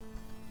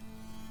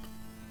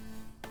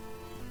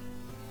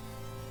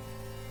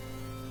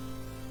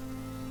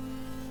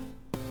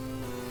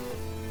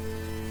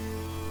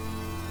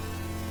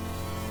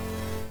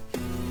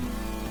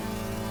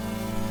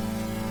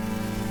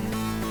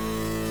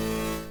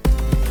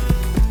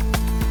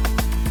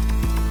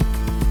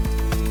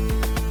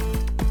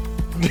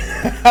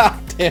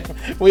Damn,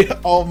 we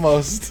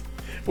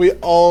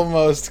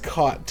almost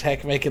caught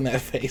Tech making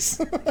that face.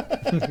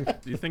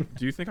 Do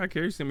you think I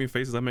care? You see how many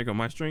faces I make on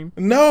my stream?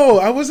 No,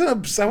 I wasn't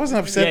upset Yeah,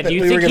 that do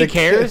you we were think gonna he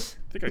cares?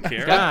 I think I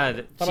care.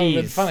 God, Thought it would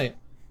have been jeez. funny.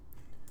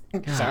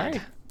 God.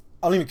 Sorry.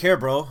 I don't even care,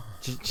 bro.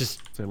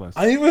 Just Say less.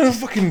 I ain't even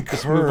fucking move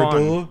cur, on.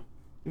 dude.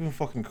 Even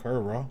fucking cur,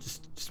 bro.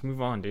 just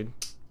move on, dude.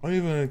 I don't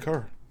even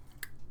cur.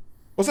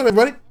 What's up,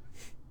 everybody?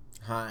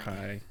 Hi.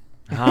 Hi.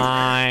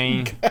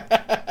 Hi.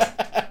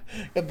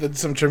 Got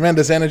some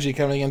tremendous energy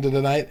coming into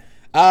tonight.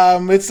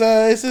 It's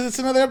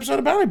another episode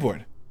of Bounty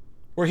Board.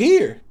 We're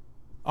here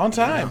on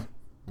time,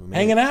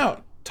 hanging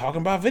out,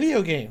 talking about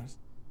video games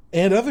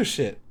and other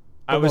shit.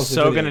 I But was mostly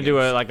so video gonna do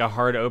games. a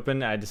hard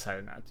open. I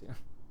decided not to.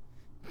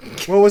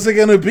 What was it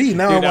gonna be?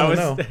 Now Dude, I I want was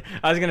to know.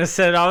 I was gonna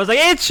set it. I was like,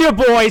 "It's your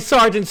boy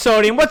Sergeant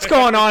Sodium. What's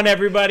going on,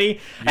 everybody?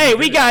 Hey,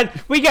 we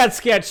got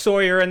Sketch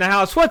Sawyer in the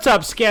house. What's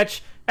up,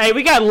 Sketch? Hey,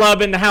 we got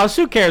Lub in the house.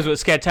 Who cares what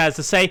Sketch has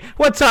to say?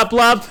 What's up,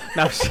 Lub?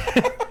 No.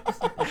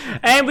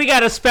 And we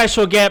got a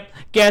special guest.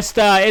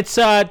 It's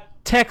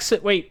Tex.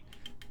 Wait,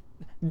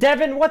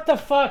 Devin. What the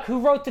fuck? Who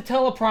wrote the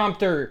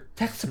teleprompter?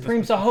 Tech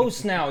Supreme's a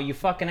host now. You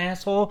fucking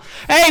asshole.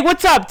 Hey,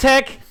 what's up,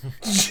 Tech?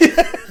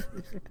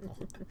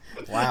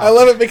 Wow. I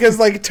love it because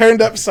like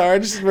turned up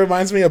Sarge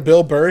reminds me of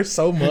Bill Burr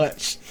so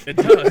much. It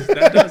does.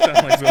 That does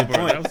sound like Bill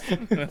Burr.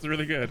 That's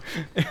really good.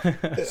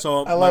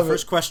 So I my love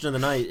first question of the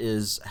night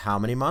is, how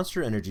many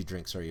Monster Energy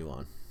drinks are you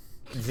on?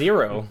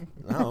 0.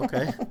 Oh,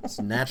 okay. It's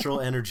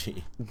natural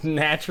energy.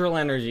 Natural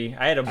energy.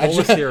 I had a bowl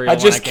of cereal. I when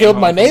just came killed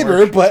home my from neighbor,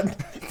 work. but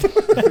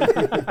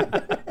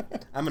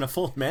I'm in a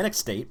full manic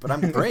state, but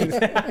I'm great.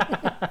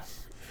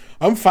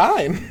 I'm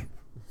fine.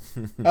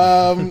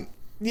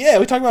 Yeah,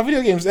 we talk about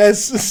video games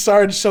as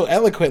Sarge so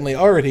eloquently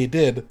already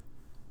did.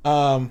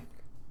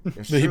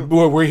 It's true.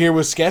 We're here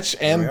with Sketch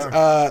and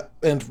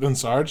we and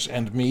Sarge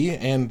and me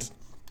and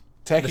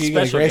Tech. The You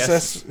gonna special grace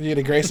guest. us? You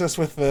gonna grace us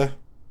with the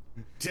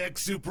Tech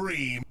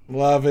Supreme.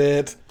 love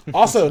it?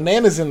 Also,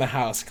 Nana's in the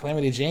house.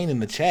 Calamity Jane in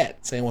the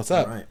chat saying what's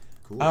up. All right.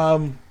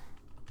 Cool.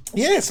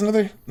 Yeah, it's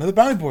another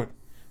bounty board.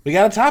 We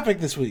got a topic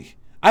this week.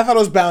 I thought it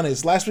was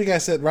bounties. Last week I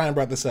said Ryan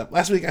brought this up.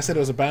 Last week I said it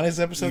was a bounties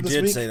episode. you This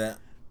did week say that.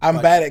 I'm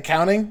but- bad at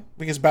counting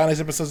because bounties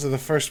episodes are the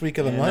first week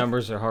of the Yeah, month.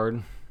 numbers are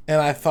hard. And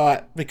I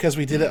thought because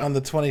we did it on the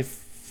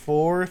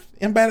 24th,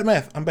 I'm bad at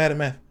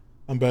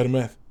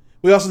math.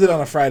 We also did it on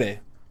a Friday.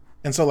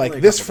 And so like Only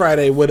a this couple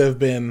Friday would have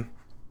been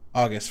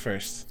August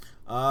 1st.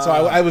 So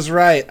I was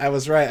right. I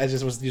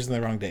just was using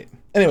the wrong date.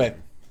 Anyway,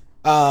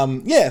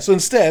 yeah, so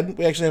instead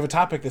we actually have a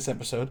topic this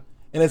episode.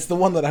 And it's the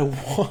one that I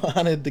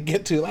wanted to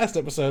get to last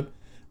episode.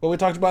 But we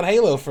talked about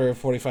Halo for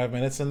 45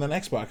 minutes and then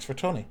Xbox for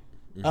Tony.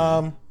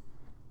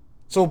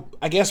 So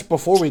I guess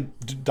before we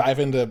dive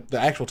into the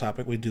actual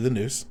topic, we do the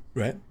news,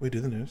 right? We do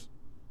the news.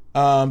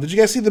 Did you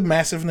guys see the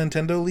massive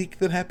Nintendo leak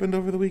that happened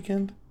over the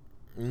weekend?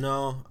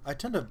 No, I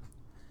tend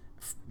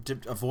to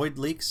avoid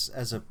leaks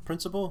as a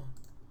principle.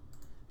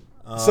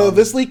 So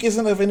this leak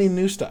isn't of any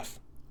new stuff,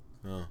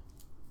 Oh,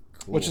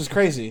 cool. which is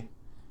crazy.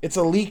 It's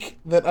a leak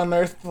that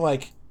unearthed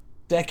like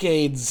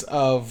decades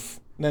of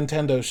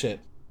Nintendo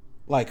shit,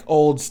 like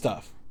old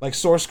stuff, like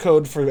source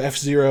code for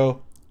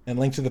F-Zero and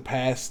Link to the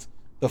Past,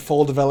 the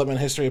full development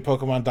history of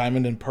Pokemon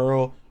Diamond and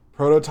Pearl,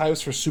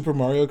 prototypes for Super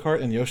Mario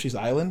Kart and Yoshi's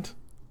Island.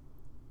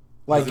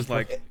 Is this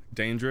like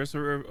dangerous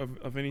or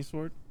of any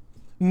sort?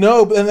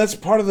 No, and that's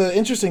part of the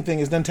interesting thing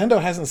is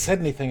Nintendo hasn't said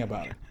anything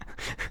about it,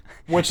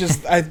 which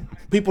is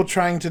people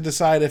trying to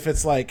decide if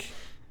it's like,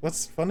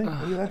 what's funny?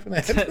 What are you laughing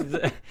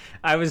at?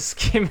 I was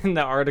skimming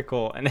the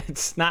article, and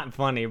it's not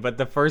funny, but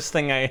the first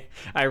thing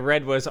I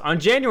read was, on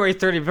January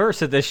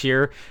 31st of this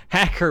year,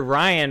 hacker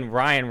Ryan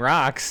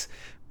Rocks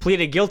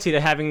pleaded guilty to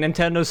having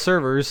Nintendo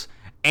servers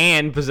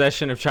and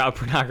possession of child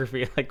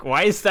pornography. Like,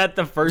 why is that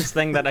the first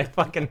thing that I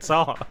fucking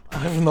saw? I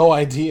have no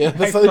idea. I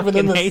That's not even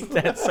in fucking the hate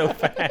that so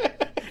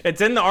bad. It's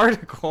in the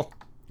article.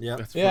 Yeah.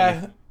 That's funny.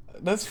 Yeah,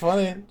 that's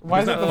funny. Why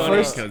is It's it not the funny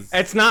first? 'cause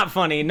It's not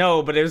funny,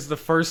 no, but it was the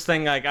first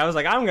thing, like, I was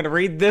like, I'm gonna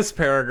read this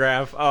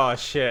paragraph. Oh,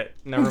 shit.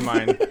 Never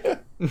mind.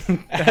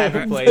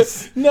 Happy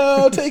place.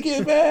 No, take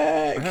it I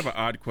back. have an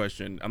odd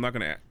question. I'm not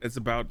gonna. It's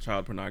about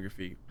child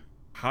pornography.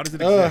 How does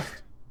it Ugh.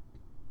 exist?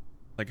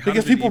 Like how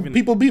Because does it even,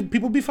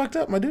 people be fucked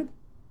up, my dude.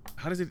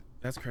 How does it?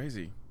 That's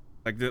crazy.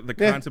 Like the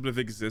Yeah. concept of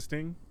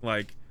existing.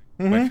 Like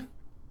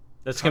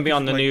That's gonna be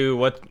on the like- new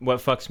What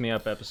Fucks Me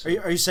Up episode.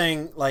 Are you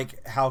saying,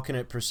 like, how can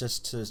it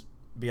persist to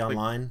be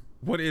online?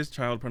 what is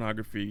child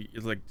pornography?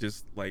 Is like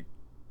just like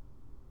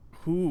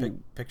who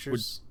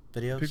Pictures,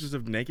 videos? pictures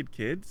of naked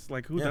kids?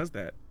 Like who Yeah. does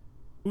that?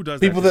 Who does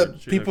People that? to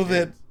that their people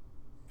that kids?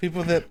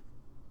 people that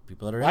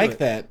people that are like into it,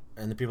 that.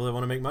 and the people that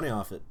want to make money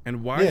off it.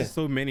 And why Yeah. is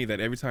so many that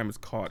every time it's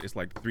caught, it's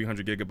like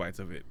 300 gigabytes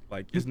of it?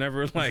 Like it's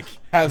never like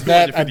Have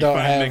that, I don't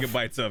 255 have.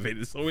 megabytes of it.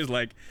 It's always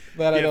like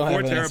That I yeah, don't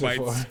 4 have an answer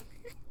terabytes. for.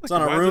 It's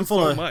on a Why is room it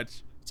full so of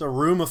much. It's a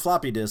room of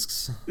floppy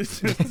disks. It's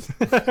just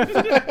It's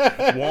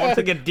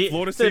like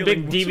floor to it's a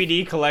big ceiling.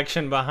 DVD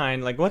collection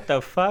behind. Like, what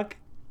the fuck?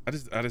 I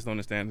just don't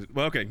understand.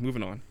 Well, okay,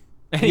 moving on.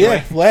 Anyway,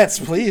 Yeah, let's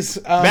please.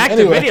 back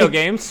Anyway. to video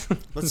games.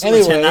 Let's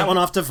Anyway. hand that one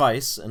off to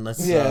Vice, and let's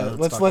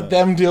Let's talk let about-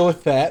 them deal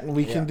with that, and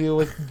we Yeah. can deal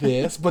with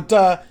this. But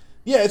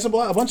yeah, it's a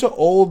bunch of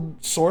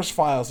old source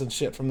files and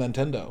shit from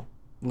Nintendo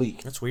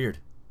leak. That's weird.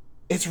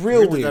 It's real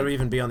Weird weird. that would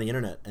even be on the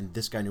internet, and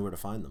this guy knew where to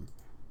find them.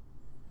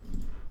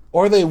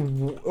 Or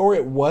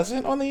it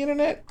wasn't on the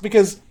internet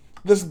because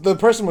the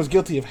person was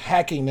guilty of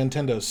hacking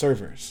Nintendo's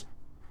servers.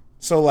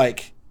 So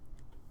like,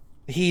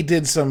 he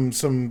did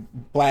some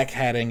black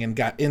hatting and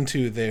got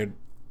into their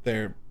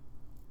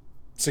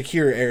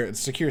secure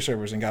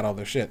servers and got all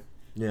their shit.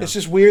 Yeah. It's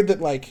just weird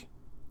that like,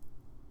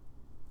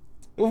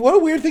 what a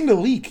weird thing to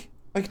leak.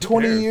 Like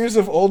 20 cares? years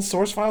of old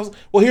source files.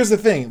 Well, here's the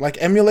thing: like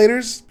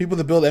emulators, people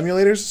that build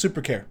emulators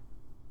super care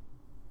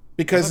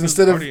because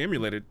instead of already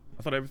emulated,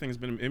 I thought everything's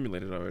been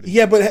emulated already.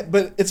 yeah,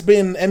 but it's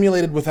been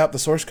emulated without the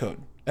source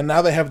code, and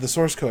now they have the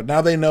source code.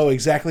 Now they know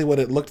exactly what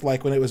it looked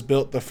like when it was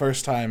built the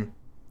first time,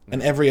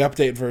 and every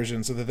update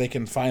version, so that they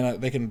can find out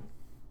they can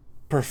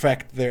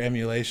perfect their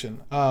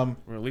emulation. Or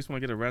at least when I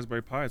get a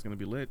Raspberry Pi, it's gonna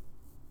be lit.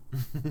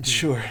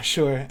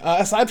 Sure.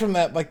 Aside from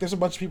that, like there's a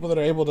bunch of people that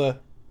are able to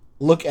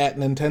look at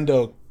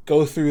Nintendo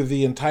go through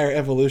the entire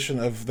evolution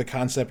of the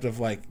concept of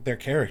like their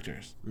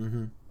characters.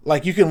 Mm-hmm.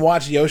 Like you can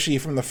watch Yoshi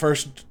from the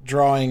first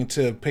drawing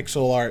to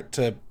pixel art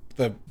to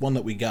the one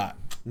that we got.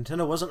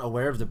 Nintendo wasn't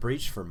aware of the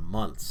breach for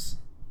months.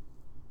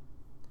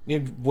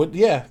 It would,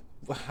 yeah.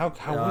 How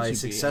would you He be,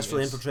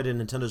 successfully I guess? infiltrated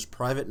Nintendo's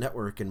private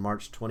network in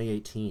March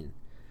 2018,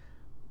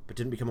 but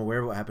didn't become aware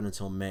of what happened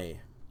until May.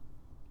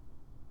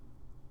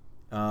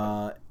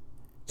 So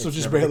It's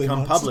just never barely become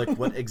months. public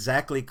what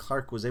exactly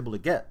Clark was able to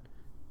get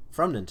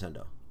from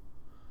Nintendo.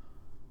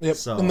 Yep.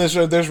 So- And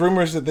there's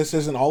rumors that this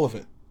isn't all of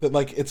it. That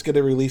like it's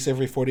gonna release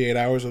every 48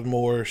 hours with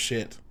more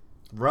shit.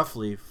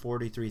 Roughly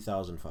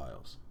 43,000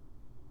 files,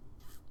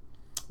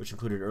 which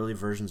included early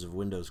versions of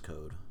Windows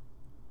code,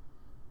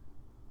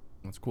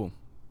 That's cool.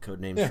 code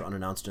names Yeah. for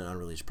unannounced and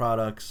unreleased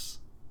products.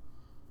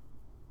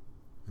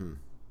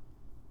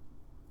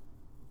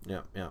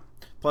 Yeah.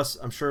 Plus,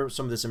 I'm sure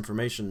some of this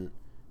information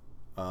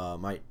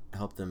might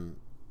help them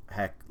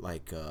hack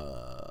like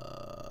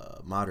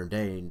modern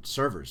day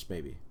servers,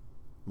 maybe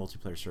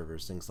multiplayer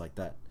servers, things like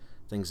that,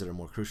 things that are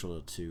more crucial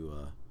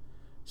to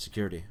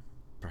security,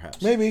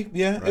 perhaps. Maybe,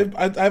 yeah.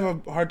 Right. I have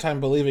a hard time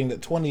believing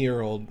that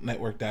 20-year-old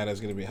network data is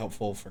going to be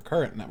helpful for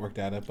current network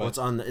data. But Well,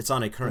 it's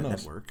on a current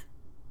knows? network.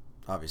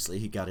 Obviously,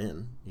 he got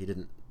in. He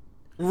didn't.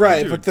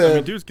 right, Dude, but the I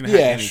mean, dudes can hack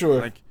yeah, anything.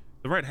 sure. Like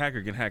the right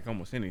hacker can hack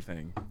almost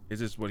anything. It's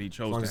just what he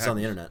chose As long to as hack. it's on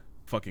the was internet.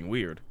 Fucking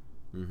weird.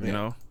 You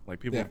know, like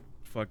people Yeah.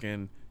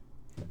 fucking.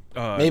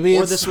 Maybe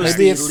Or it's this was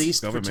maybe the it's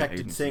least government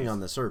protected thing agencies. on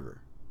the server.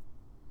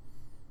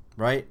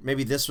 Right?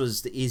 Maybe this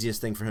was the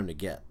easiest thing for him to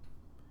get.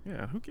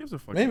 Yeah, who gives a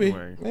fuck? maybe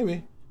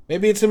Anyway?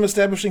 maybe it's him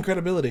establishing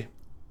credibility.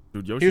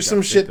 Dude, Yoshi Here's got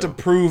some sick, shit to though.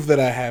 prove that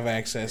I have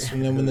access,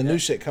 and then when the new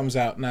shit comes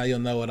out, now you'll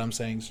know what I'm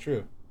saying is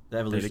true. The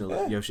evolution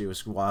Yeah. of Yoshi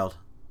was wild.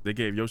 They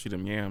gave Yoshi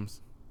them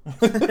yams.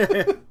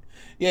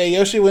 Yeah,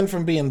 Yoshi went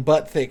from being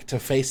butt thick to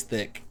face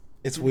thick.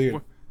 It's weird.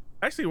 Well,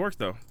 actually, it works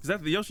though. Is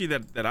that the Yoshi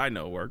that I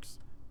know works?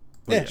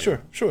 Yeah,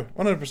 sure,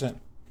 100%.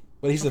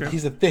 But he's Okay.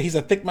 he's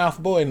a thick mouth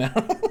boy now.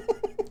 That's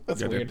Got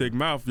that weird. big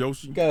mouth,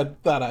 Yoshi. Got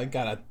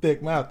a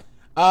thick mouth.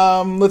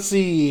 Let's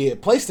see.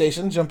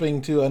 PlayStation,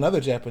 jumping to another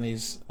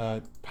Japanese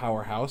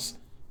powerhouse,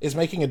 is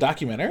making a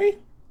documentary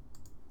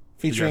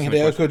featuring You guys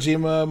Hideo have a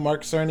Kojima,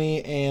 Mark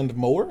Cerny, and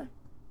more.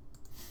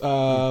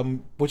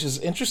 Which is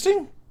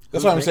interesting.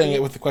 That's Who's why I'm saying making it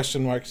it? with the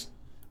question marks.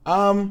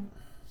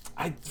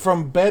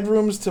 From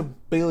bedrooms to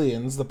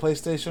billions, the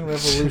PlayStation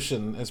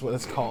Revolution is what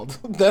it's called.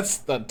 That's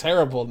the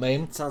terrible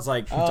name. Sounds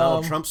like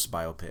Donald Trump's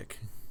biopic.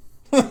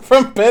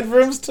 From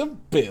bedrooms to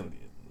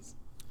billions.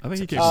 I think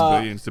he gave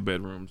billions to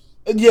bedrooms.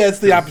 Yeah, it's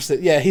the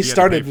opposite. Yeah, he had to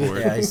started pay for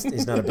it. Yeah,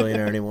 he's not a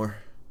billionaire anymore.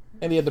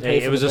 and he had to pay Hey,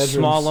 for it was the a bedrooms.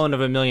 small loan of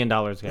 $1 million,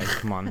 guys.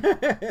 Come on.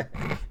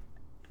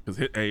 Cause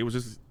it was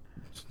just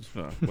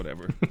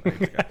whatever.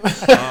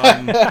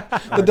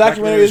 The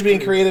documentary is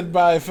being created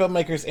by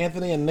filmmakers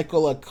Anthony and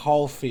Nicola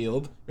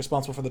Caulfield,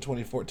 responsible for the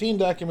 2014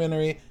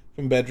 documentary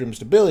From Bedrooms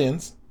to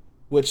Billions,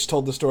 which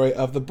told the story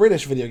of the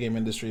British video game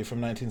industry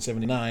from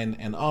 1979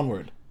 and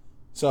onward.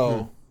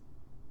 So,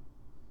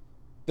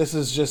 this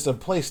is just a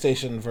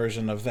PlayStation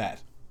version of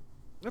that.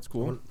 That's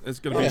cool. It's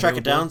gonna I'll be track it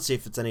available- down, see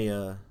if it's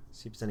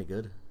any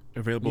good.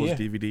 Available Yeah. as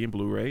DVD and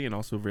Blu-ray, and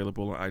also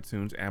available on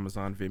iTunes,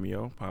 Amazon,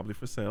 Vimeo, probably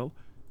for sale.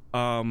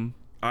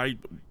 I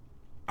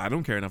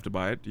don't care enough to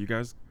buy it. Do you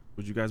guys?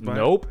 Would you guys buy it?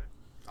 Nope.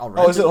 I'll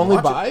rent Oh, is it and only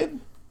watch buy?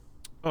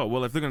 Oh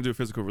well, if they're gonna do a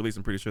physical release,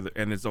 I'm pretty sure that,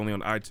 and it's only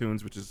on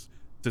iTunes, which is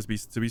just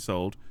to be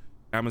sold.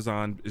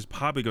 Amazon is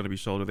probably going to be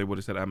sold, or they would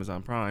have said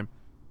Amazon Prime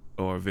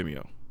or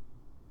Vimeo.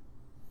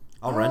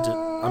 I'll rent it.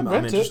 I'd I'm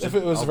rent it interested. if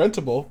it was I'll-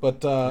 rentable,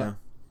 but Yeah.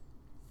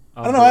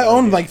 I don't know. I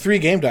own like 3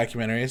 game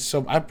documentaries,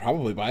 so I'd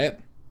probably buy it.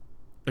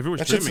 If it was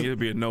That's just streaming, a- it'd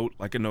be a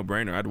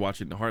no-brainer. I'd watch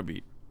it in a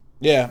heartbeat.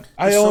 Yeah,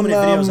 I There's so own many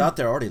videos um, out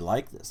there already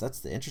like this. That's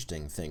the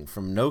interesting thing.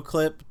 From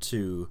NoClip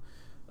to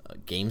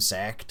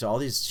GameSack to all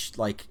these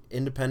like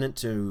independent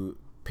to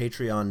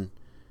Patreon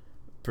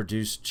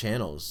produced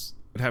channels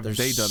But have There's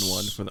they done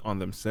one on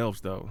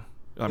themselves though?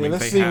 I Yeah, mean,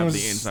 this they have the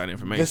seems- inside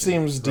information. This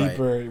seems Right.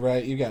 deeper,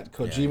 right? You got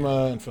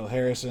Kojima and Phil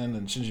Harrison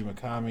and Shinji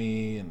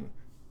Mikami and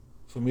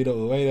Fumito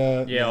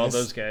Ueda. Yeah, all Yes.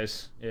 those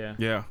guys. Yeah.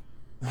 Yeah,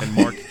 and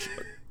Mark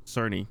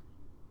Cerny.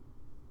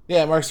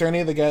 Yeah, Mark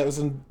Cerny, the guy that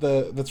was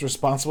that's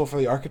responsible for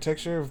the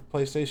architecture of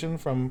PlayStation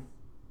from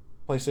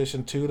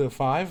PlayStation 2 to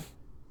 5.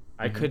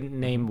 I couldn't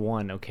name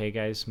one. Okay,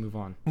 guys, move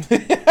on.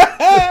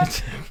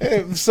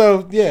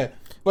 So yeah,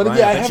 but Ryan,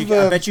 yeah, I bet have you,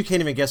 the. I bet you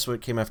can't even guess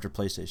what came after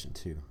PlayStation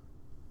 2.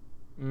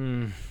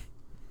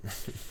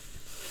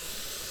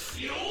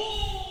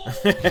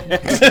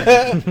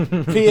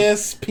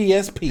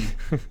 PSP.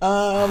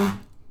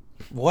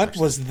 What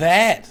was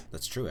that?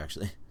 That's true,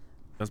 actually.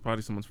 That's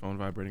probably someone's phone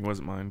vibrating. It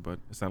wasn't mine, but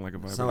it sounded like a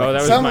vibrating. Sounded Oh, that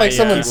was Sounded my, like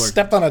someone yeah.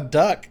 stepped on a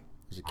duck.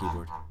 There's a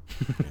keyboard.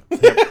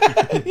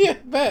 Yeah,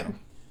 bet.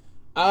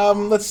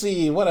 Let's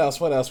see. What else?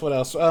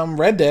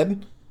 Red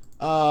Dead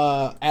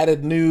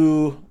added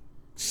new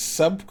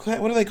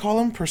what do they call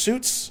them?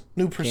 Pursuits?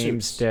 New pursuits.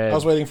 Games Dead. I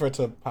was waiting for it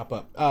to pop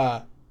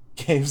up.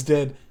 Games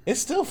Dead.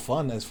 It's still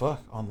fun as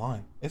fuck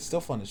online. It's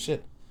still fun as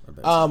shit. I bet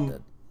it's not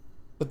dead.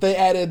 But they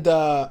added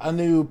a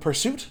new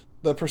pursuit.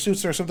 The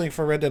pursuits are something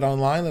for Red Dead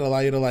Online that allow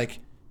you to like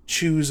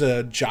choose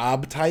a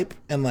job type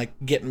and like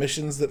get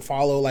missions that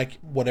follow like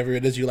whatever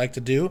it is you like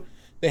to do.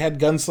 They had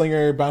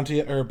gunslinger,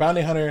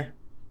 bounty hunter,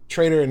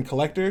 trader, and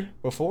collector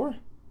before,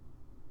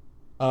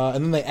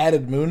 and then they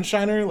added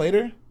moonshiner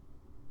later,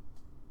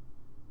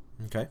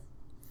 Okay.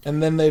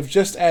 and then they've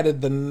just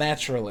added the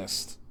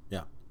naturalist,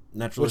 Yeah.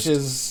 Naturalist which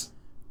is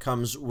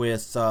comes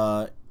with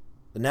the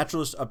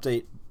Naturalist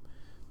update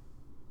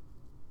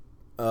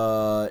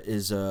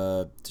is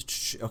an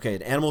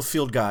animal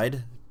field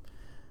guide.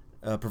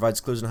 Provides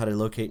clues on how to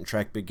locate and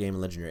track big game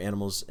and legendary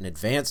animals. An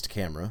advanced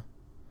camera,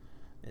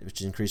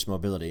 which increased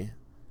mobility.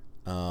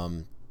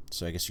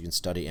 So I guess you can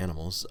study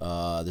animals.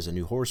 There's a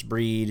new horse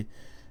breed.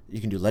 You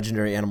can do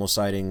legendary animal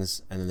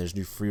sightings, and then there's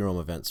new free roam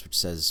events, which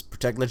says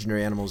protect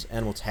legendary animals,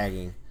 animal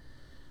tagging,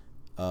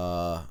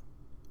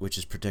 which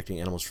is protecting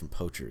animals from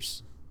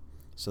poachers.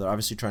 So they're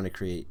obviously trying to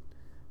create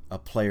a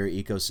player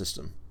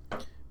ecosystem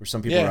where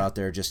some people Yeah. are out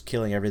there just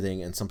killing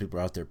everything, and some people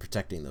are out there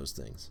protecting those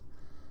things.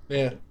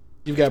 yeah.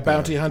 You've got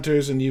bounty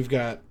hunters, and you've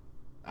got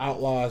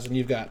outlaws, and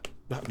you've got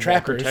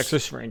trappers.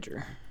 Texas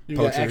Ranger. You've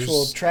got Poachers.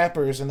 actual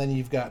trappers, and then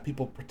you've got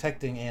people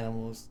protecting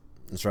animals.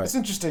 That's right. It's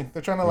interesting.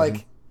 They're trying to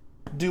like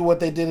do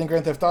what they did in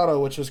Grand Theft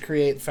Auto, which was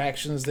create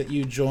factions that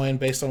you join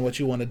based on what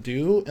you want to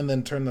do, and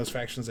then turn those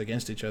factions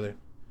against each other.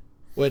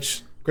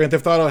 Which Grand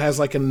Theft Auto has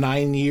like a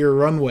 9-year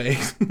runway,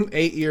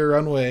 8-year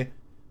runway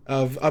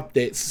of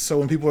updates. So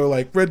when people are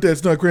like, "Red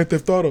Dead's not Grand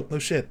Theft Auto," no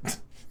shit.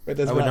 Red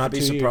Dead's I would not for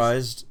be 2 years.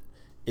 surprised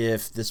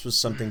if this was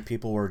something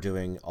people were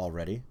doing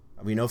already.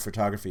 We know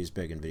photography is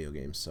big in video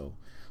games, so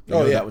we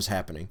know that was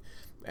happening.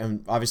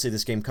 And obviously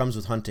this game comes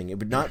with hunting. It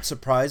would not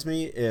surprise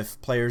me if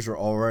players were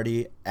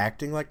already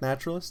acting like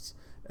naturalists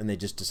and they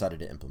just decided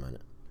to implement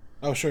it.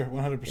 Oh sure,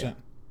 100%.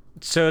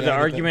 So the I get that.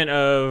 argument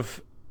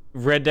of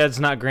Red Dead's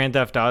not Grand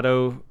Theft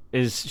Auto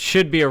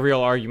should be a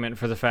real argument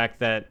for the fact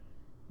that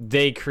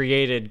they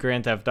created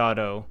Grand Theft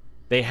Auto.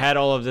 They had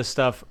all of this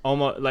stuff,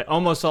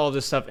 almost all of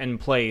this stuff in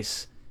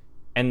place,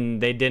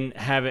 and they didn't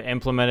have it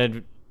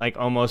implemented like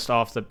almost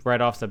right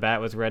off the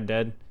bat with Red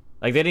Dead.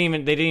 Like they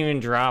didn't even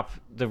drop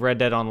the Red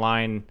Dead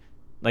Online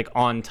like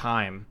on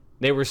time.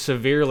 They were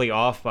severely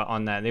off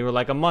on that. They were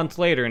like a month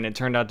later, and it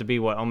turned out to be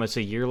almost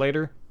a year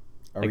later,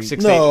 Are like we-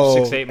 6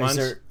 No. to 8 Is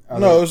months.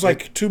 No, it was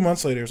like 2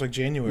 months later. It was like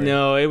January.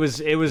 No, it was,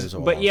 a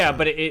but long yeah, time.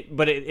 but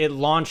it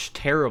launched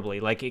terribly.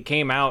 Like it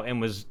came out and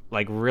was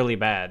like really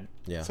bad.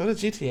 Yeah. So did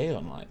GTA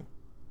Online.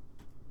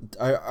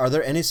 Are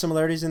there any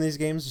similarities in these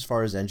games as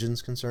far as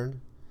engines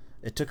concerned?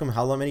 It took them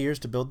how many years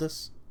to build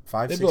this?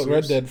 5, They 6 built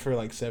years? Red Dead for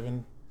like 6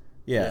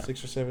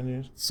 or 7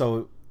 years.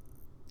 So,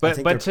 But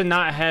think but they're- to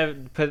not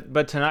have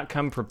but to not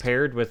come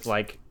prepared with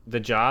like the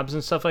jobs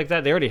and stuff like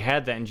that, they already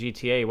had that in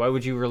GTA. Why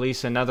would you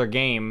release another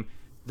game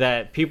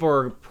that people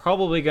are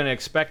probably going to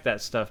expect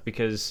that stuff,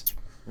 because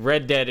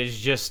Red Dead is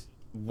just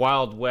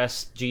Wild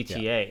West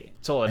GTA.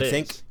 That's all it I is.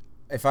 think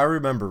if I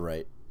remember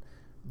right,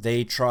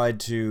 they tried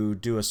to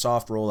do a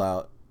soft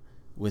rollout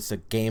with the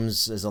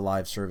games as a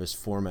live service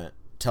format,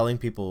 telling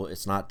people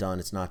it's not done,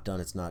 it's not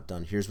done, it's not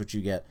done. Here's what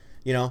you get.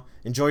 You know,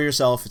 enjoy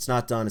yourself. It's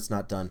not done, it's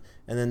not done.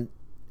 And then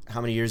how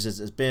many years has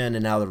it been?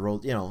 And now they're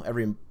rolled. You know,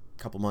 every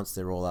couple months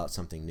they roll out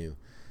something new.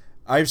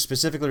 I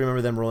specifically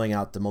remember them rolling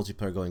out the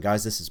multiplayer, going,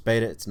 "Guys, this is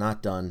beta. It's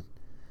not done."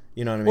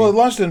 You know what I mean? Well, it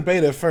launched in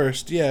beta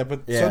first, yeah,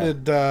 but Yeah. so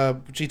did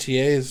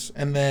GTA's,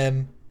 and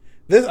then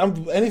this.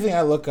 Anything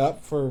I look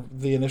up for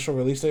the initial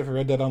release date for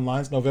Red Dead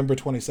Online is November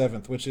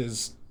 27th, which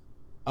is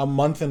a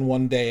month and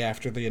 1 day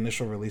after the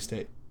initial release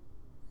date.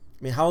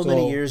 I mean, how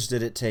many so- years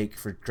did it take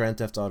for Grand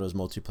Theft Auto's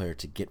multiplayer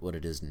to get what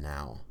it is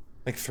now?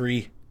 Like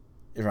 3.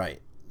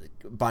 Right.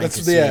 Buying That's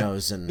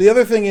casinos and The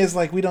other thing is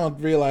like we don't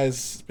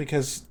realize,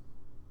 because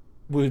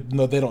they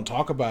don't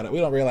talk about it. We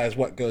don't realize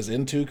what goes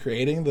into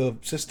creating the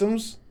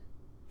systems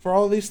for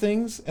all of these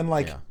things, and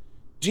like Yeah.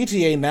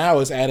 GTA now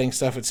is adding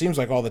stuff. It seems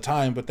like all the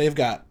time, but they've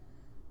got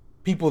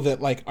people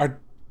that like are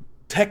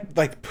tech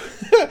like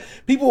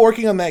people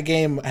working on that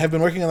game have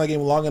been working on that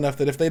game long enough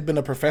that if they'd been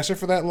a professor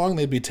for that long,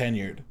 they'd be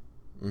tenured.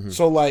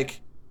 So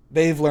like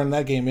they've learned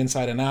that game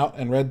inside and out,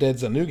 and Red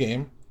Dead's a new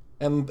game.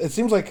 And it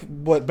seems like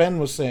what Ben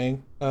was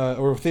saying,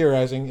 or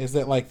theorizing, is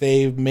that like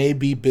they may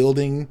be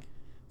building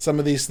some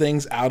of these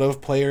things out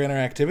of player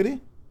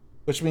interactivity,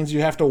 which means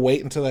you have to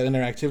wait until that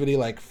interactivity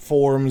like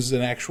forms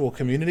an actual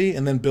community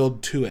and then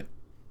build to it,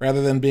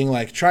 rather than being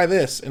like, try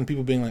this, and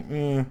people being like,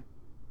 and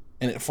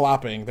it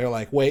flopping. They're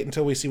like, wait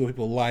until we see what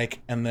people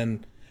like, and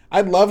then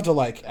I'd love to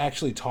like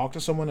actually talk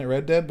to someone at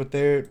Red Dead, but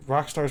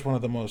Rockstar's one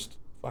of the most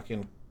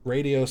fucking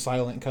radio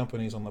silent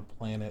companies on the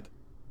planet.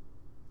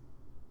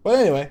 But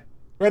anyway,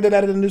 Red Dead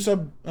added a new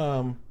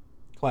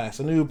class,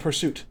 a new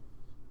pursuit,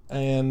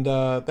 and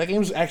that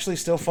game's actually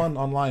still fun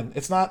online.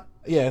 It's not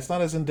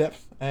as in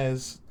depth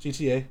as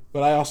GTA,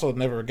 but I also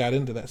never got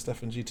into that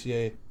stuff in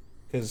GTA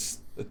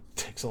because it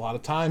takes a lot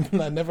of time,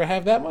 and I never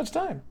have that much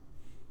time.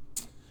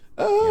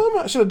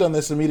 I should have done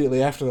this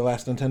immediately after the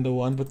last Nintendo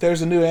one, but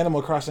there's a new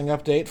Animal Crossing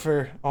update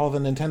for all the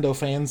Nintendo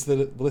fans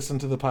that listen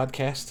to the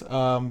podcast.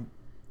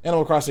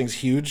 Animal Crossing's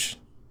huge,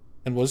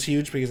 and was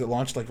huge because it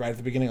launched like right at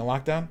the beginning of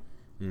lockdown.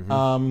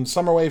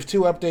 Summer Wave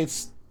 2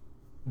 updates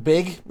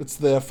big. It's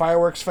the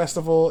fireworks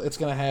festival. It's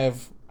gonna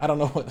have, I don't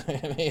know what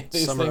any of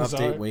these Summer things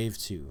update are. Wave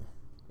 2.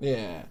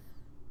 Yeah.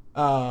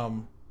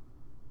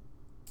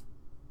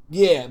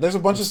 Yeah, there's a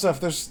bunch of stuff.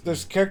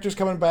 There's characters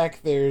coming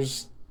back.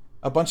 There's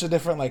a bunch of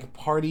different like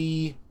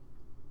party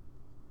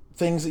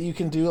things that you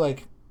can do.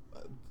 Like,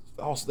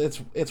 also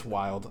it's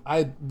wild.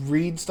 I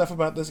read stuff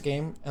about this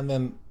game and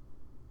then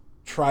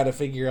try to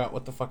figure out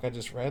what the fuck I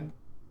just read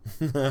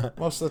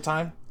most of the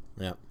time.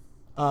 Yeah.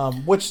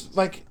 Which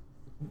like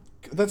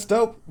that's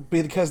dope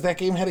because that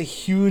game had a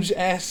huge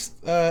ass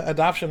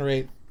adoption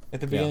rate at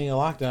the beginning of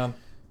lockdown.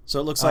 So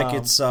it looks like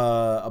it's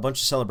a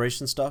bunch of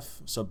celebration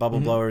stuff. So bubble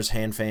blowers,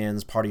 hand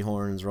fans, party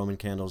horns, Roman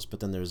candles.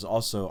 But then there's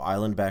also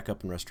island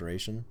backup and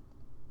restoration,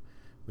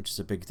 which is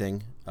a big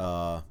thing.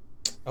 Oh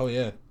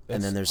yeah.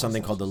 And then there's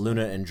something called the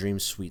Luna and Dream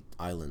Suite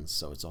Islands.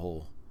 So it's a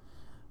whole.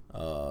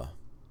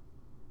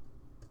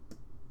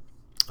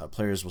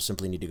 Players will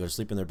simply need to go to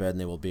sleep in their bed, and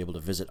they will be able to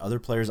visit other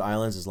players'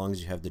 islands as long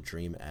as you have the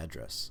dream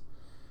address.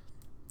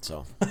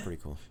 So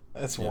pretty cool.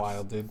 That's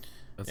wild, dude.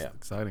 That's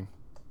exciting.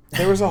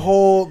 There was a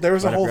whole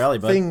alley,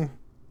 bud. thing.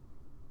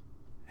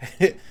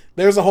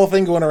 There was a whole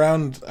thing going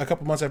around a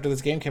couple months after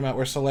this game came out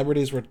where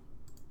celebrities were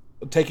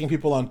taking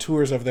people on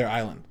tours of their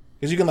island,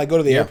 because you can like go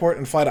to the airport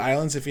and fly to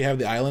islands if you have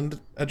the island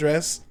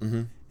address.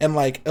 And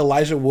like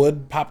Elijah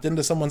Wood popped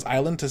into someone's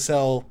island to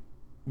sell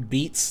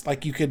beets.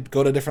 Like you could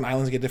go to different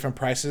islands and get different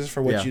prices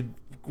for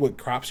what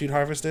crops you'd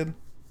harvested,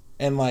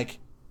 and like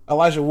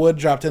Elijah Wood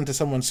dropped into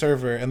someone's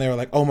server and they were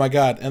like, oh my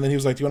god, and then he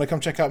was like, do you want to come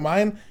check out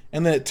mine?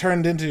 And then it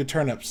turned into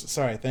turnips.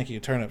 And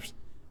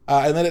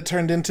then it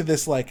turned into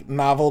this like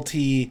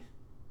novelty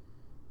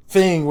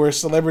thing where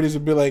celebrities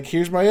would be like,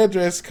 here's my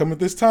address, come at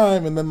this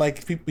time, and then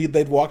like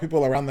they'd walk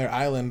people around their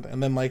island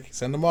and then like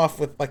send them off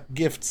with like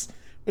gifts,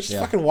 which is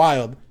fucking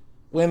wild.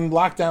 When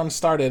lockdown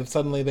started,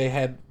 suddenly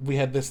we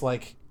had this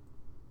like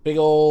big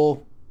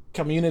old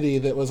community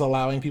that was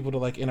allowing people to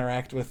like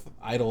interact with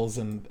idols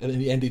and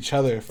each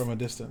other from a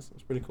distance. It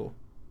was pretty cool.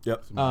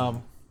 Yep.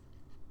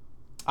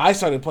 I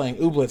started playing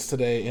Ooblets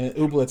today, and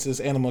Ooblets is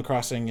Animal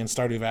Crossing and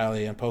Stardew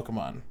Valley and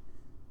Pokemon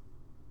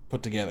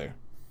put together.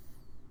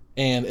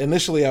 And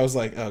initially I was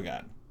like, oh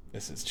god,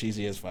 this is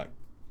cheesy as fuck.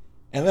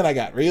 And then I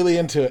got really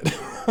into it.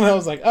 And I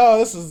was like, oh,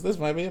 this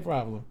might be a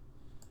problem.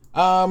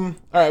 All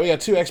right, we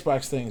got 2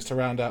 Xbox things to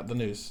round out the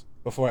news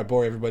before I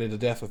bore everybody to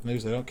death with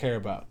news they don't care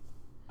about.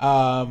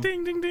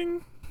 Ding, ding,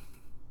 ding.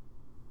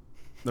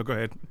 No, go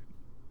ahead.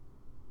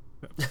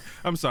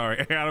 I'm sorry.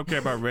 I don't care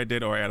about Red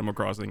Dead or Animal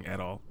Crossing at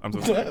all. I'm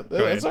so sorry.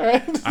 That's all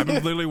right. I've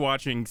been literally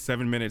watching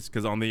 7 minutes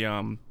because on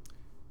the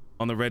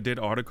Red Dead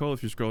article,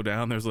 if you scroll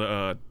down, there's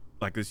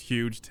like this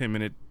huge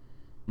 10-minute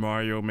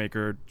Mario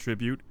Maker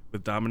tribute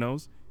with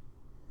dominoes,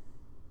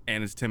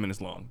 and it's 10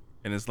 minutes long,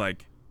 and it's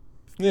like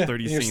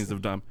 30 scenes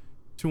of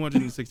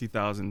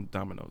 260,000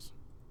 dominoes.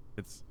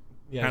 It's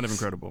kind of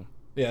incredible.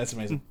 Yeah, that's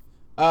amazing.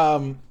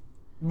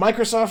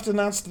 Microsoft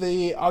announced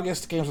the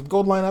August Games with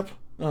Gold lineup.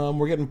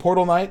 We're getting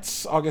Portal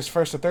Knights August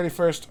 1st to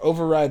 31st,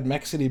 Override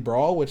Mech City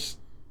Brawl, which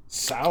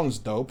sounds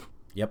dope.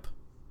 Yep.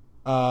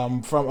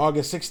 From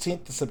August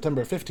 16th to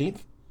September 15th,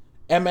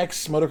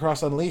 MX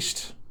Motocross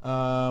Unleashed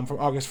from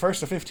August 1st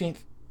to 15th,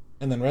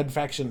 and then Red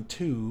Faction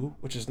 2,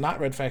 which is not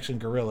Red Faction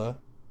Guerrilla.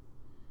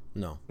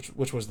 No.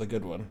 Which was the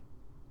good one.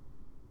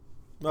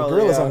 Well, the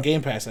Guerrilla's on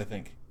Game Pass, I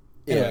think.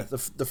 Yeah,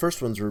 the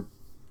first ones were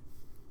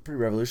pretty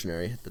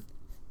revolutionary.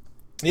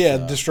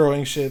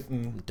 Destroying shit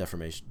and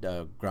deformation,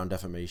 ground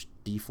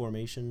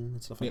deformation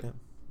and stuff like that.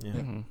 Yeah.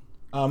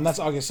 Mm-hmm. That's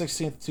August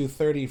 16th to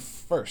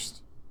 31st.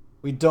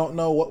 We don't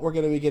know what we're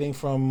going to be getting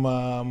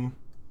from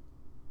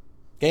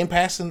Game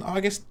Pass in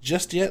August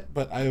just yet,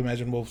 but I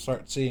imagine we'll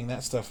start seeing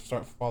that stuff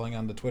start falling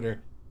onto Twitter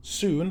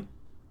soon.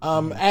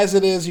 As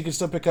it is, you can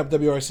still pick up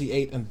WRC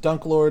 8 and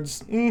Dunk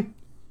Lords, and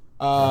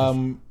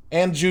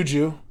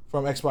Juju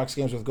from Xbox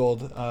Games with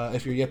Gold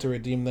if you're yet to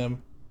redeem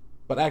them.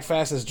 But act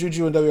fast as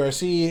Juju and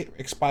WRC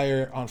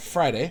expire on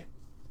Friday.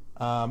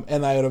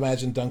 And I would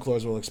imagine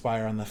Dunklords will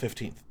expire on the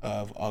 15th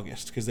of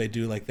August because they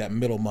do like that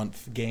middle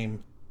month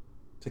game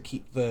to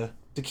keep the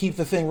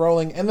thing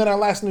rolling. And then our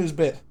last news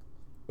bit,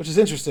 which is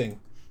interesting.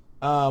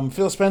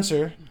 Phil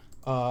Spencer,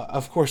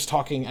 of course,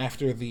 talking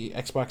after the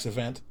Xbox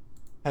event,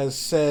 has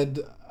said,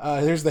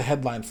 here's the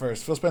headline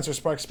first. Phil Spencer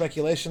sparked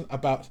speculation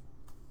about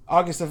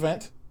August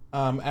event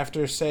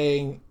after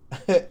saying,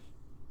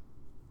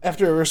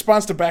 after a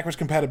response to backwards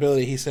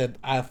compatibility, he said,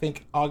 I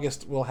think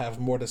August will have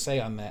more to say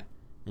on that,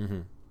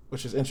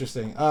 which is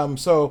interesting.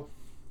 So,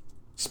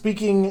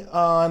 speaking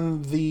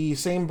on the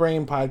Same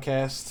Brain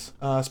podcast,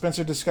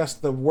 Spencer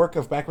discussed the work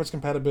of backwards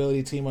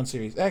compatibility team on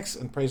Series X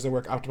and praised their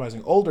work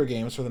optimizing older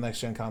games for the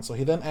next-gen console.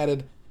 He then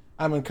added,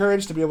 I'm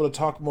encouraged to be able to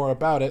talk more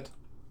about it.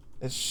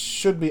 It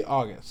should be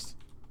August.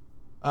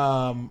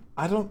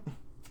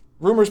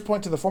 Rumors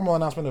point to the formal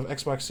announcement of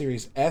Xbox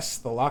Series S,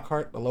 the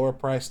Lockhart, the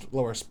lower-priced,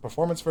 lower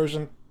performance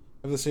version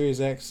of the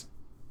Series X.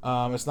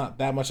 It's not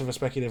that much of a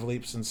speculative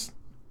leap since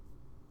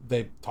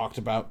they talked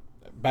about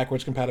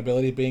backwards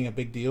compatibility being a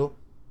big deal.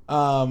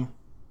 I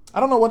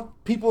don't know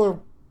what people are...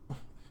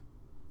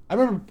 I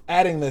remember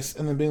adding this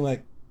and then being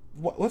like,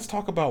 let's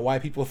talk about why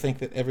people think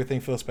that everything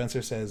Phil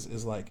Spencer says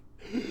is like,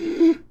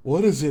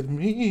 what does it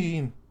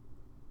mean?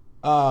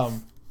 I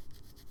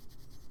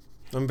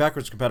mean,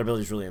 backwards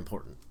compatibility is really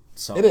important.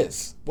 So it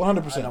is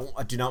 100%.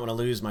 I do not want to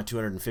lose my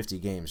 250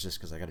 games just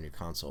because I got a new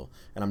console,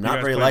 and I'm You not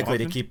guys very play 'em likely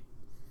to often? keep.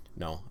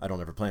 No, I don't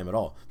ever play them at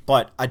all.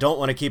 But I don't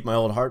want to keep my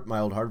old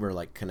hardware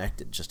like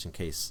connected just in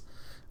case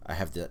I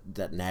have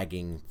that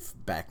nagging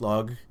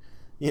backlog.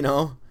 I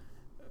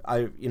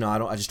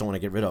just don't want to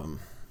get rid of them.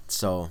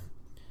 So,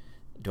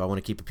 do I want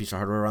to keep a piece of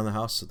hardware around the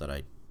house so that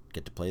I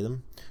get to play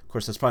them? Of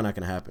course, that's probably not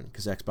going to happen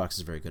because Xbox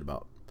is very good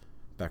about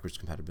backwards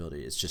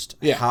compatibility. It's just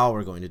how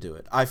we're going to do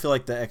it. I feel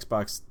like the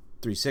Xbox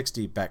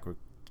 360 backward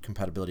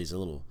compatibility is a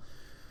little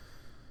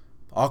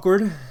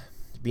awkward.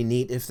 It'd be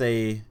neat if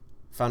they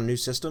found a new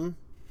system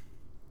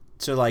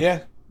to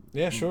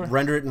yeah, sure,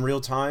 render it in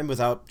real time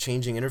without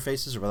changing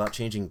interfaces or without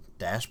changing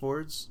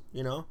dashboards.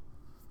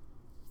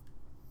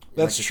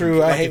 That's Like a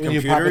true. I like a hate when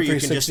you pop a computer, you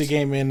can 360 just-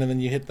 game in and then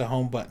you hit the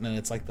home button and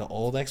it's like the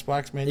old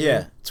Xbox menu.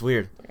 Yeah, it's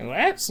weird.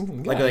 What?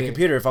 Like a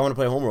computer, if I want to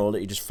play Homeworld,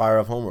 you just fire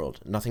up Homeworld.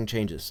 Nothing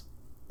changes.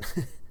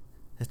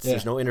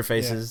 There's no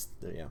interfaces.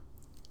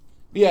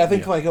 Yeah, I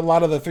think like a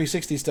lot of the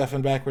 360 stuff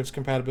and backwards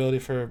compatibility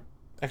for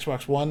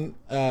Xbox One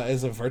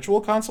is a virtual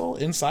console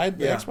inside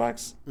the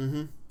Xbox.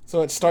 Mm-hmm.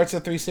 So it starts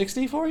at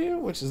 360 for you,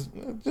 which is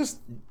just...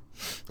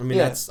 I mean,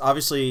 that's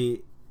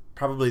obviously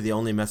probably the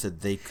only method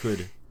they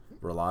could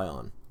rely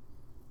on.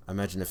 I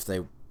imagine if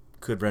they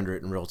could render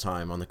it in real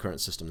time on the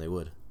current system, they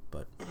would.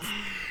 But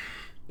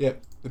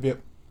Yep.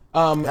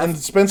 And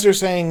Spencer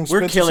saying...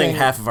 we're killing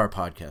half of our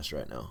podcast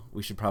right now.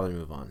 We should probably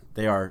move on.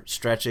 They are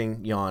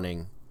stretching,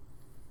 yawning,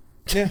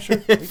 Yeah, sure.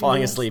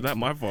 falling It's asleep. not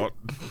my fault.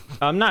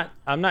 I'm not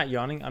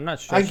yawning. I'm not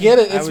I stretching. get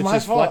it. I It's was my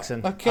just fault.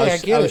 flexing. Okay, I I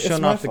get was it. It's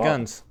showing my off the fault.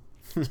 guns.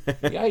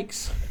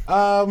 Yikes.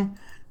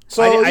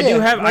 So I do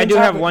have main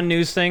topic. one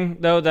news thing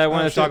though that I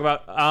wanted to talk sure.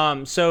 about.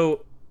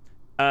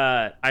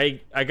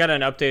 I got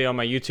an update on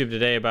my YouTube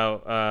today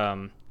about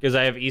because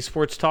I have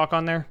esports talk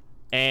on there,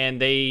 and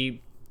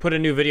they put a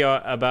new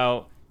video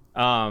about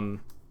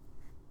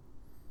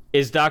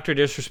is Dr.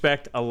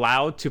 Disrespect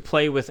allowed to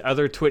play with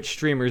other Twitch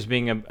streamers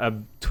being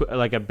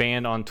like a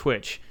band on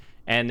Twitch,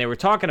 and they were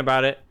talking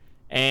about it,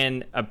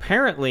 and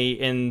apparently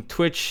in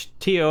Twitch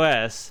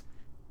TOS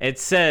it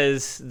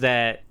says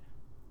that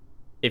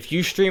if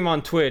you stream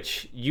on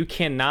Twitch, you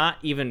cannot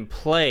even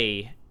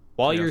play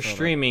while you're I saw that.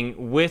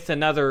 streaming with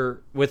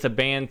a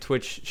banned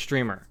Twitch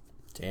streamer.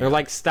 Damn. They're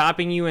like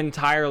stopping you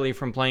entirely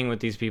from playing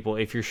with these people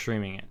if you're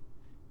streaming it.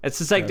 It's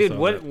just like, I dude, saw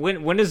what?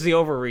 that. When does the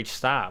overreach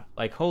stop?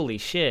 Like, holy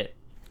shit!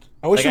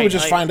 I wish Like, we would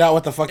just I- find out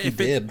what the fuck he If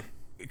it- did.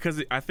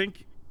 Because I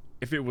think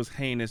if it was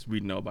heinous,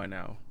 we'd know by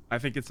now. I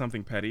think it's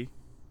something petty.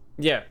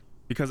 Yeah,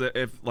 Because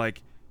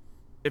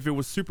if it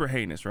was super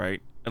heinous,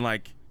 right, and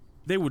like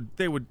it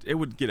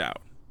would get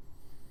out.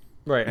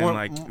 right, And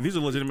like these are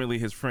legitimately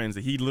his friends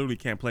that he literally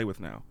can't play with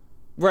now.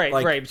 right,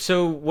 like- right.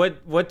 So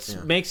what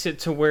makes it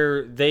to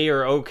where they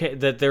are okay,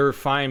 that they're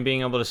fine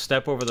being able to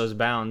step over those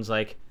bounds?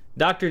 Like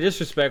Dr.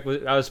 Disrespect,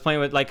 I was playing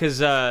with, like,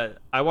 because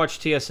I watch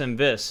TSM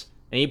Vis,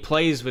 and he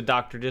plays with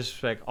Dr.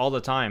 Disrespect all the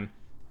time,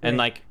 and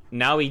like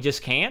now he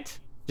just can't,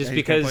 just Yeah,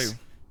 he can't because, play.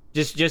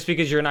 just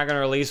because you're not gonna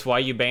release why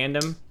you banned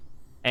him,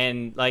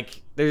 and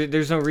like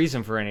there's no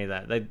reason for any of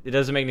that. Like, it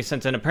doesn't make any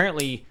sense. And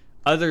apparently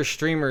other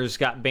streamers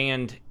got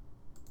banned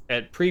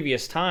at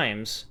previous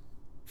times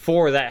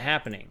for that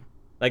happening.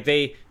 Like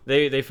they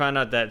found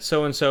out that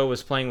so and so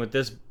was playing with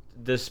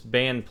this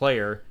banned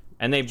player,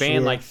 and they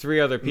banned Sure. like 3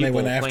 other they people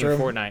went playing after him?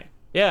 Fortnite.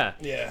 Yeah.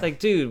 Yeah. It's like,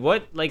 dude,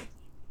 what? Like,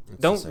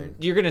 insane.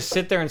 you're gonna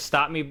sit there and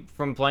stop me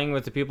from playing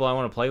with the people I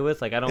want to play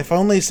with? Like, I don't. If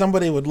only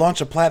somebody would launch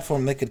a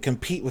platform that could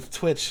compete with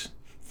Twitch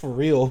for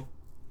real.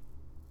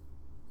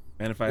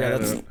 And if I Yeah,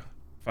 had that's-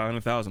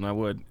 500,000, I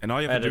would. And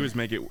all you have to do Better. is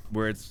make it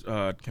where it's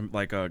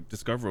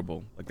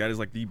discoverable. Like that is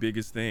like the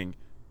biggest thing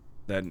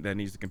that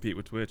needs to compete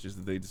with Twitch is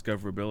the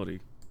discoverability.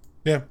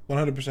 Yeah,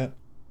 100%.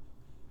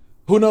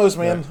 Who knows,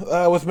 man?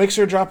 With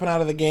Mixer dropping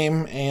out of the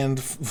game and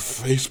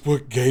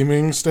Facebook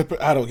gaming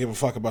I don't give a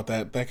fuck about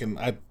that.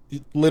 I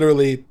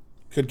literally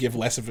could give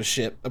less of a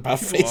shit about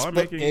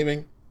Facebook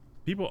gaming.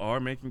 People are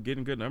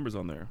getting good numbers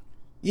on there.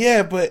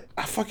 Yeah, but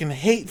I fucking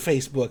hate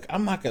Facebook.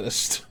 I'm not gonna.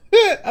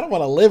 I don't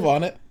want to live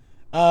on it.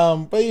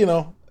 But you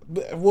know,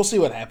 we'll see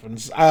what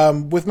happens.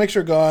 With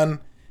Mixer gone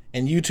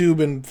and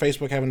YouTube and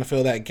Facebook having to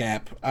fill that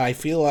gap, I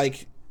feel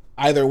like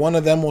either one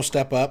of them will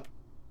step up.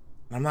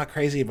 I'm not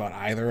crazy about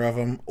either of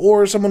them,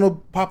 or someone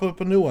will pop up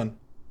a new one.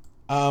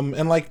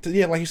 And like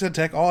you said,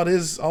 Tech, all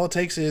it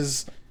takes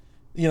is,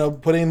 you know,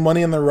 putting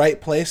money in the right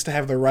place to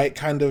have the right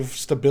kind of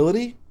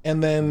stability,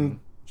 and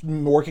then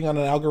working on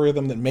an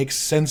algorithm that makes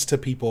sense to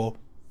people,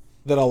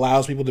 that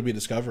allows people to be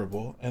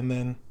discoverable, and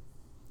then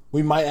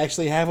we might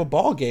actually have a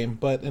ball game.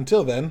 But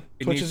until then,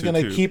 Twitch is going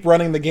to keep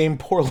running the game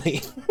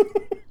poorly.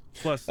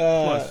 Plus,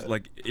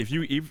 like if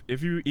you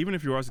even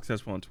if you are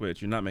successful on Twitch,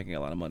 you're not making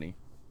a lot of money.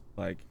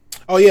 Like,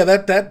 oh yeah,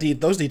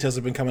 those details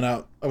have been coming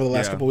out over the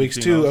last couple weeks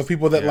too, of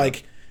people that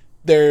like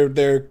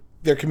their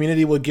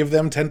community will give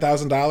them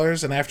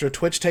 $10,000, and after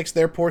Twitch takes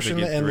their portion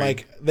and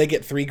like they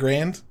get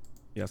 $3,000.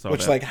 Yeah,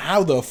 which like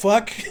how the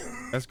fuck?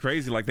 That's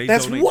crazy. Like they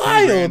that's donate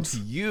wild to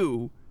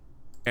you,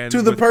 and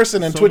to the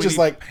person, and Twitch is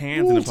like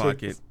hands in the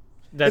pocket.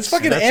 It's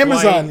fucking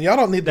Amazon. Y'all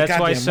don't need the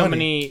goddamn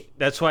money.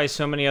 That's why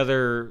so many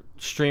other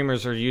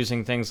streamers are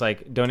using things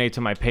like donate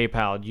to my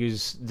PayPal,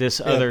 use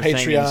this other Patreon,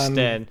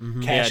 thing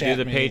instead. Cash do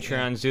the me.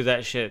 Patreons, do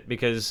that shit,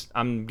 because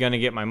I'm gonna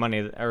get my money,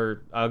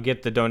 or I'll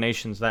get the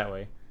donations that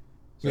way.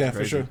 Yeah,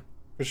 for sure.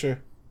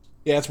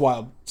 Yeah, it's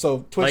wild.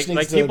 So Twitch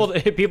needs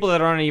to... people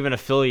that aren't even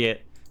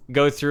affiliate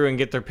go through and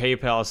get their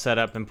PayPal set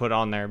up and put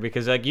on there,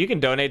 because like you can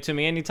donate to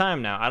me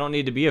anytime now. I don't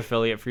need to be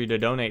affiliate for you to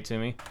donate to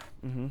me.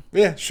 Mm-hmm.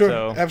 Yeah, sure.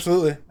 So,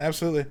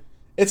 absolutely.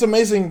 It's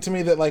amazing to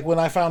me that like when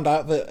I found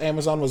out that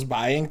Amazon was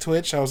buying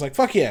Twitch, I was like,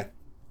 fuck yeah,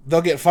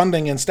 they'll get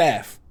funding and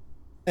staff.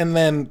 And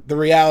then the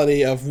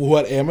reality of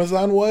what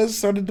Amazon was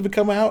started to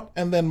come out,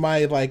 and then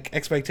my like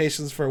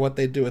expectations for what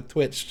they do with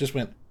Twitch just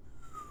went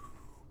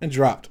and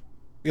dropped.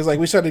 Because like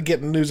we started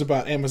getting news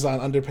about Amazon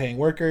underpaying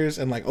workers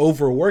and like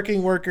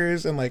overworking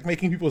workers and like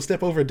making people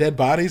step over dead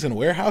bodies in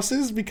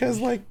warehouses because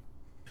like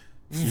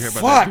you hear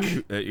about fuck.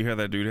 You hear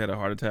that dude had a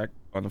heart attack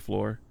on the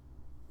floor,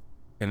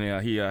 and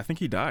I think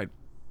he died.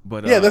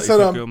 But yeah, that's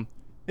what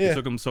it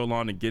took him so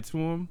long to get to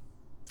him.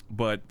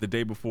 But the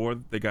day before,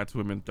 they got to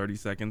him in 30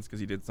 seconds because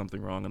he did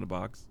something wrong in the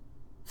box.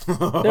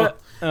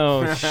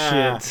 Oh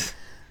shit!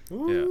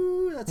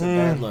 Ooh, that's a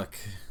bad look.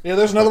 Yeah,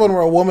 there's another one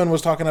where a woman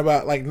was talking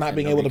about like not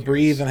being able to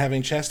breathe and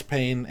having chest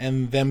pain,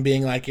 and them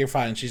being like, "You're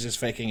fine. She's just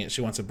faking it.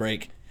 She wants a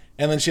break."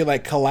 And then she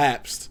like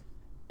collapsed,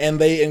 and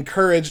they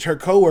encouraged her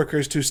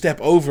coworkers to step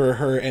over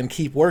her and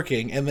keep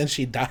working, and then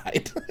she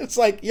died. It's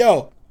like,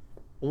 yo,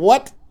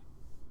 what?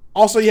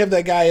 Also, you have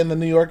that guy in the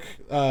New York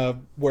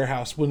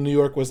warehouse when New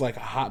York was like a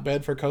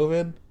hotbed for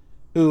COVID,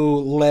 who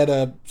led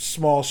a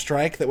small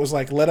strike that was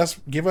like,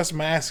 give us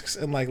masks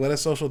and like let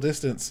us social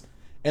distance.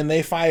 And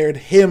they fired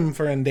him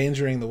for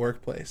endangering the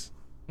workplace.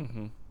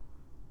 Mm-hmm.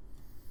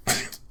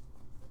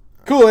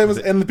 Cool.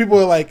 And the people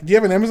were like, do you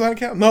have an Amazon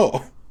account?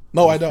 No,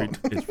 I don't.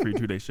 It's free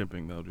 2-day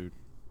shipping though, dude.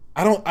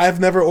 I've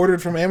never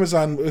ordered from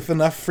Amazon with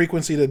enough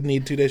frequency to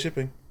need 2-day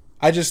shipping.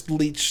 I just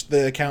leech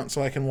the account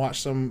so I can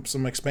watch some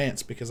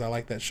Expanse because I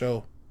like that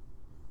show.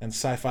 And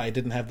Sci-Fi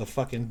didn't have the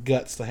fucking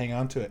guts to hang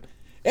on to it.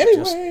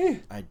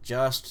 Anyway. I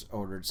just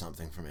ordered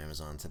something from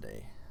Amazon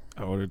today.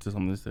 I ordered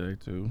something today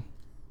too.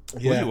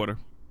 Yeah. What did you order?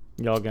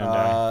 Y'all gonna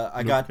die.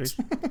 I got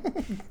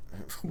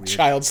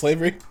child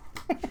slavery.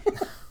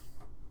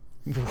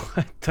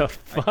 What the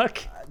fuck?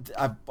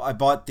 I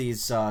bought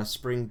these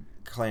spring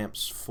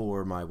clamps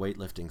for my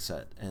weightlifting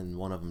set, and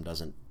one of them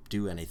doesn't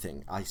do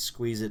anything. I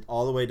squeeze it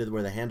all the way to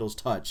where the handles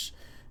touch,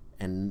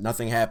 and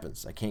nothing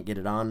happens. I can't get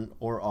it on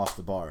or off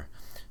the bar.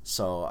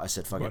 So I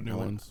said, "Fuck it." I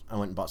went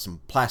and bought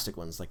some plastic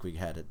ones like we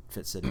had at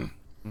Fit City.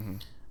 Mm-hmm.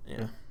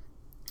 Yeah,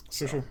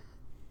 for sure.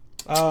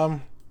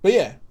 But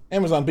yeah,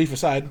 Amazon beef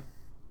aside,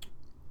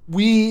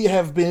 we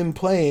have been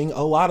playing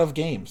a lot of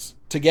games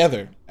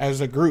together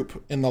as a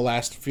group in the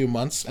last few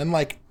months, and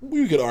like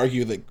we could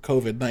argue that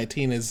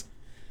COVID-19 has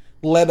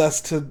led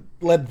to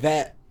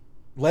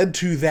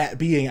that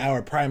being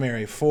our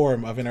primary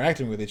form of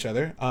interacting with each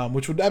other,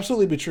 which would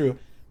absolutely be true.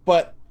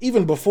 But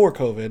even before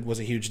COVID was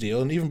a huge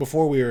deal, and even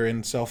before we were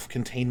in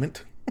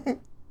self-containment,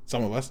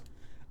 some of us,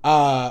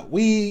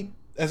 we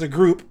as a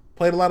group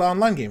played a lot of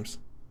online games,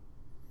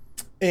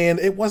 and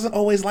it wasn't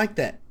always like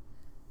that.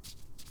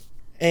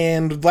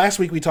 And last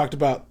week we talked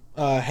about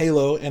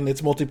Halo and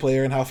its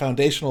multiplayer and how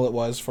foundational it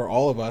was for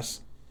all of us.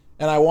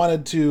 And I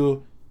wanted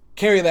to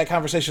carry that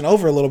conversation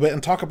over a little bit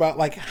and talk about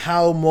like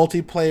how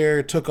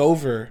multiplayer took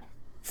over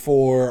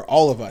for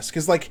all of us.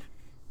 Because like,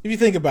 if you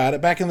think about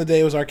it, back in the day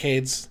it was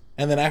arcades.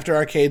 And then after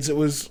arcades it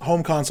was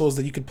home consoles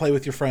that you could play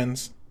with your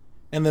friends.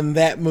 And then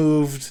that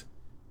moved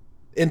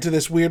into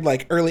this weird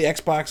like early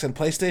Xbox and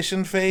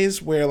PlayStation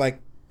phase where like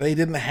they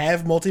didn't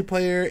have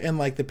multiplayer and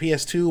like the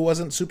PS2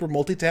 wasn't super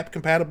multi-tap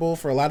compatible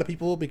for a lot of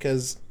people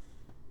because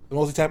the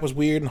multi-tap was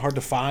weird and hard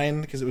to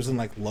find because it was in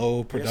like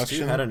low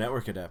production. PS2 had a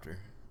network adapter.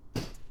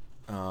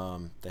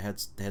 They had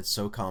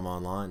SOCOM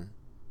Online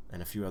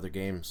and a few other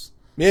games.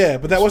 Yeah,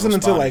 but that So wasn't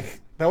until spotty. like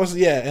that was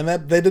and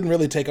that they didn't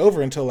really take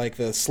over until like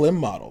the slim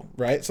model,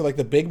 right? So like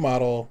the big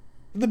model,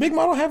 did the big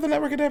model have the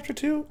network adapter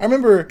too? I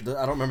remember I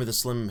don't remember the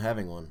Slim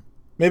having one.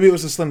 maybe it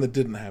was the slim that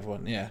didn't have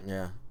one. Yeah,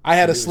 Yeah. I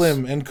had a Maybe it was-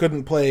 slim and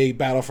couldn't play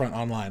Battlefront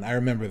Online. I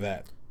remember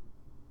that.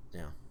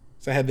 Yeah.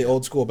 So I had the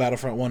old school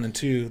Battlefront 1 and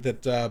 2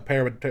 that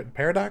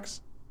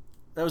Paradox.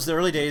 That was the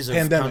early days of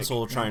Pandemic,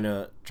 console trying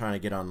to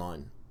get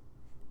online.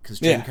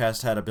 Because Yeah.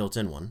 Dreamcast had a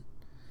built-in one.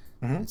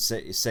 Mhm. And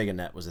Sega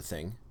Net was a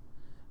thing.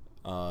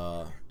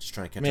 Just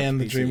trying to catch Man, up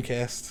the to PC.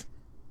 Dreamcast.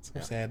 So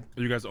sad.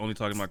 Are you guys only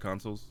talking about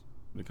consoles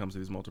when it comes to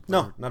these multiplayer?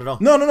 No, not at all.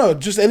 No,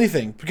 just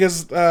anything.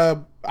 Because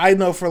I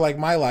know for like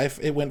my life,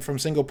 it went from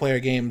single player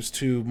games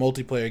to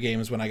multiplayer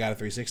games when I got a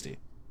 360.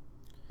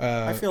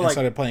 I feel and like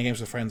started playing games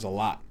with friends a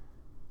lot.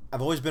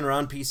 I've always been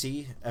around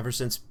PC ever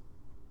since,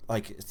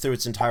 like, through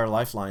its entire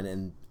lifeline,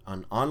 and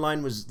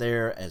online was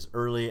there as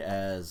early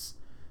as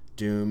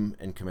Doom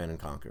and Command and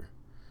Conquer.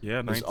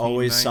 Yeah, There's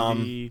always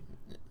some-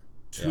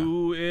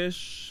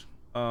 2-ish.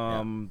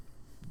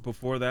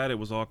 Before that, it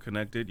was all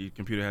connected. Your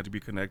computer had to be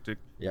connected.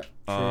 Yeah.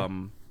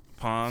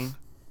 Pong,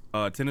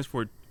 Tennis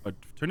for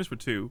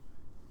 2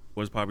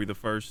 was probably the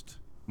first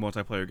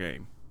multiplayer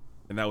game,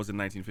 and that was in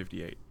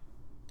 1958.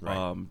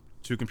 Right.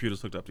 2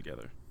 computers hooked up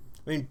together.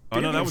 I mean, Oh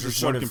video no, that games was were just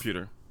sort one of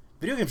computer.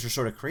 video games were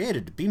sort of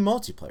created to be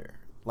multiplayer,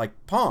 like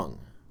Pong.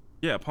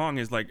 Yeah,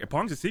 Pong's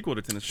a sequel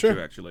to Tennis Sure. for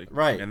 2 actually.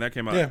 Right. And that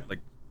came out Yeah. like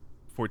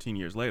 14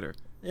 years later.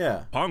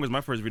 Yeah. Pong was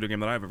my first video game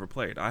that I've ever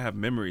played. I have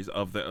memories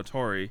of the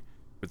Atari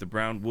with the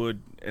brown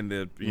wood and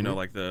the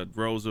like the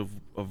rows of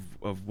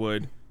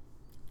wood.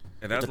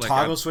 And that The was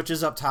toggle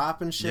switches up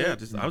top and shit.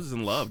 yeah, I was just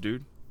in love,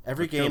 dude.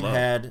 Every Like, pure game love.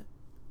 had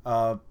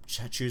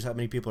choose how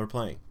many people are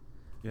playing.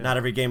 Yeah. Not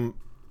every game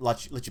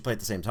let you play at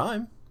the same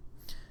time.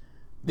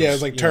 Yeah, it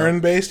was like You know. turn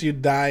based.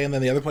 You'd die, and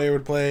then the other player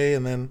would play,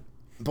 and then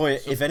Boy,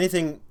 if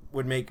anything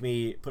would make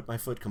me put my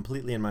foot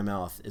completely in my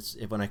mouth, it's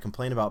when I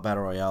complain about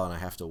Battle Royale and I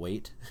have to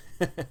wait.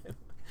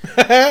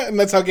 and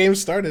that's how games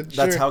started.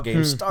 That's sure. how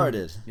games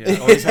started. Yeah.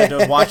 You always had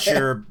to watch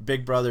your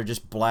big brother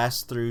just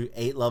blast through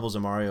 8 levels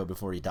of Mario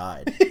before he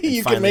died. And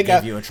you finally can make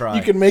give a you a try.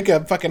 You can make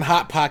a fucking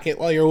hot pocket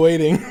while you're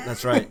waiting.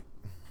 That's right.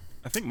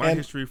 I think my And-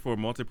 history for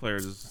multiplayer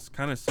is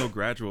kind of so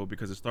gradual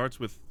because it starts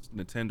with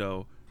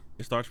Nintendo.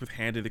 It starts with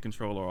handing the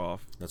controller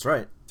off That's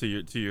right. to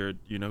your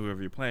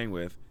whoever you're playing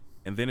with,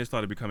 and then it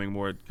started becoming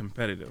more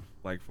competitive.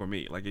 Like for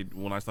me,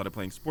 when I started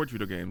playing sports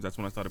video games, that's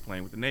when I started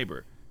playing with the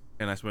neighbor,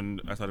 and that's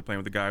when I started playing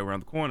with the guy around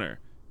the corner.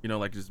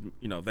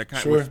 That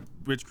kind Sure.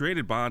 which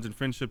created bonds and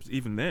friendships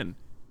even then,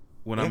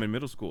 when I'm Yeah. in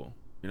middle school.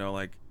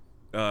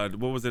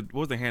 What was it? What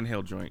was the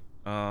handheld joint?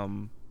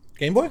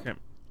 Game Boy Game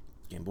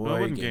No, it Boy,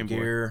 wasn't Game Game Boy.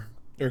 Gear,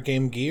 or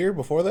Game Gear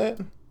before that?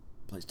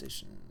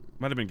 PlayStation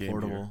Might have been Game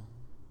Portable. Gear.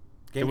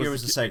 Game It Gear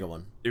was- was the Sega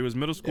one. It was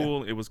middle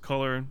school. It was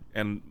color,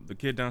 and the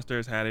kid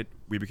downstairs had it.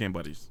 We became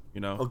buddies.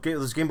 Okay,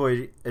 this Game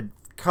Boy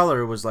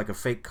Color was like a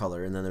fake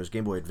color, and then there was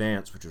Game Boy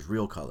Advance, which was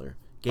real color.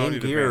 Game Only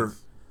the Gear,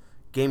 Advance.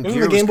 Game Wasn't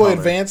Gear the Game was Boy color.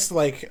 Advance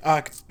like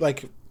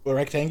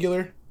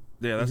rectangular?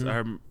 Yeah, that's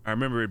I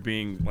remember it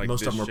being like Most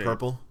this of them were shape.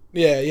 purple.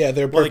 Yeah,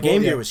 they're Well, the purple,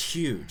 Game yeah. Gear was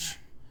huge,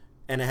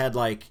 and it had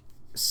like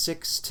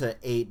 6 to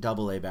 8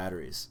 AA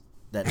batteries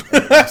that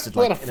it lasted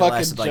What like a and it fucking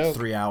lasted like joke.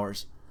 3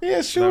 hours,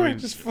 Yeah, sure. I mean-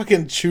 just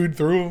fucking chewed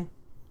through 'em.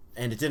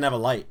 and it didn't have a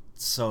light.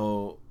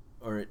 So,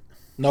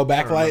 No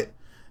backlight.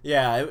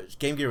 yeah,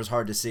 Game Gear was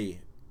hard to see,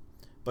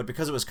 but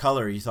because it was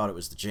color, you thought it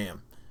was the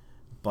jam.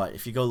 But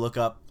if you go look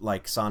up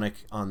like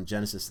Sonic on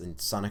Genesis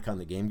and Sonic on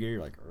the Game Gear,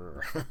 you're like,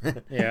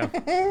 "Urgh."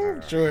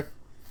 Yeah. Sure.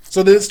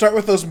 So did it start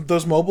with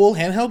those mobile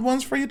handheld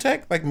ones for you,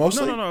 Tech? Like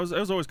mostly? No. It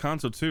was always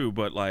console too,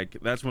 but like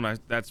that's one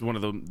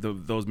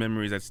of those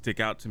memories that stick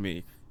out to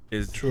me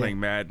is Sure. playing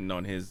Madden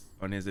on his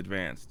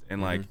advanced and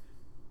like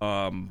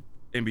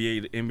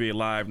NBA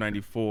Live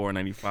 94,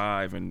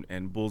 95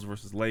 and Bulls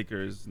versus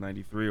Lakers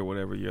 93 or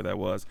whatever year that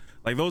was.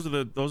 Like those are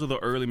the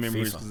early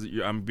memories FIFA.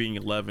 because I'm being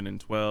 11 and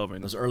 12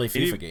 and Those early and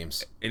FIFA even-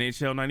 games.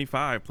 NHL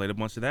 95 played a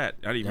bunch of that.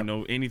 I didn't even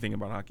know anything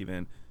about hockey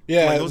then.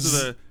 Yeah, Like, it those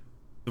was- are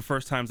the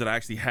first times that I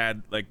actually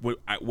had like what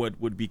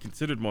would be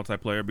considered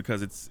multiplayer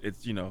because it's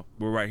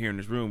we're right here in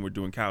this room, we're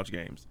doing couch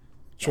games.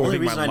 The only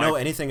think my reason I know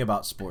life- anything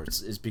about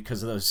sports is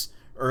because of those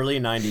early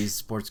 '90s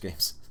sports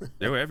games.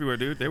 They were everywhere,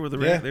 dude. They were the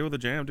Yeah. they were the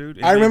jam, dude.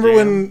 I NBA remember Jam,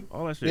 when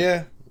all that shit.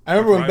 Yeah. I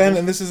remember when Ben, Rivals.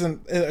 and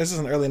this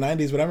isn't early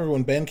 90s, but I remember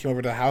when Ben came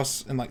over to the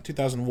house in like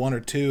 2001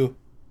 or 2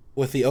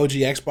 with the OG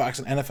Xbox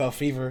and NFL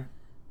Fever,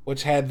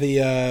 which had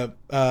the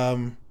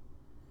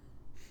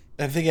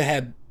I think it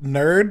had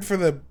Nerd for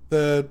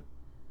the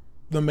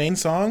main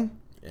song.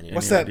 And,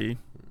 What's that? NERD.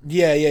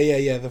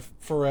 Yeah, the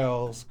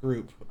Pharrell's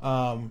group.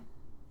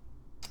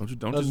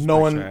 Don't just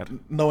no Chad.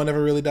 one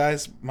ever really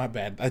dies. My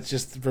bad. I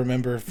just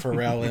remember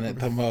Pharrell in it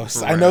the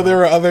most. I Pharrell. know there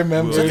were other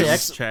members. Was that the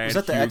Williams, X- Chad was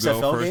that the Hugo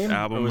XFL first game, or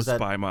album was was that-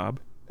 Spy Mob.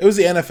 It was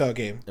the NFL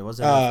game. It was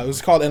NFL. It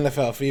was called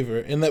NFL Fever,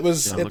 and that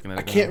was. Yeah, I'm looking at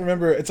I it can't now.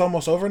 remember. It's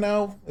almost over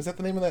now. Is that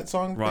the name of that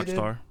song? they did?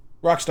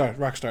 Rockstar.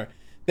 Rockstar.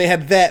 They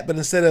had that, but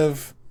instead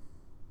of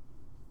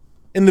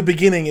in the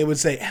beginning, it would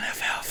say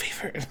NFL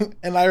Fever,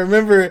 and I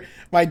remember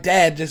my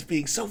dad just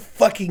being so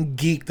fucking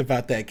geeked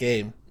about that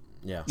game.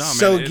 Yeah. No,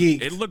 So man,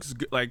 geeked. it looks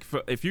good. Like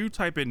if you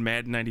type in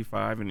Madden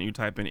 95 and you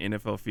type in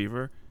NFL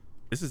Fever,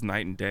 this is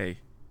night and day.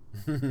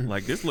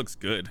 Like this looks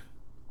good.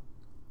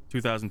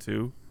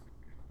 2002.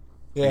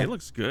 Yeah, Like, it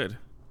looks good.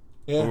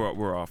 yeah.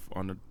 We're off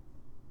on the.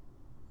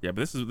 Yeah,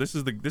 but this is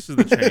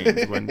the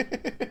change when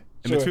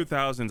in Sure. the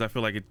 2000s. I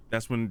feel like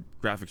that's when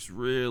graphics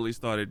really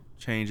started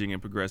changing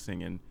and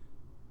progressing. And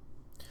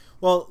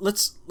Well,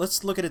 let's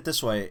look at it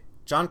this way.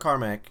 John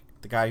Carmack,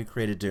 the guy who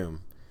created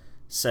Doom,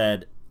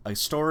 said a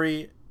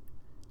story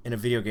in a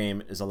video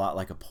game is a lot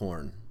like a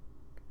porn.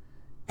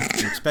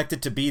 You expect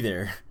it to be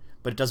there,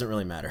 but it doesn't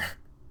really matter.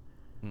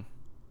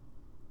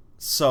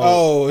 So,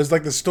 Oh, it's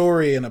like the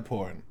story in a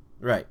porn.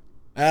 right.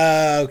 You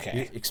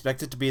Okay.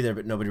 expect it to be there,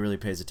 but nobody really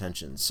pays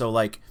attention. So,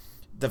 like,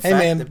 the Hey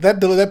fact man, that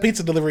that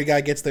pizza delivery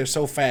guy gets there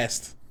so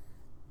fast.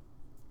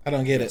 I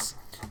don't get it.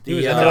 He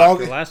was the, a uh,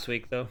 doctor last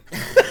week, though.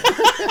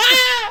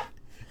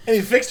 And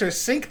he fixed her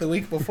sink the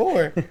week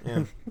before.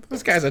 Yeah.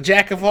 This guy's a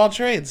jack of all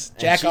trades.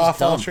 Jack she's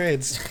off all dumb.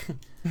 trades.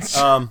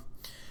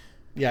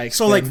 Yeah,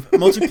 so like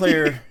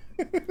multiplayer,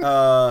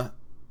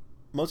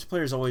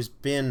 multiplayer's always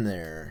been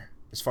there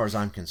as far as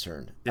I'm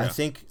concerned. Yeah.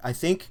 I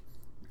think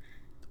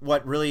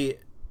what really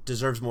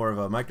deserves more of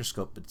a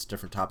microscope, but it's a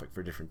different topic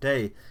for a different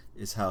day,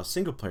 is how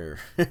single player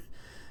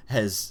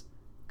has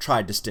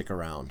tried to stick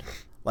around.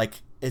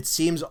 Like it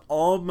seems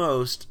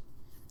almost,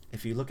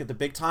 if you look at the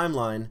big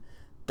timeline,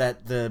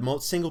 that the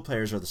single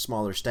players are the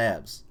smaller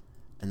stabs,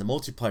 and the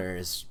multiplayer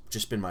has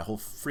just been my whole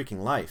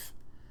freaking life.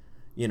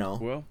 You know,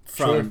 well,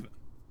 from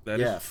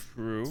that is yeah,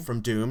 true. from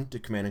Doom to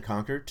Command and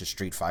Conquer to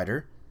Street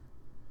Fighter,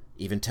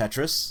 even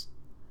Tetris.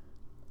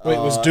 Wait,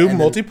 was Doom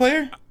and then-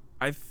 multiplayer?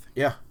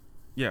 Yeah,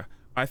 Yeah,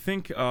 I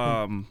think it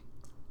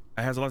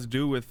has a lot to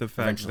do with the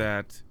fact Eventually.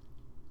 that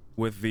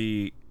with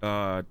the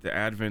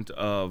advent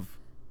of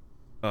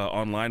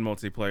online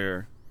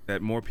multiplayer,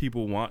 that more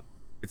people want.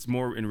 It's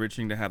more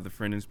enriching to have the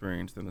friend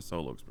experience than the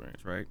solo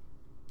experience, right?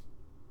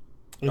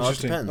 no, it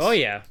Interesting. depends. Oh,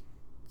 yeah.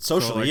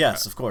 Socially, So, like,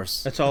 yes, of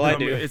course. That's all I I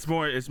mean, do. it's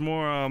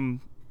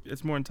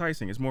more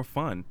enticing. It's more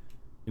fun.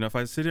 You know, if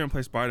I sit here and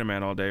play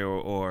Spider-Man all day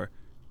or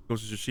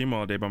Ghost of Tsushima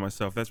all day by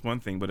myself, that's one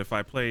thing. But if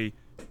I play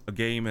a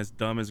game as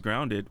dumb as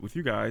Grounded with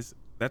you guys,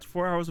 that's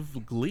 4 hours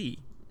of glee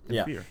and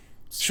Yeah. fear.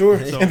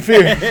 Sure. So- In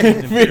fear. In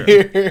In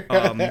fear. fear.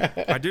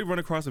 I did run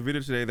across a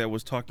video today that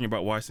was talking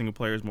about why single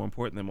player is more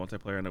important than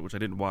multiplayer, and which I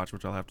didn't watch,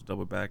 which I'll have to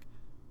double back.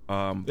 But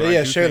I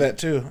yeah, do share think- that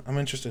too. I'm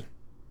interested.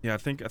 Yeah, I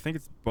think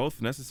it's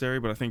both necessary,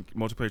 but I think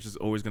multiplayer is just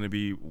always going to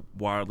be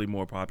wildly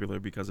more popular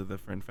because of the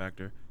friend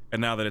factor. And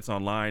now that it's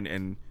online,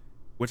 and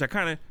which I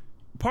kind of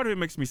part of it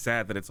makes me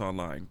sad that it's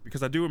online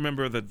because I do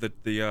remember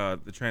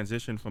the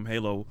transition from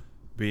Halo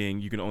being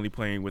you can only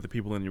play with the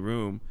people in your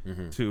room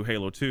to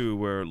Halo 2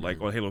 where like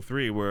or Halo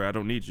 3 where I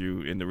don't need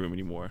you in the room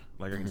anymore.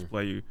 Like I can just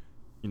play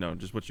you know,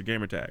 just what's your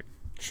gamer tag.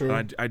 Sure.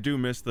 But I do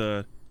miss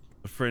the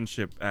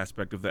friendship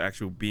aspect of the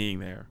actual being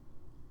there.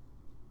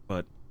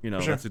 But you know,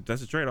 Sure.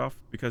 that's a trade-off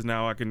because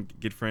now I can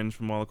get friends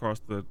from all across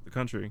the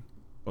country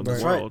or the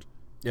Right. world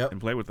Yep. and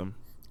play with them.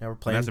 Yeah, we're And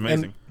playing. that's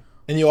amazing.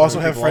 And you also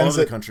have people all friends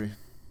over the that country.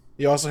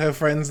 you also have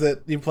friends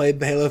that you played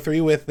the Halo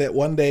 3 with that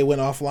one day went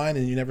offline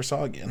and you never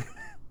saw again.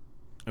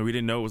 And we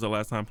didn't know it was the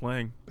last time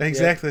playing.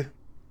 Exactly.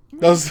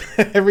 Those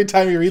every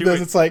time you read Should those,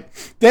 we- it's like,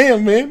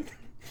 damn man,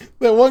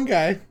 that one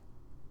guy,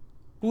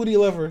 Woody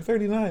Lover,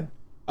 39.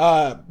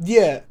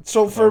 Yeah.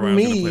 So for Alright, I'm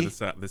gonna play me,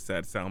 this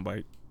sad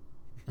soundbite.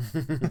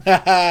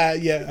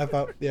 yeah, I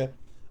thought, yeah.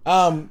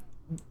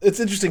 It's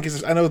interesting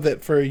because I know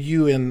that for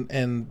you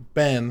and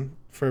Ben,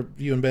 for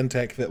you and Ben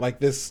Tech, that like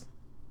this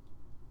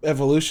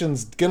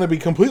evolution's gonna be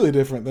completely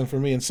different than for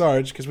me and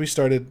Sarge because we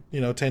started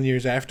 10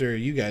 years after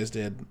you guys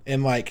did,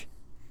 and like.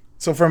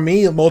 So for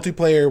me,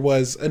 multiplayer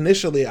was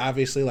initially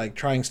obviously like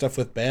trying stuff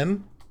with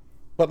Ben,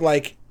 but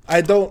like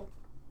I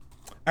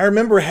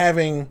remember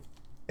having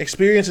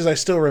experiences I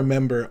still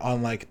remember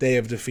on like Day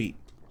of Defeat,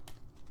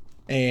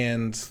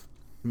 and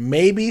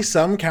maybe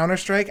some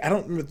Counter-Strike. I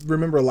don't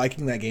remember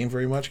liking that game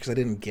very much because I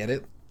didn't get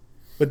it.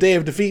 But Day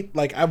of Defeat,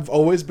 like I've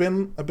always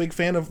been a big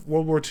fan of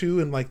World War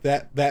II and like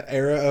that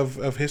era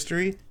of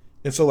history,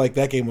 and so like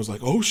that game was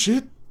like, oh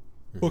shit.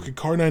 Fucking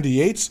Car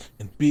 98s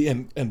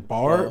and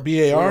Well, BARs.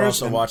 We're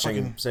also and watching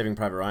fucking- Saving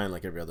Private Ryan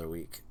like every other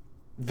week.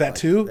 that Like,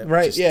 too, that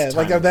right? just Yeah,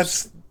 like times.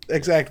 that's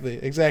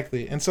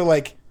exactly. And so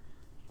like,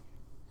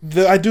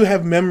 I do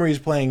have memories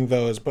playing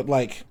those, but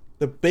like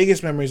the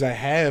biggest memories I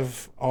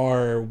have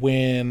are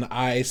when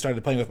I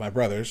started playing with my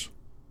brothers,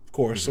 of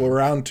course. So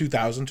around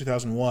 2000,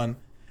 2001,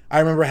 I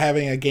remember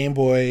having a Game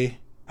Boy.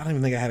 I don't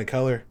even think I had a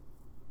color.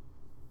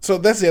 So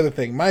that's the other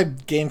thing. My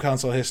game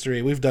console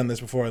history, we've done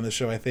this before on the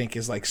show, I think,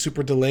 is like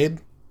super delayed.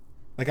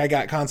 Like I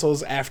got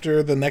consoles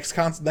after the next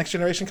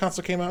generation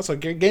console came out. So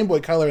Game Boy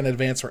Color and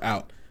Advance were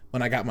out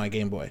when I got my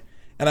Game Boy.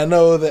 And I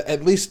know that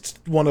at least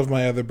one of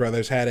my other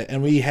brothers had it.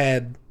 And we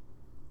had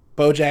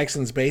Bo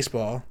Jackson's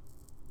baseball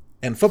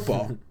and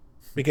football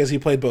because he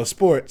played both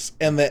sports.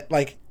 And that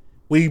like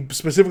we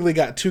specifically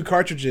got 2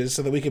 cartridges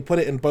so that we could put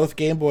it in both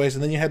Game Boys.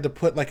 And then you had to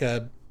put like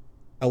a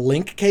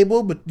link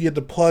cable, but you had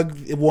to plug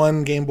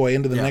one Game Boy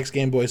into the next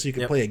Game Boy so you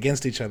could play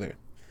against each other.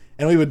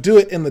 And we would do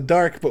it in the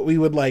dark, but we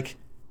would like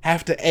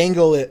have to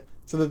angle it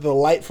so that the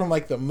light from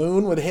like the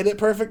moon would hit it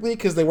perfectly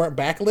because they weren't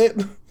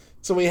backlit.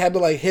 So we had to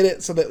like hit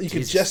it so that you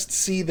could just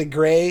see the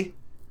gray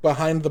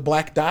behind the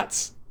black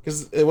dots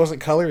because it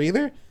wasn't color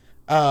either.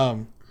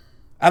 And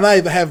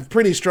I have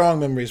pretty strong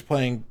memories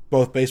playing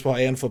both baseball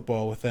and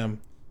football with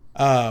them.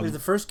 Did the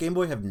first Game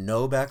Boy have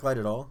no backlight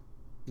at all?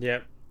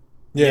 Yep.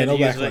 Yeah, no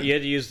backlight. You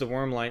had to use the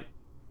worm light.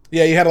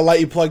 Yeah, you had a light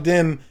you plugged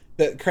in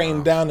that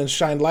craned down and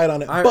shined light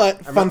on it.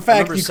 But fun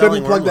fact, you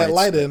couldn't plug that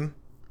light in.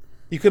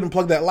 You couldn't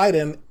plug that light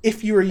in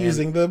if you were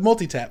using the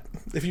multi-tap.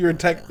 If you were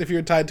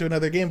tied to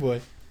another Game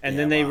Boy. And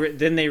then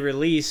they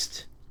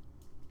released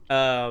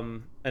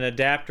an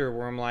adapter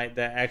worm light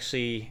that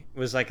actually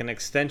was like an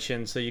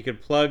extension, so you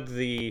could plug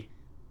the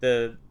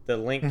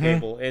link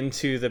cable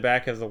into the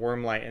back of the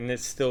worm light, and it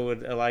still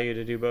would allow you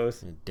to do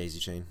both. Daisy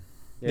chain.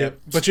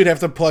 Yep. But you'd have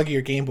to plug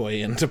your Game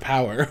Boy into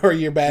power, or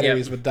your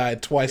batteries would die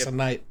twice a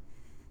night.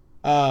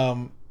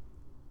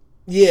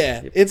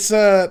 It's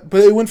but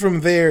it went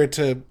from there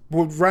to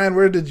Ryan.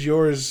 Where did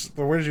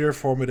your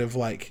formative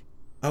like?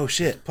 Oh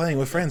shit! Playing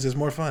with friends is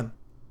more fun.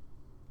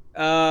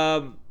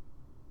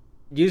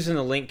 Using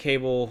a link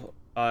cable,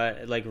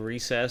 like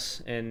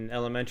recess in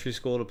elementary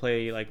school to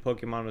play like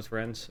Pokemon with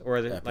friends, or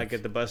like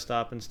at the bus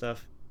stop and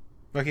stuff.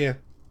 Fuck yeah!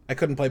 I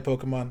couldn't play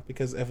Pokemon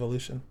because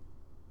evolution.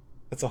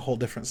 That's a whole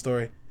different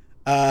story.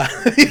 I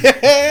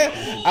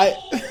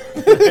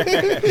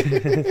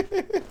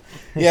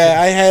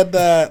had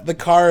the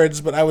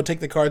cards, but I would take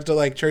the cards to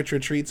like church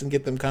retreats and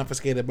get them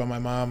confiscated by my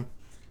mom.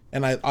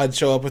 And I'd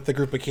show up with a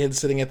group of kids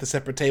sitting at the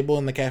separate table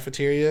in the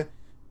cafeteria,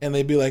 and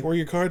they'd be like, "Where are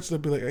your cards?"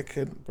 They'd be like, "I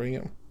couldn't bring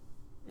them."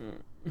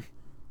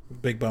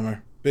 Big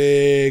bummer.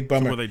 Big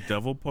bummer. So were they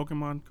devil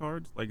Pokemon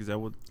cards? Like, is that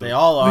what they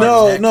all are?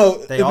 No,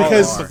 they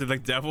because all are.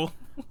 Like devil.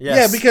 Yes.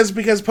 Yeah,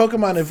 because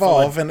Pokemon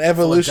evolve and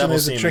evolution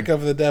is a semen. trick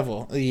of the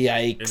devil.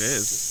 Yikes! It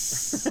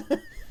is.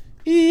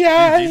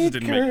 Yikes! Jesus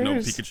didn't make no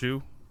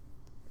Pikachu.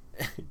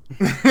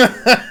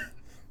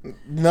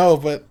 No,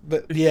 but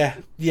yeah,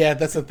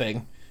 that's the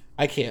thing.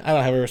 I don't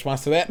have a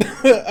response to that.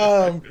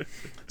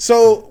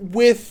 So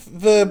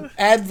with the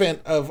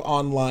advent of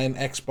online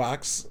online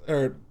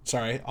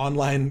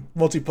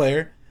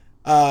multiplayer,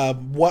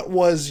 what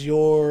was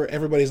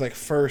everybody's like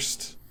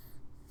first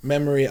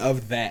memory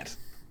of that?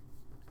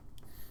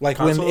 Like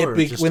console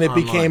when it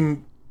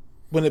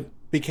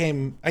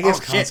became I guess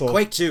console. Shit,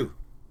 Quake 2.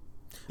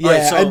 Yeah,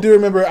 right, so, I do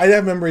remember. I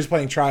have memories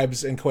playing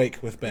Tribes and Quake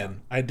with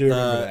Ben. I do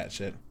remember that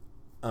shit.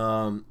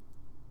 So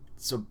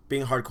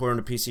being hardcore on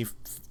the PC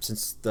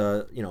since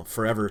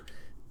forever,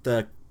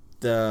 the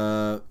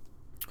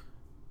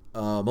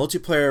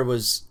multiplayer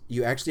was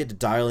you actually had to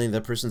dial in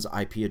the person's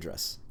IP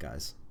address,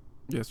 guys.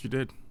 Yes, you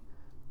did.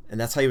 And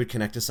that's how you would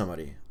connect to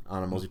somebody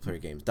on a multiplayer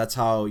game. That's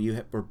how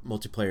you were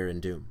multiplayer in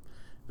Doom.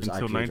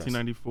 Until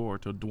 1994,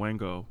 till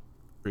Dwango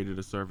created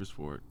a service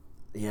for it.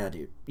 Yeah,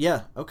 dude.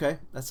 Yeah, okay,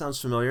 that sounds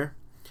familiar.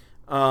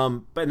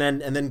 But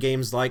then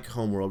games like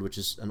Homeworld, which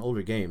is an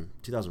older game,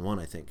 2001,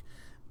 I think,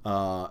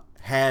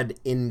 had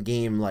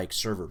in-game like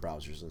server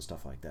browsers and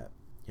stuff like that.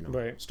 You know,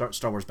 right.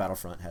 Star Wars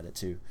Battlefront had it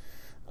too,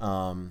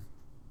 or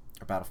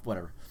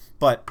whatever.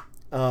 But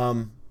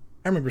I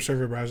remember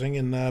server browsing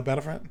in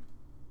Battlefront.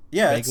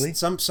 Yeah,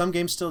 some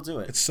games still do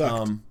it. It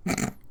sucked.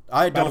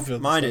 I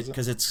don't mind it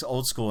because it's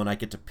old school and I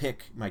get to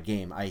pick my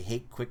game. I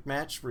hate quick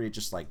match where you're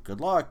just like,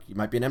 good luck, you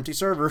might be an empty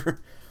server.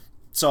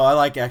 So I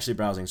like actually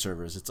browsing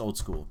servers. It's old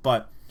school.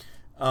 But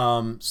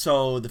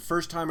so the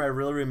first time I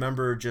really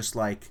remember just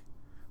like,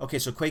 okay,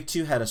 so Quake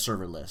 2 had a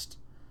server list.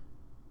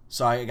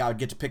 So I would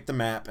get to pick the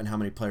map and how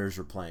many players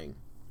were playing.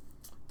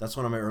 That's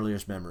one of my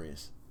earliest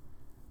memories.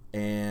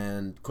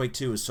 And Quake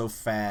 2 was so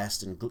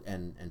fast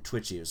and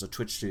twitchy. It was a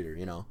twitch shooter,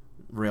 you know.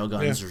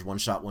 Railguns, there's one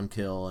shot, one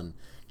kill, and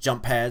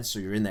jump pads, so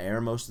you're in the air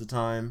most of the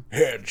time.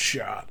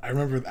 Headshot. I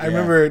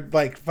remember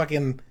like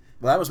fucking.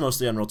 Well, that was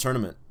mostly Unreal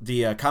Tournament.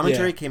 The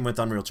commentary came with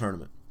Unreal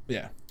Tournament.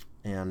 Yeah.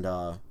 And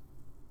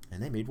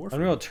they made Warframe.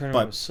 Unreal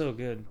Tournament was so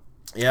good.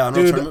 Yeah,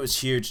 Unreal Tournament was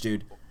huge,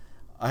 dude.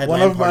 I had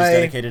LAN parties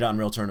dedicated to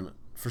Unreal Tournament.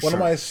 One of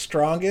my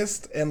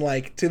strongest and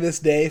like to this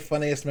day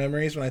funniest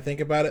memories when I think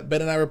about it.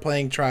 Ben and I were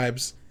playing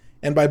Tribes,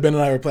 and by Ben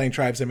and I were playing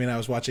Tribes, I mean I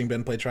was watching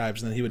Ben play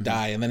Tribes, and then he would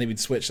die, and then he would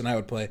switch, and I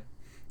would play.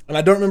 And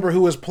I don't remember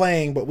who was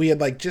playing, but we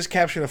had like just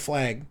captured a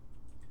flag,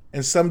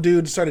 and some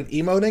dude started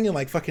emoting and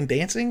like fucking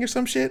dancing or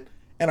some shit,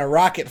 and a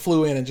rocket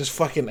flew in and just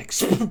fucking like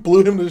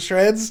blew him to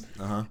shreds.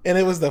 And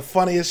it was the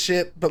funniest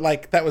shit. But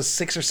like that was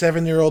 6 or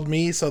 7 year old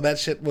me, so that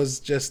shit was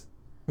just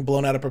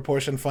blown out of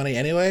proportion funny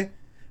anyway.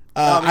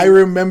 I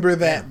remember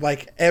that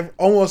like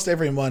almost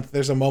every month.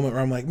 There's a moment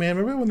where I'm like, man,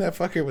 remember when that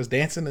fucker was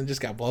dancing and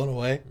just got blown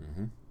away?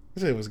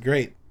 Mm-hmm. It was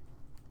great.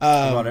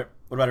 What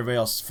about everybody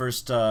else?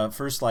 First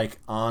like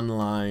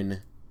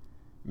online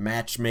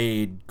match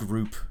made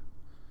group,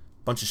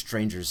 bunch of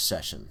strangers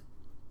session.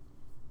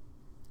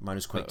 Mine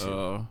is Quake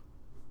 2.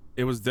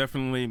 It was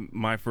definitely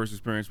my first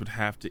experience. Would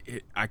have to.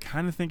 I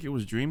kind of think it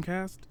was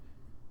Dreamcast,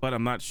 but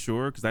I'm not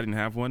sure because I didn't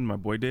have one. My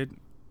boy did,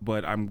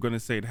 but I'm gonna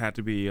say it had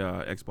to be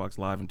Xbox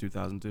Live in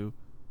 2002.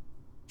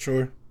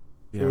 Sure.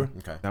 Yeah, Sure.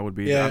 Okay. that would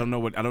be. Yeah. I don't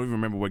even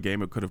remember what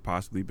game it could have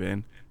possibly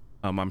been.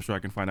 I'm sure I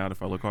can find out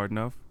if I look hard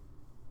enough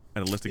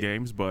at a list of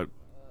games, but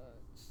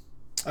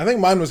I think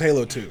mine was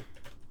Halo 2.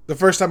 The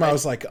first time I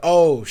was like,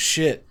 oh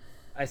shit.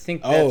 I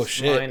think Oh, that's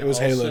shit, mine it was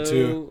Halo also.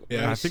 2. Yeah.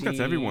 Let me I think that's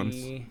see.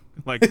 everyone's.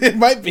 Like It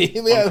might be.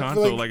 Yeah, on I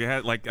feel console, like it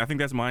had, like I think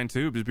that's mine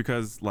too, just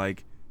because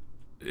like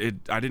I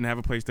didn't have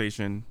a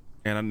PlayStation,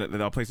 and the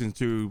PlayStation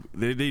 2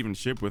 they didn't even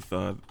ship with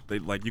they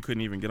like you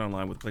couldn't even get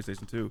online with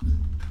PlayStation 2.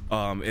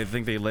 I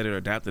think they later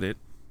adapted it.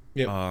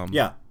 Yep.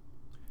 Yeah,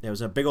 it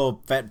was a big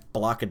old fat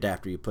block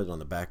adapter you put on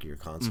the back of your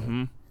console.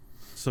 Mm-hmm.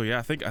 So yeah,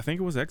 I think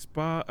it was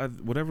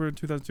Xbox, whatever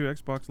 2002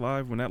 Xbox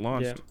Live when that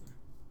launched.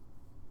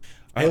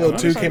 Yeah. Halo I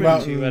 2 was came talking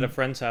out to at a in,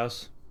 friend's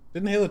house.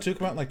 didn't Halo 2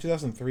 come out in like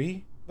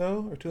 2003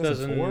 though, or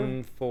 2004?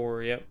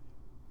 2004. Yep.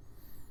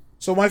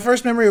 So my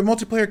first memory of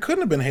multiplayer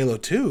couldn't have been Halo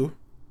 2.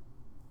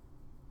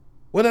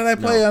 What did I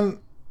play No. on?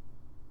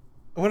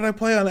 What did I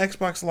play on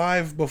Xbox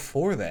Live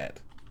before that?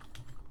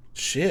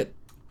 Shit.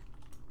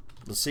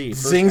 Let's see.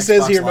 first Zing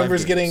says he Xbox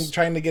remembers Live games.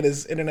 trying to get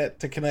his internet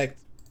to connect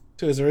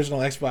to his original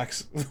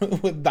Xbox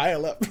with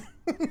dial-up.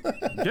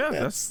 Yeah,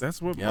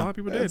 that's what a lot of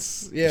people did.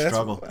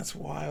 Struggle. That's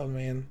wild,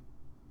 man.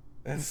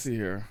 Let's see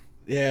here.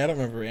 Yeah, I don't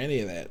remember any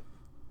of that.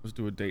 Let's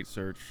do a date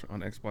search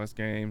on Xbox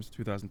games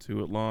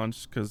 2002 at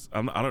launch, because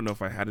I don't know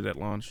if I had it at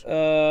launch.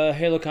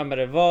 Halo Combat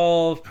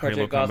Evolved, Halo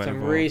Project Combat Gotham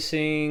Evolved.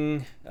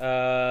 Racing,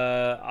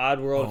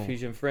 Oddworld, Oh.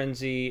 Fusion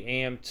Frenzy,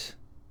 Amped,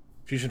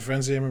 Fusion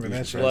Frenzy, I remember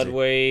that shit. Blood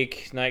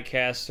Wake,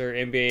 Nightcaster,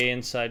 NBA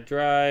Inside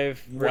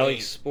Drive, Rally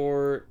Wait.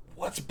 Sport.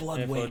 What's Blood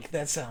Yeah, Wake?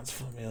 That sounds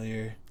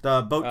familiar.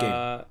 The boat game.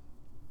 Uh,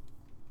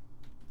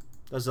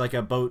 That was like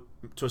a boat,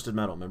 Twisted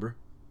Metal. Remember?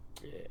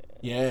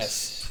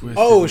 Yes. Twisted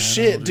Oh Metal,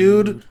 shit,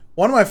 dude.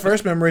 One of my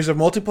first memories of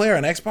multiplayer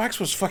on Xbox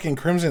was fucking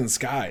Crimson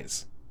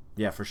Skies.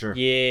 Yeah, for sure.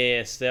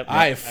 yes, yep.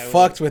 I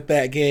fucked with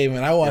that game,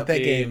 and I want that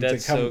Dude, game to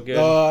that's come. so good.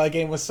 Oh, that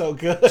game was so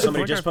good.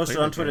 Somebody I just posted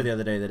played on that Twitter game. the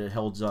other day that it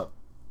holds up.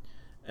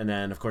 And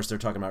then, of course, they're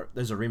talking about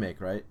there's a remake,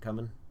 right,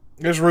 coming?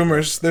 There's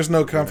rumors. There's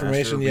no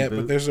confirmation Remaster, yet, but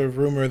reboot. there's a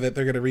rumor that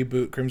they're going to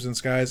reboot Crimson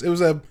Skies. It was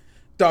a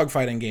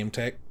dogfighting game,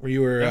 Tech, where you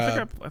were.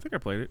 Yeah, I think I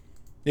played it.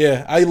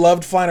 Yeah, I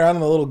loved flying around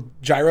in the little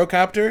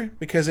gyrocopter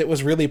because it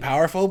was really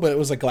powerful, but it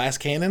was a glass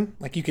cannon.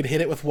 Like you could hit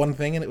it with one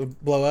thing and it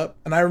would blow up.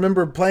 And I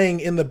remember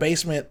playing in the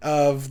basement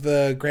of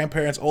the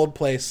grandparents' old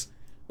place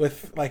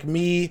with like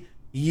me,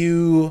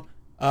 you,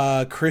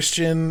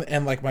 Christian,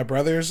 and like my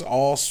brothers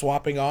all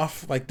swapping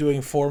off, like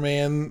doing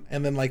 4-man,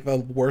 and then like the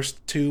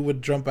worst 2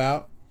 would jump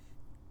out.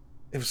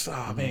 It was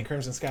man,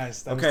 Crimson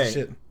Skies. That was Okay. the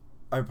shit.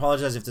 I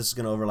apologize if this is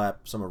going to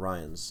overlap some of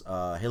Ryan's.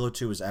 Halo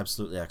 2 is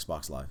absolutely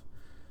Xbox Live.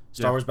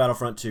 Star Wars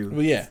Battlefront 2,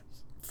 Well, yeah.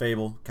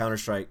 Fable,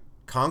 Counter-Strike,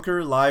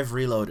 Conquer Live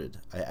Reloaded.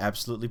 I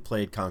absolutely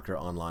played Conquer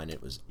online. It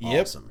was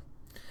Yep.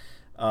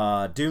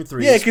 awesome. Doom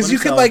 3. Yeah, because you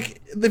Splinter could Cell-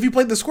 like, if you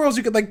played the squirrels,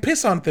 you could like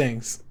piss on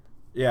things.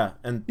 Yeah,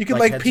 and You could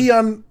like heads pee would-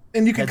 on,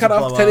 and you could heads cut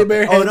would off blow teddy up.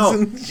 bear Oh heads. no,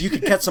 and you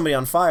could catch somebody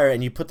on fire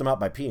and you put them out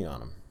by peeing on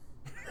them.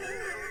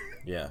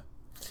 Yeah.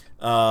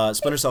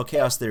 Splinter Cell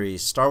Chaos Theory,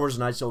 Star Wars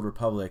Knights of the Old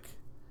Republic.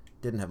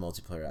 Didn't have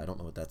multiplayer. I don't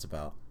know what that's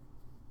about.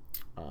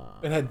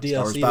 It had DLC.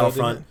 Star Wars though,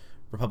 Battlefront, didn't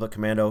Republic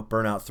Commando,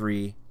 Burnout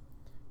 3,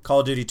 Call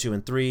of Duty 2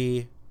 and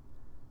 3,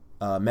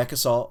 Mech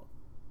Assault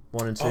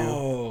 1 and 2. it?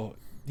 Oh,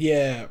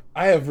 yeah.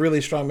 I have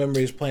really strong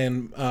memories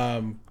playing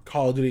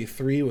Call of Duty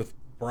 3 with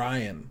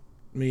Brian,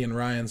 me and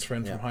Ryan's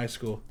friend Yeah. from high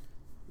school.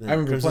 Then I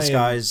remember Crimson playing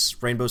Skies,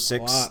 Rainbow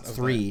Six lot of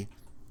 3,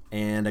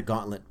 and a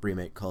Gauntlet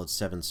remake called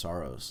Seven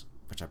Sorrows,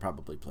 which I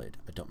probably played.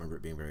 I don't remember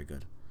it being very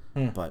good.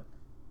 But,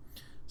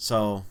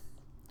 so,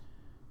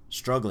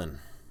 struggling.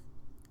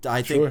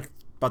 I think Sure.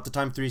 about the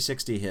time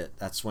 360 hit,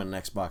 that's when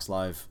Xbox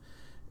Live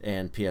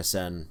and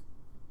PSN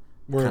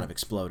We're, kind of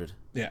exploded.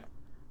 yeah,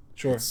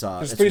 sure. It's,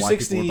 'Cause it's why people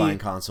 360, were buying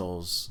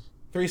consoles.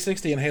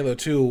 360 and Halo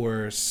 2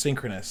 were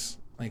synchronous.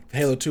 Like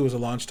Halo 2 was a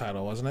launch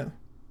title, wasn't it?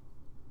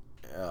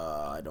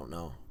 I don't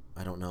know.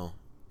 I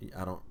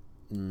don't.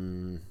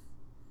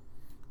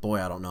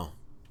 Boy, I don't know.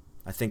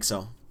 I think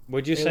so.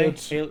 What'd you Halo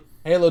say?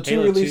 Halo 2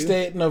 Halo release 2?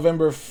 date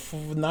November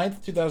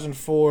 9th,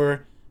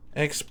 2004.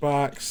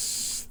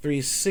 Xbox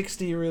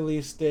 360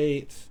 release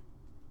date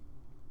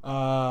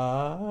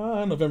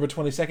November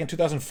 22nd,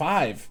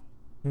 2005.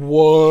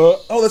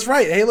 What? Oh, that's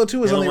right. Halo 2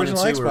 was Halo on the 1 and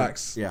original 2 were-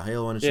 Xbox. yeah,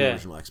 Halo 1 and 2 Yeah.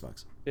 original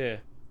Xbox. Yeah.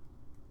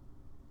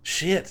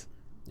 Shit.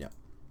 Yeah.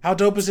 How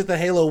dope is it that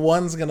Halo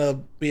 1's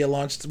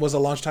was a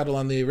launch title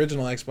on the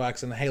original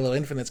Xbox, and Halo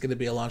Infinite's gonna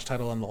be a launch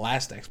title on the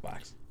last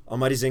Xbox?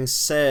 Almighty Zing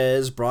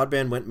says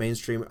broadband went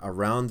mainstream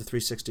around the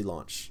 360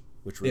 launch.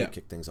 which really Yeah.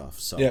 kicked things off.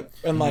 So Yep.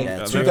 And like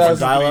yeah, it's 2000. from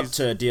dial-up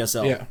to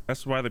DSL. Yeah.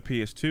 That's why the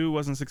PS2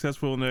 wasn't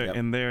successful in their, Yep.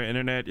 in their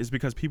internet, is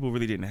because people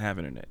really didn't have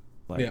internet.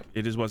 Like Yep.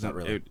 it just wasn't.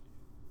 Not really. It,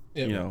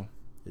 Yep. You know,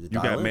 Is it you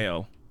got dial-in?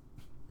 mail.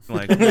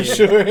 Like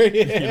Sure.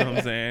 Yeah. you know what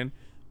I'm saying?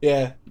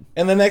 Yeah.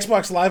 And then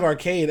Xbox Live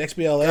Arcade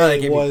XBLA God,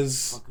 they gave me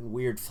was fucking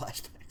weird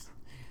flashbacks.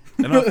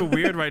 And I feel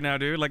weird right now,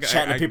 dude. Like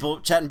Chatting I people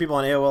on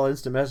AOL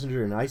Instant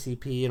Messenger and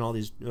ICP and all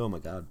these. Oh my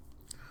god.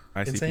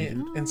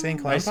 insane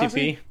cloud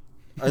posse?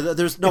 ICP.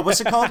 There's no.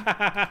 What's it called?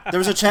 There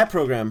was a chat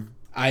program.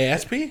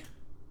 ISP.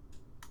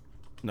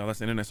 No, that's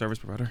the internet service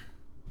provider.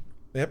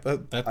 Yep,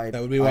 that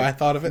would be why I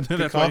thought of it. Good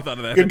That's call. why I thought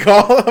of that. Good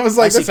call. I was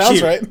like, that ICQ.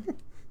 sounds right.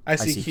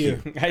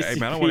 ICQ. Hey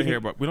man, I don't want to hear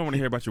about. We don't want to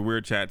hear about your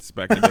weird chats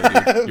back in the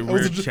day. Dude. Your I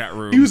was weird just- chat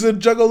rooms. He was a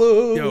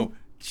juggalo. Yo,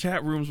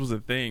 chat rooms was a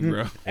thing,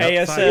 bro.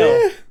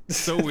 ASL.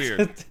 So weird.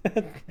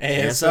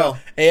 ASL.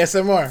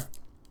 ASMR.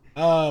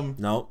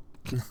 No.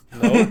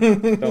 Don't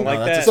like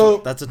No, that. So-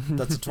 that's a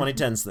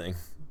 2010s thing.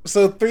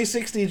 So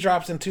 360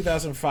 drops in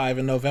 2005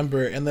 in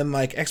November, and then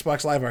like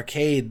Xbox Live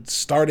Arcade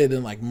started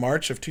in like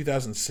March of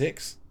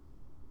 2006,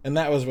 and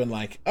that was when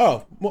like,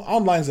 oh, well,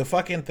 online's a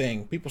fucking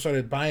thing. People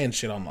started buying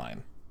shit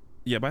online.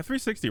 Yeah, by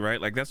 360,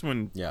 right? Like that's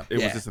when Yeah. it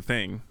was Yeah. just a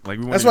thing. Like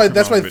we That's wanted why to come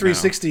off of it now.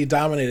 360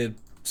 dominated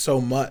so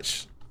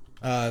much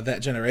that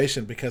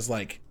generation, because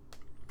like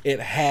it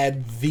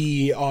had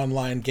the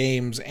online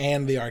games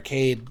and the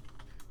arcade,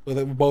 but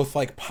they both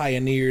like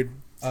pioneered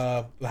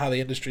how the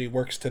industry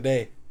works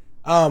today.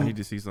 I need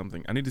to see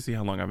something. I need to see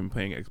how long I've been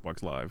playing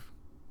Xbox Live.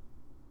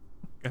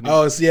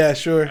 Yeah,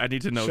 sure. I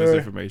need to know sure. this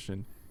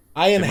information.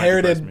 I It might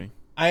depress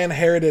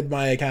inherited me.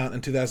 my account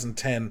in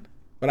 2010,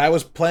 but I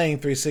was playing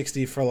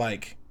 360 for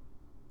like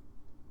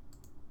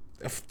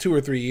 2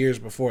 or 3 years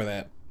before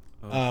that.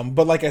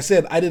 But like I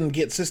said, I didn't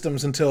get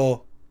systems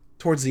until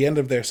towards the end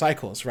of their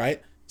cycles,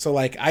 right? So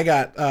like I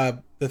got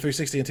the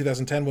 360 in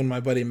 2010 when my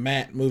buddy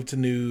Matt moved to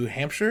New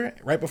Hampshire,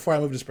 right before I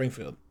moved to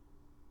Springfield,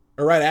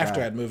 or right after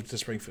Yeah. I'd moved to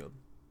Springfield.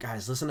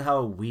 Guys, listen to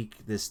how weak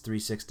this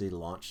 360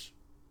 launch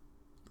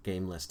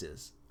game list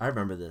is. I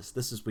remember this.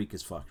 This is weak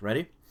as fuck.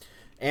 Ready?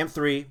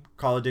 AM3,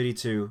 Call of Duty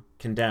 2,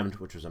 Condemned,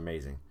 which was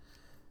amazing.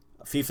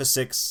 FIFA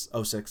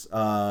 06,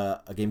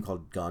 a game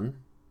called Gun.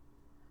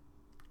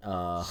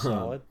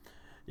 Solid.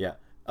 Yeah.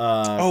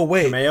 Oh,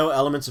 wait. Cameo,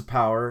 Elements of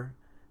Power,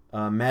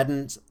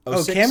 Madden 06.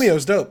 Oh,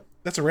 Cameo's dope.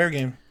 That's a rare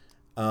game.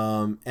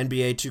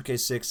 NBA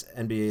 2K6,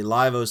 NBA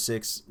Live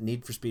 06,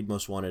 Need for Speed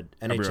Most Wanted,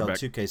 be NHL right back.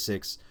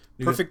 2K6,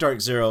 Perfect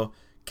Dark 0,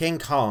 King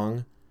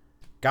Kong,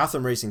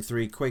 Gotham Racing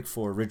 3, Quake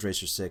 4, Ridge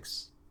Racer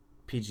 6,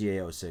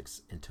 PGA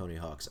 06, and Tony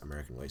Hawk's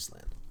American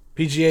Wasteland.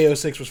 PGA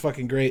 06 was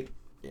fucking great.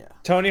 Yeah.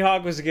 Tony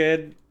Hawk was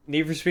good.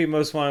 Need for Speed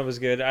Most Wanted was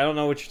good. I don't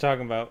know what you're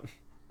talking about.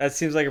 That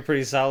seems like a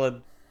pretty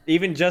solid.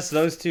 Even just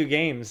those two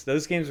games.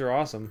 Those games were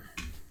awesome.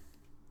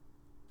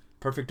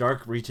 Perfect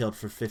Dark retailed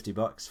for $50,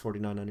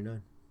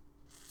 $49.99.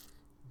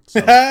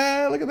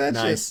 Look at that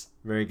Nice.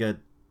 Very good.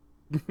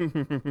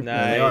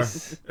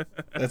 Nice. shit.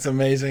 That's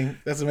amazing.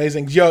 That's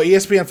amazing. Yo,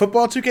 ESPN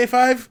Football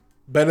 2K5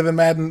 better than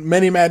Madden.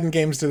 Many Madden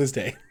games to this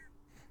day.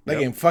 That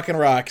game fucking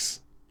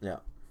rocks. Yeah.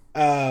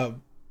 Yeah,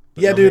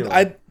 no dude.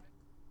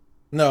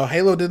 Halo.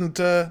 Halo didn't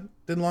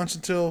launch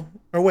until.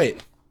 Or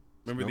wait,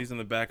 Remember these in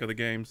the back of the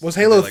games? was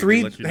They, Halo like,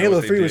 3? let you know Halo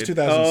what they 3 was did.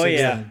 2016. Oh,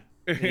 yeah.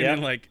 And Yep.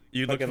 then like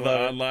you look for Fucking the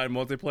love it. online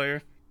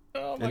multiplayer.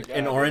 Oh my god.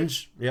 In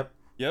orange. Yep.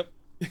 Yep.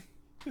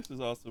 This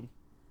is awesome.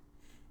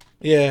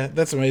 Yeah,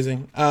 that's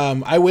amazing.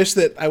 I wish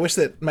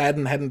that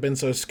Madden hadn't been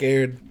so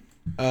scared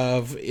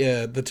of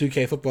the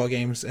 2K football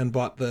games and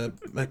bought the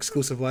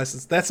exclusive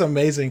license. That's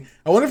amazing.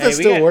 I wonder if that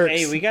still works.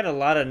 Hey, we got a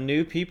lot of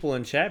new people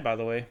in chat, by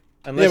the way.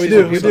 Unless we these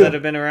do, are we people do. that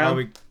have been around.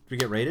 We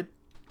get rated?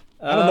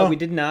 don't know. We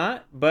did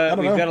not, I but don't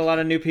we've know. got a lot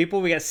of new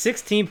people. We got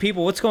 16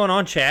 people. What's going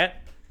on, chat?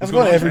 How's it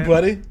going,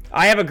 everybody?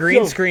 I have a green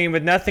Yo. screen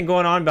with nothing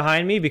going on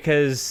behind me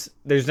because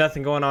there's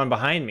nothing going on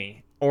behind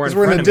me or in Because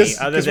we're in front a of me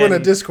other we're in a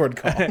than Discord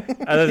call.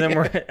 other than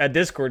we're a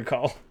Discord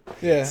call.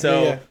 Yeah.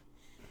 So- yeah.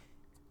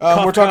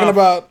 Cough, we're talking cough.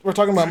 about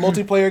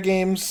multiplayer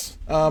games,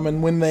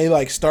 and when they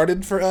like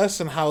started for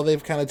us and how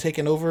they've kind of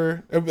taken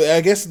over.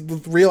 I guess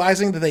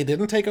realizing that they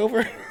didn't take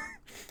over.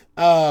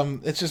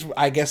 It's just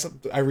I guess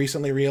I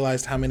recently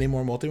realized how many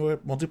more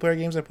multiplayer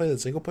games I play than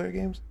single player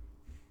games.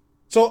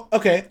 So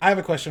okay, I have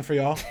a question for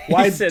y'all.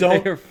 Why He said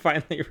don't they were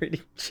finally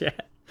reading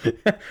chat?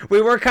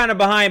 We were kind of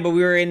behind, but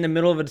we were in the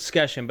middle of a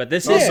discussion. But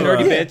this is Yeah,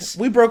 Nerdy yeah. Bits.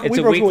 We broke It's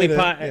a away weekly to-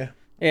 pod. yeah.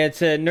 Yeah,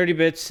 it's a Nerdy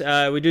Bits.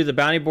 We do the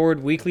Bounty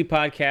Board weekly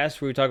podcast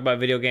where we talk about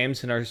video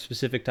games, and our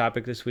specific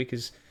topic this week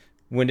is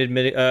when did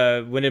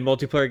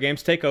multiplayer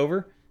games take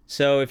over?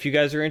 So if you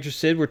guys are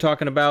interested, we're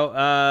talking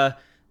about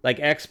like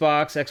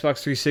Xbox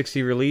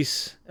 360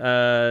 release,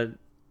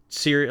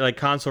 like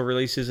console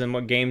releases, and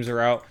what games are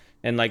out,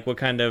 and like what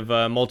kind of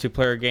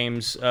multiplayer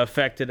games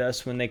affected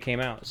us when they came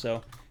out.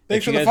 So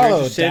Thanks if for you the guys are follow,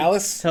 interested,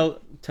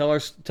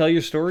 Dallas. Tell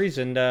your stories,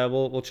 and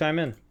we'll chime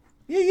in.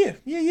 Yeah.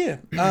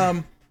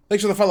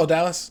 Thanks for the follow,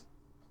 Dallas.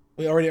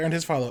 We already earned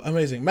his follow.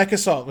 Amazing. Mech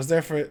Assault was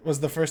the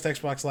first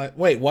Xbox Live.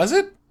 Wait, was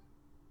it?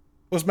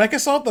 Was Mech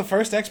Assault the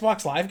first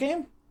Xbox Live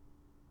game?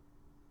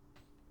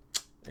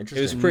 Interesting.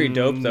 It was pretty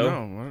dope though.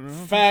 No, I don't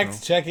think Fact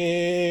so.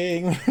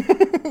 checking.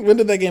 When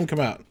did that game come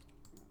out?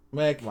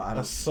 Mech Well, I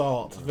don't-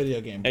 Assault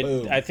video game.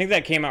 Boom. I think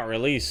that came out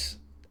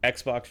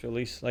Xbox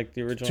release, like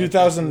the original.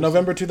 2000 Xbox release.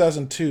 November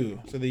 2002,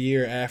 so the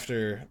year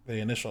after the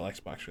initial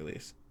Xbox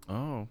release.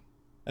 Oh.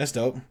 That's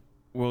dope.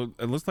 Well,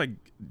 it looks like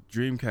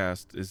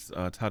Dreamcast is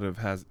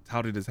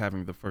touted as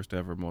having the first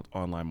ever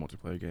online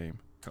multiplayer game.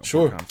 For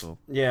Sure. Console.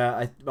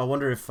 Yeah, I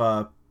wonder if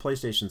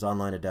PlayStation's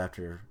online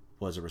adapter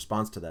was a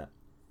response to that.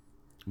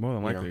 More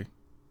than You know. likely.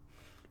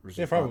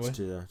 Yeah, probably.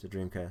 To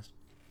Dreamcast.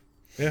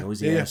 Yeah.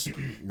 Noisy yeah, ass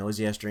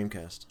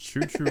Dreamcast.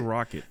 Choo Choo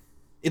Rocket.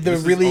 yeah. This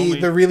is only-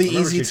 They're really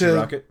Remember easy Choo-Choo to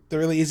Rocket? they're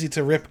really easy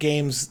to rip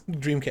games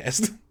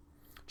Dreamcast.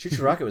 Choo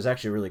Choo Rocket was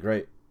actually really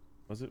great.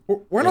 Was it?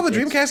 Weren't all the It's-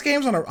 Dreamcast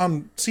games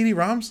on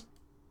CD-ROMs?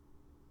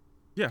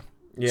 Yeah.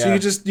 Yeah, So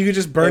you could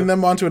just burn It-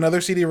 them onto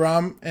another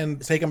CD-ROM and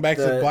take them back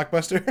to The-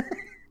 Blockbuster.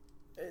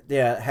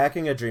 yeah.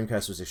 Hacking a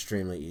Dreamcast was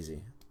extremely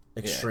easy.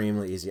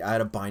 Extremely easy. I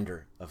had a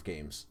binder of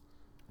games,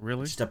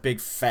 Really? just a big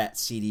fat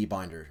CD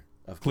binder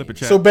of Clip a games.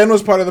 chat. So Ben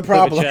was part of the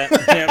problem. Chat.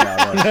 Yep.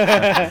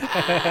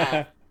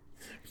 Yeah,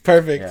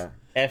 Perfect. yeah.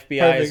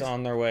 FBI is Perfect.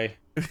 on their way.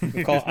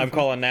 I'm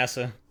calling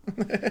NASA.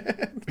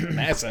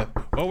 NASA.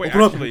 Oh wait,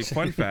 Open up. actually,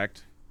 fun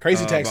fact.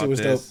 Crazy Taxi about was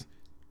this.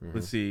 dope.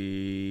 Let's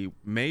see.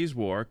 Maze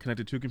War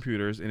connected two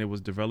computers, and it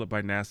was developed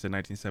by NASA in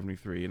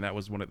 1973, and that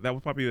was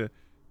probably the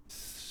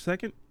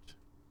second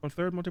or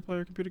third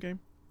multiplayer computer game.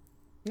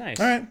 Nice.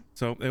 All right.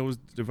 So it was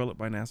developed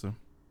by NASA.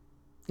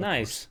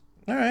 Nice.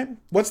 All right.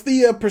 What's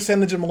the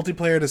percentage of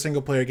multiplayer to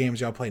single player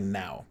games y'all play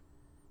now?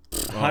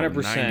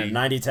 100%.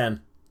 90-10.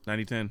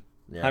 90-10.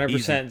 Yeah.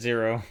 100%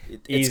 zero.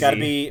 It's got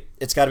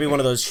to be one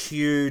of those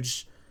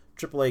huge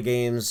AAA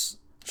games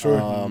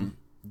Sure.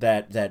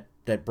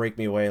 that break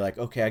me away. Like,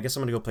 okay, I guess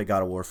I'm gonna go play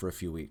God of War for a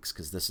few weeks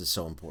because this is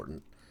so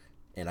important,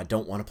 and I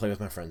don't want to play with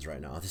my friends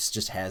right now. This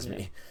just has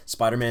me.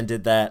 Spider-Man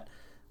did that.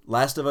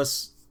 Last of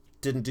Us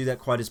didn't do that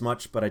quite as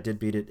much, but I did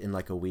beat it in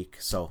like a week,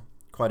 so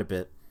quite a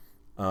bit.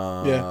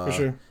 Yeah, for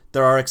sure.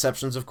 There are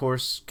exceptions, of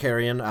course.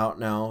 Carrion out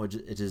now.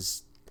 It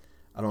is.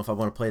 I don't know if I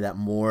want to play that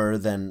more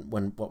than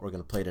what we're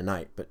going to play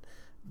tonight, but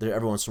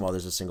every once in a while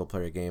there's a single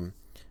player game.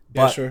 Yeah,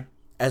 But sure.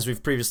 as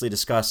we've previously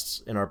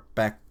discussed in our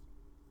back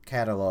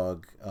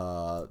catalog,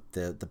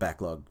 the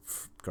backlog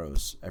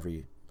grows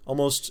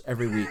almost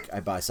every week. I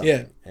buy Yeah.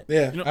 something.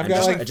 Yeah. You know, I've I got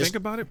just like I just- think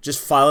about it. Just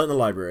file it in the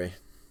library.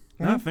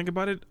 Now that I think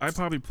about it, I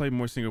probably play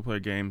more single player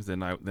games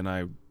than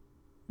I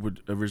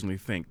would originally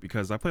think,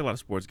 because I play a lot of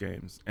sports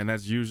games, and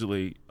that's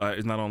usually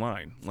it's not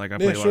online. Like I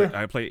play sure.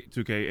 I play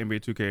 2K,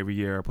 NBA 2K every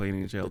year. I play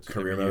NHL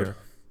Career every mode. year.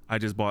 I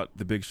just bought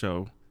The Big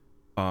Show,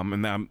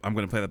 and I'm going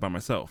to play that by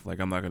myself. Like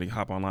I'm not going to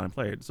hop online and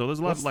play it. So there's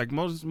a lot like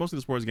most of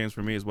the sports games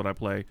for me is what I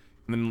play,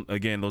 and then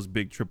again those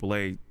big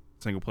AAA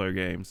single player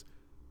games.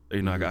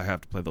 You know, I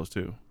have to play those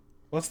too.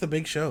 what's the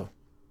big show?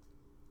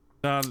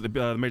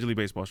 The Major League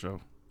Baseball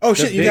show. Oh The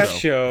shit, you big got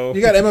show.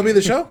 MLB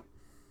the show?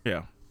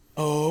 Yeah.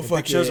 Oh fuck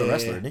Big Show's yeah. a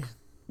wrestler, isn't he?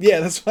 Yeah,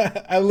 that's why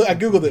I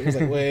googled it. I was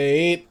like,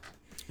 wait,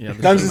 Yeah.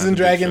 Dungeons and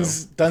The Big Show.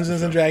 Dragons.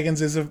 Dungeons and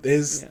Dragons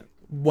is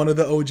one of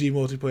the OG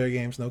multiplayer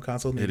games. No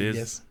console needed. It is.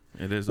 Yes.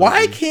 It is.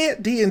 Why okay.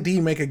 can't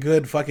D&D make a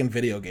good fucking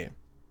video game?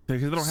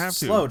 Because they don't have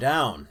to. Slow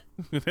down.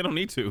 They don't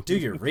need to. Do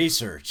your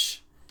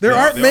research. There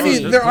Yeah, aren't there many.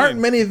 are- There there's aren't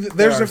many.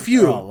 There's are- a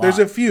few. there are a lot. There's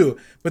a few,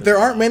 but there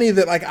aren't many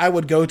that like I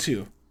would go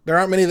to. There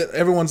aren't many that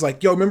everyone's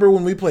like, yo, remember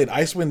when we played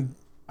Icewind?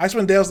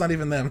 Icewind Dale's not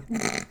even them.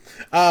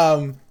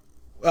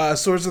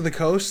 Swords of the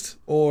Coast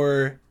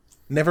or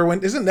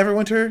Neverwinter. Isn't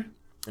Neverwinter?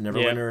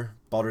 Neverwinter,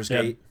 Baldur's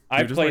Yeah. Gate.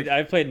 I've just played. like-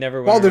 I've played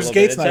Neverwinter. Baldur's a little bit.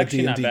 Gate's It's not a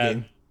actually D&D bad.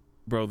 game.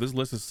 Bro, this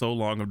list is so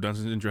long of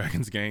Dungeons and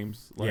Dragons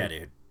games. Like, Yeah,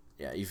 dude.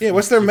 Yeah, Yeah,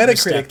 what's their you've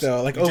Metacritic misstepped.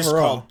 though? Like You just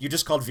overall, you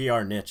just called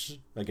VR niche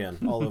again,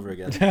 all over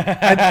again.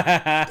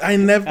 I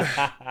never.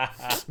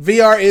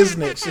 VR is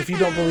niche. If you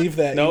don't believe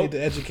that, you Nope. need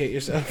to educate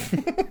yourself.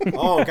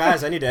 Oh,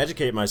 guys, I need to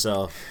educate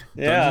myself.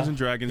 Yeah. Dungeons and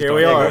Dragons. Here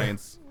we Dark are.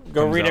 Alliance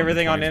Go comes read out in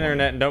everything on the 2020.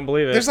 internet and don't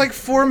believe it. There's like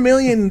 4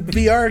 million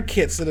VR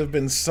kits that have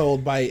been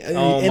sold by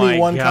oh any my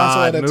one console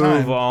God, at a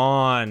move time.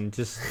 on.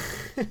 Just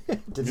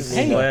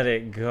Hey, let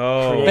it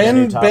go. Create- Ben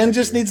New topic Ben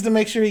just here. needs to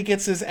make sure he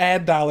gets his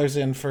ad dollars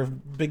in for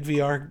big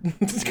VR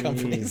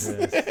companies.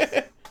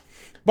 Jesus.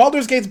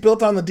 Baldur's Gate's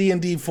built on the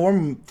D&D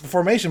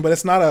formation, but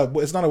it's not a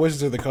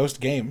Wizards of the Coast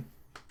game,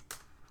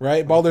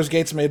 right? Baldur's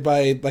Gate's made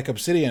by like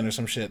Obsidian or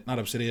some shit, not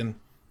Obsidian,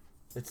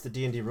 It's the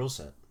D&D rule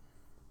set.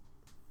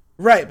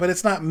 right? But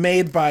it's not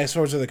made by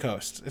Swords of the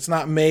Coast. It's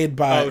not made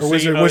by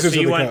Wizards of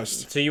the want,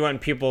 Coast. So you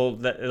want people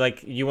that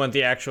like you want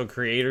the actual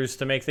creators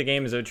to make the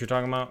game? Is that what you're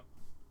talking about?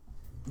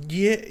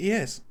 Yeah,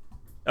 yes,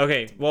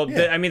 Okay, well,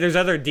 Yeah. I mean, there's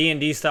other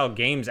D&D style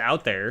games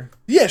out there.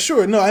 yeah,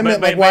 sure. No, I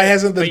meant like, but- why but-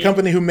 hasn't the but you-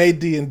 company who made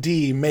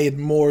D&D made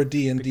more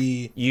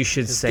D&D? You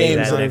should say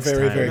games that that are next very,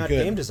 time. very They're not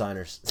good. game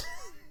designers.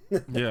 Yeah.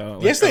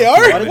 Like, Yes, they why are.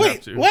 do they have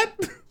Wait, to? what?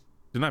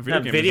 They're not Not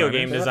video game video designers.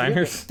 game They're not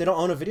designers. They don't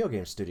own a video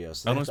game studio.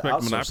 So I they don't have to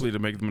expect outsource Monopoly it. to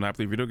make the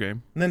Monopoly video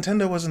game.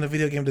 Nintendo wasn't a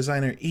video game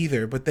designer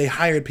either, but they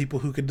hired people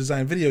who could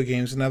design video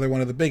games, and now they're one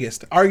of the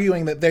biggest.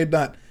 Arguing that they're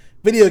not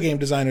video game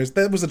designers,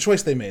 that was a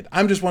choice they made.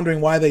 I'm just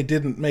wondering why they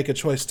didn't make a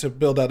choice to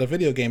build out a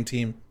video game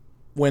team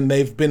when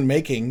they've been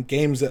making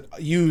games that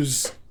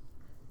use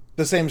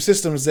the same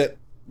systems that,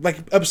 like,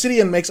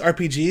 Obsidian makes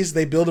RPGs,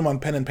 they build them on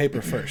pen and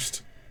paper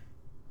first,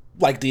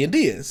 like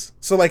D&D is.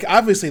 So, like,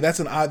 obviously that's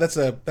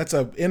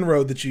a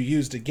inroad that you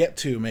use to get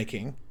to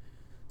making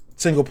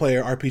single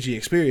player RPG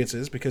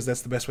experiences, because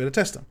that's the best way to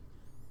test them.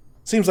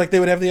 Seems like they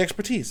would have the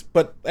expertise,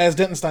 but as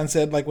Dentonstein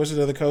said, like, Wizards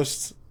of the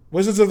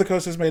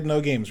Coast has made no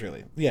games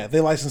really. Yeah, they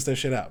licensed their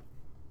shit out.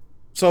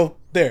 So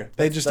there,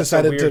 they just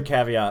decided That's a weird to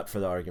caveat for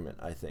the argument,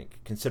 I think,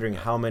 considering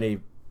how many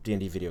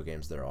D&D video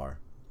games there are.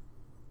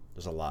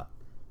 There's a lot.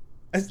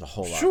 There's a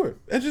whole lot. Sure,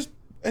 it's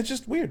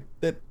just weird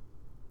that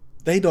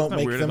they don't Not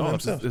make weird them at all.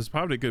 themselves. It's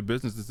probably a good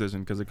business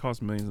decision because it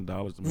costs millions of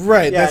dollars to make.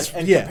 Right. Yeah, That's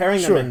and yeah. comparing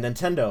Sure. them in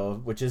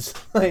Nintendo, which is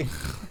like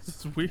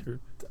It's weird.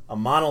 a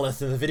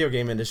monolith in the video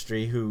game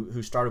industry,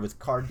 who started with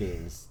card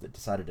games that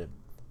decided to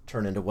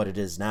turn into what it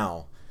is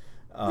now.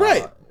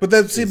 Right, but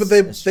they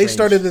strange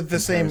started at the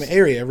same comparison.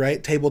 area,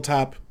 right?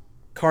 Tabletop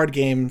card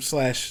game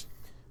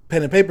 /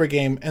 pen and paper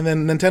game, and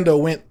then Nintendo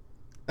went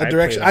a I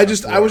direction. played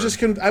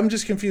that I'm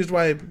just confused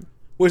why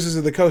Wizards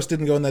of the Coast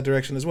didn't go in that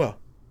direction as well.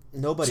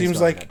 Nobody's Seems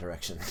gone like- in that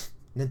direction.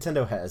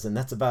 Nintendo has, and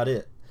that's about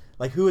it.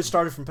 Like, who has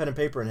started from pen and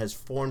paper and has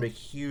formed a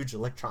huge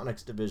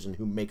electronics division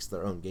who makes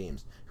their own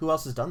games? Who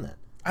else has done that?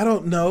 I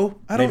don't know.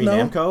 Maybe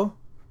Namco?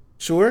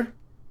 Sure.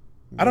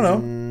 I don't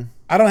know.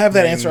 I don't have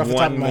that answer off the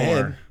top of my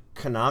head.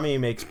 Konami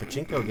makes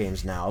pachinko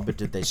games now, but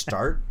did they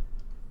start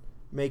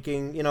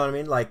making, you know what I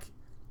mean? Like,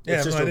 Yeah, I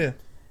have just no idea.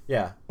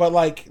 Yeah. But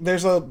like,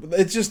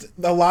 it's just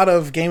a lot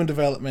of game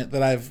development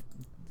that I've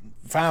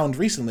found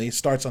recently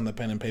starts on the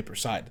pen and paper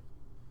side.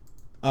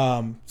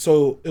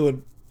 So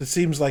it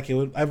seems like it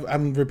would.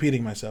 I'm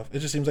repeating myself. It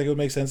just seems like it would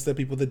make sense that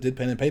people that did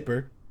pen and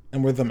paper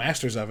and were the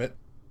masters of it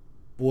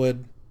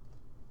would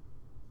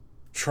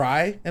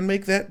try and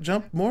make that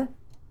jump more.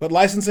 But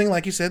licensing,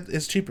 like you said,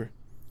 is cheaper.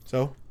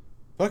 So,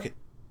 fuck it.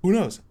 Who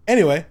knows?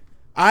 Anyway,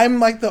 I'm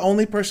like the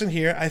only person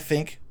here, I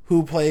think,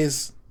 who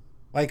plays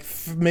like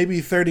maybe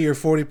 30 or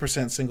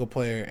 40% single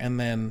player and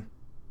then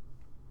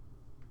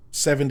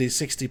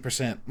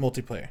 70-60%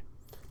 multiplayer.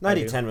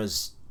 9010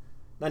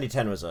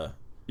 was a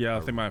Yeah,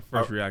 I think my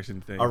first reaction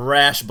thing.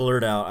 rash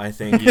blurt out, I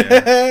think.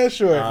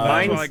 Sure.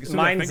 Mine's Mine's,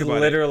 mine's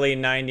literally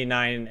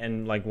 99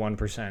 and like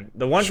 1%.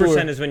 The 1%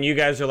 Sure. is when you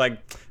guys are like,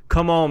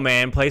 come on,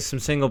 man, play some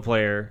single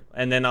player.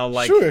 And then I'll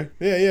like, Sure.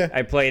 Yeah.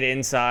 I played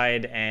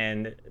Inside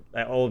and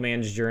Old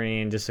Man's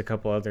Journey and just a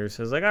couple others.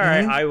 So I was like, all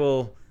right,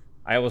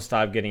 I will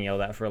stop getting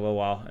yelled at for a little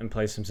while and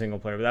play some single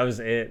player. But that was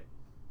it.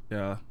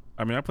 Yeah,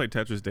 I mean, I play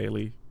Tetris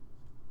daily.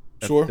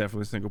 That's Sure.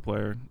 definitely single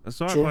player.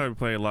 So I Sure. probably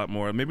play a lot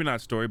more. Maybe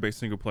not story-based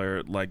single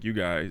player like you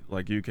guys,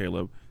 like you,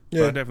 Caleb.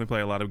 Yeah. But I definitely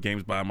play a lot of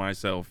games by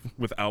myself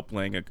without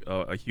playing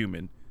a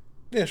human.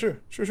 Yeah, sure.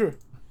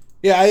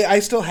 Yeah, I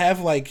still have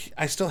like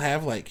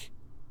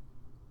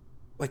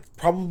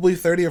probably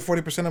 30 or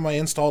 40% of my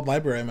installed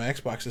library on my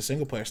Xbox is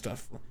single player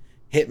stuff.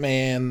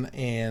 Hitman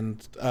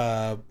and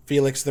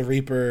Felix the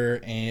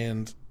Reaper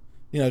and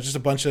just a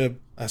bunch of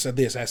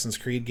the Assassin's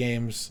Creed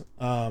games.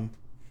 Yeah,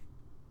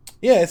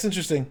 it's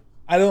interesting.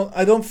 I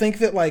don't think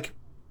that like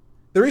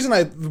the reason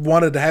I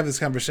wanted to have this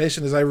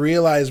conversation is I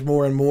realize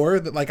more and more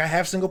that like I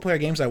have single player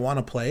games I want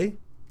to play,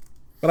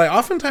 but I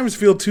oftentimes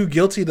feel too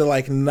guilty to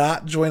like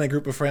not join a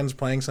group of friends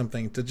playing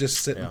something, to just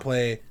sit and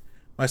play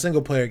my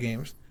single player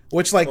games.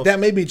 Which like that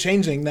may be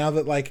changing now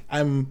that like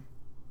I'm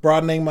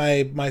broadening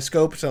my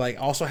scope to like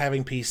also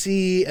having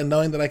PC and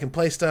knowing that I can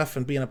play stuff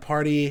and be in a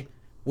party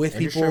with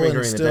And you're people streaming and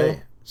during still the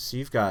day. So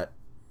you've got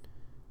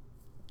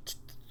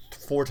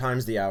 4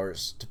 times the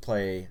hours to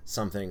play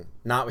something,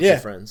 not with your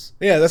friends.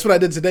 Yeah, that's what I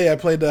did today. I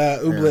played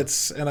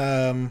Ooblets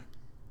and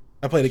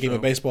I played a game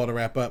of baseball to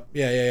wrap up.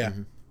 Yeah.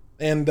 Mm-hmm.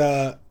 And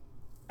I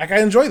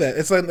enjoy that.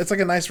 It's like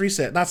a nice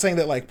reset. Not saying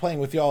that like playing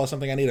with y'all is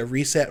something I need a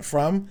reset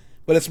from,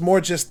 but it's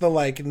more just the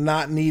like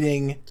not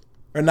needing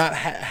or not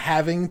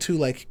having to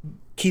like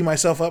key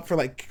myself up for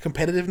like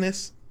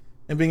competitiveness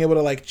and being able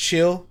to like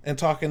chill and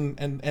talk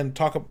and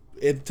talk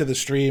it to the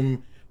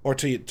stream or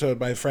to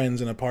my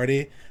friends in a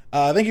party.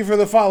 Thank you for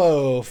the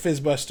follow,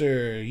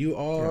 Fizzbuster. You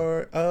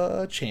are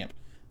a champ.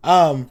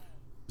 So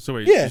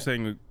wait, Yeah. you're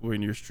saying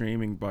when you're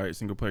streaming by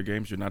single player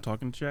games, you're not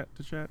talking to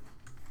chat?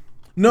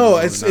 No,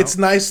 Rolling it's out?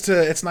 nice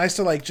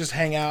to like just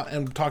hang out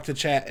and talk to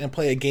chat and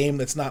play a game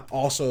that's not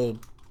also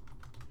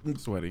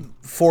Sweaty.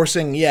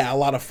 forcing a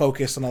lot of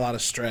focus and a lot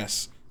of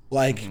stress.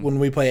 Like when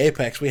we play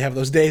Apex, we have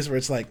those days where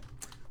it's like,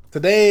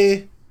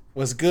 today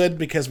was good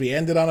because we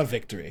ended on a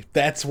victory.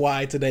 That's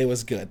why today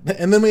was good.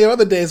 And then we have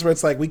other days where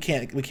it's like we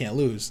can't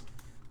lose.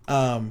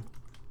 When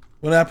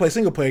I play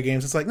single player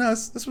games, it's like, no,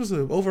 this was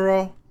an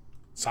overall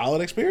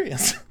solid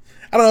experience.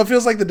 I don't know. It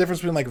feels like the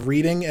difference between like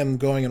reading and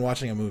going and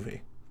watching a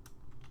movie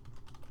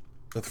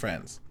with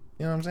friends.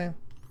 You know what I'm saying?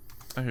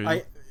 I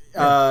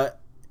hear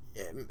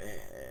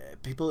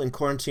you. People in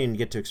quarantine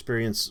get to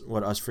experience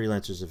what us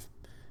freelancers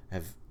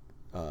have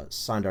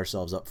signed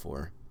ourselves up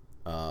for.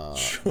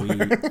 Sure.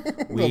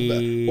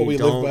 We What we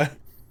live by.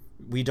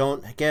 we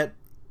don't get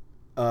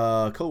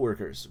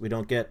coworkers. We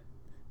don't get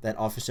that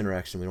office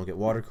interaction. We don't get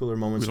water cooler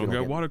moments. We don't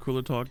get water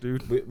cooler talk,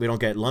 dude. We don't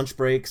get lunch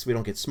breaks. We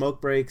don't get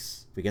smoke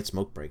breaks. We get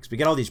smoke breaks. We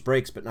get all these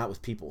breaks, but not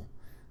with people.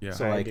 Yeah.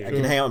 So like, I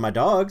can hang out with my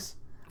dogs.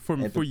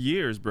 For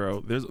years,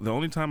 bro. There's the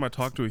only time I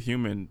talk to a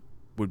human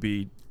would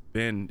be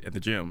Ben at the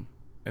gym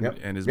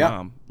and his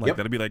mom. Like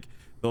that'd be like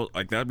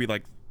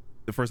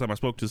the first time I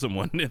spoke to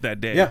someone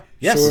that day. Yeah.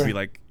 Yes. It would be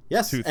like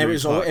yes. 2, 3 and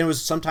o'clock. it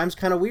was sometimes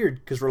kind of weird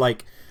because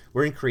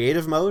we're in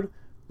creative mode.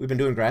 We've been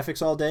doing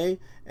graphics all day,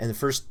 and the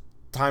first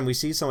time we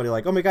see somebody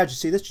like, oh my god, you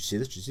see this? You see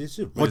this? You see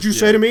this? What'd you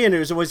say to me? And it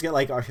was always get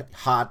like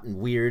hot and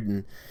weird,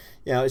 and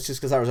it's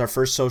just because that was our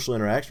first social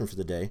interaction for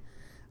the day.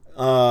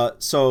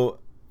 So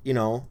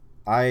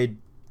I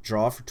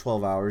draw for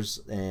 12 hours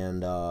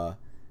and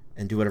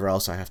do whatever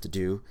else I have to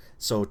do.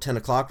 So 10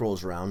 o'clock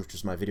rolls around, which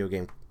is my video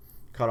game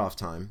cut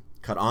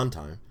on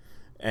time,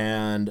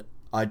 and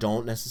I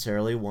don't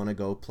necessarily want to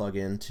go plug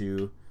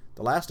into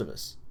The Last of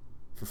Us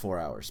for 4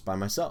 hours by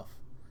myself.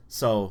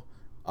 So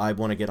I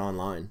want to get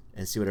online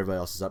and see what everybody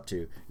else is up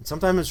to. And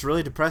sometimes it's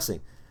really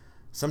depressing.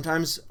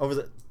 Sometimes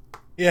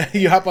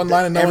you hop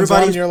online and no one's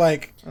on and you're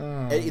like,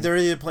 oh. They're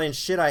either playing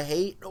shit I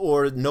hate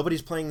or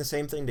nobody's playing the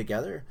same thing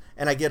together.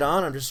 And I get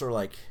on, I'm just sort of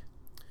like,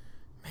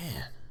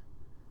 man,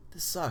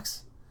 this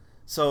sucks.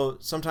 So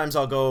sometimes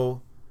I'll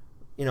go,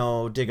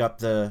 dig up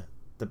the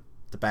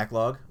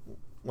backlog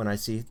when I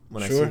see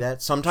that.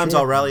 Sometimes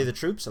I'll rally the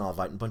troops and I'll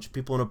invite a bunch of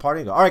people in a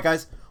party and go, all right,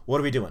 guys, what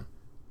are we doing?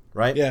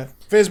 Right? Yeah.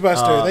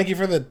 Fizzbuster, thank you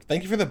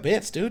for the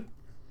bits, dude.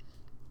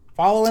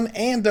 Following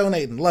and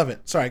donating. Love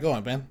it. Sorry, go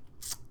on, Ben.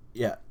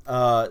 Yeah.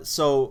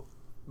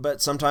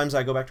 But sometimes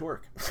I go back to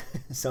work.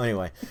 So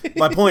anyway,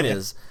 my point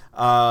is,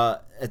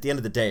 at the end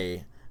of the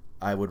day,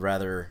 I would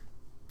rather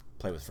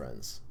play with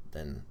friends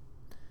than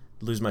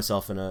lose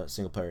myself in a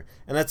single player.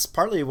 And that's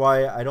partly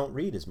why I don't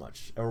read as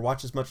much or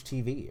watch as much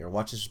TV or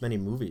watch as many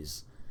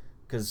movies.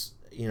 Because,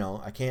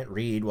 I can't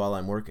read while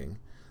I'm working.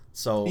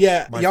 So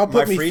y'all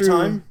put me through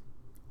time.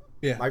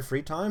 Yeah. My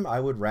free time, I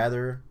would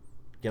rather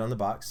get on the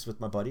box with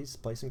my buddies,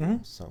 play some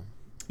games. So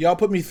y'all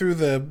put me through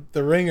the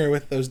ringer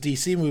with those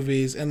DC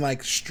movies, and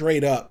like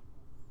straight up,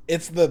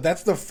 that's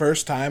the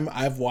first time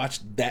I've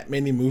watched that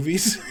many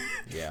movies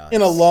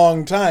in a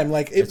long time.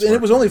 Like it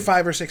was only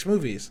 5 or 6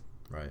 movies,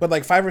 right? But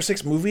like 5 or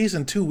 6 movies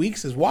in 2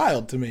 weeks is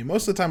wild to me.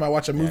 Most of the time, I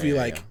watch a movie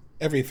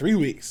every 3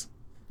 weeks.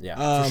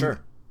 Yeah, for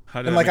sure.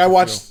 And like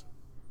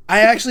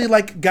I actually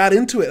like got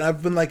into it. And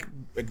I've been like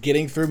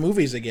getting through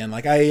movies again.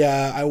 Like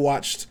I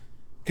watched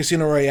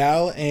Casino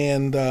Royale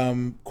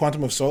and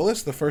Quantum of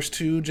Solace, the first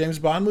 2 James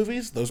Bond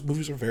movies. Those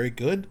movies are very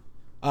good.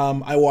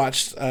 I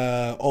watched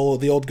The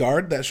Old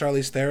Guard, that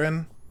Charlize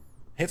Theron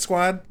Hit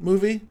Squad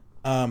movie.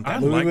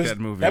 That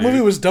movie. That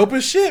movie was dope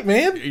as shit,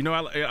 man.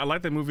 I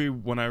liked that movie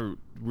when I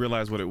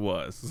realized what it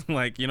was.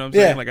 Like, you know what I'm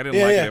saying? Yeah, like, I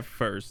didn't like it at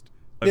first.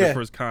 Like, Yeah. the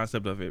first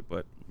concept of it.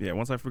 But, yeah,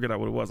 once I figured out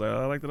what it was,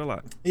 I liked it a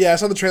lot. Yeah, I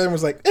saw the trailer and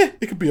was like,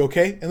 it could be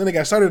okay. And then it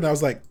got started and I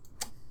was like,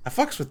 I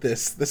fucks with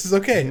this. This is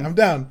okay. I'm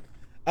down.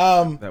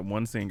 That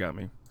one scene got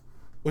me.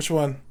 Which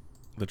one?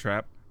 The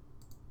trap.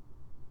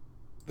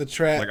 The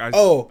trap.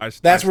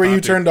 Like that's where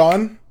you turned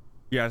on?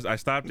 Yeah, I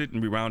stopped it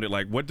and rewound it.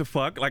 Like, what the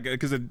fuck? Like,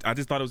 because I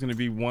just thought it was going to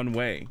be one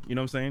way. You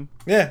know what I'm saying?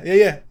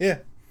 Yeah.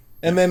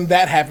 And then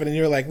that happened and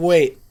you're like,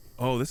 wait.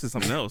 Oh, this is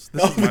something else.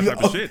 This is my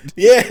type of shit.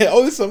 Yeah.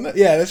 Oh, this is something.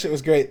 Yeah, that shit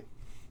was great.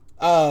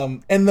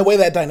 And the way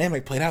that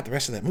dynamic played out the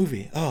rest of that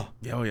movie. Oh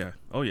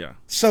yeah.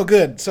 So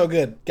good.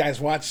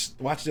 Guys, watch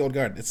The Old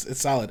Guard.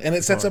 It's solid. And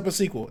it sets up a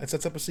sequel.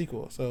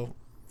 So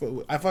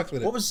I fucked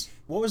with it.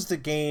 What was the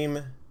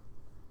game?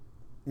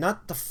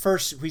 Not the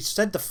first. We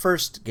said the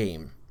first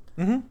game.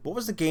 Mm-hmm. What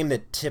was the game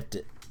that tipped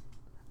it?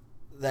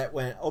 That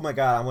went, oh my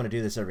god, I want to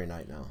do this every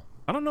night now.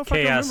 I don't know if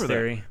I can remember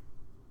Theory.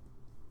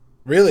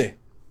 Really?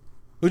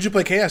 Who'd you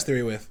play Chaos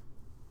Theory with?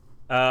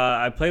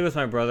 I played with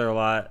my brother a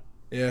lot.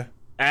 Yeah.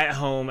 At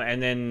home,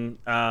 and then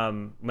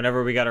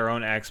whenever we got our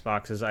own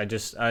Xboxes, I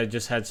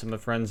just had some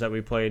friends that we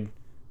played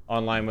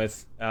online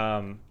with.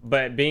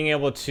 But being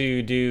able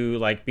to do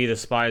like be the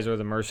spies or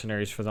the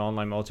mercenaries for the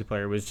online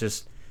multiplayer was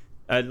just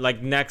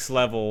like next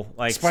level.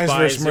 Like Spies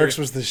vs. Mercs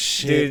was the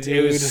shit, dude.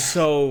 It was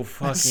so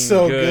fucking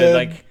so good.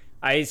 Like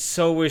I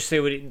so wish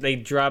they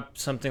drop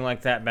something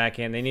like that back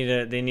in. They need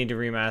to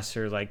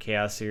remaster like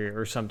Chaos Theory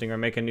or something, or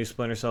make a new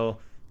Splinter Cell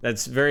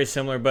that's very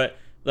similar, but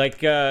like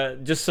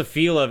just the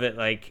feel of it,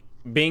 like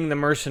being the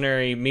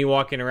mercenary, me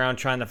walking around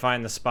trying to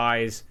find the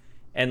spies,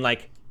 and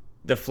like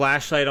the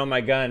flashlight on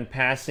my gun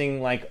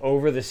passing like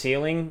over the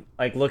ceiling,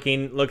 like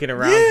looking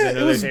around because I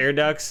know there's air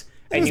ducts,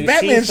 and you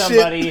see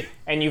somebody shit.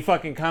 And you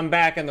fucking come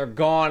back and they're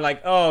gone,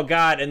 like, oh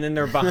god, and then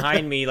they're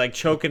behind me like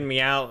choking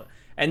me out.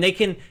 And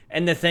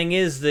the thing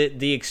is that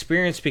the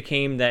experience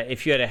became that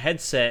if you had a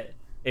headset,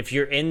 if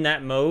you're in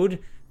that mode,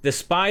 the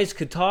spies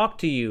could talk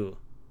to you.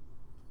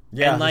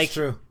 Yeah, and like that's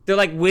true. They're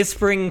like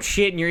whispering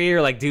shit in your ear,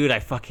 like, "Dude,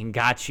 I fucking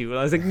got you." And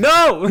I was like,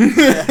 "No,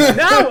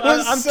 no,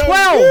 I'm so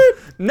 12. Good.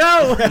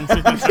 No,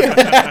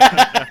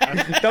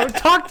 don't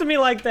talk to me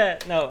like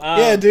that." No,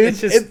 yeah, dude.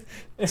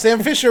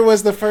 Sam Fisher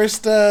was the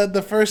first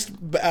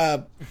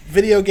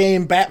video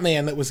game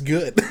Batman that was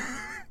good.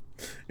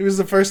 He was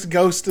the first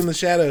ghost in the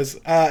shadows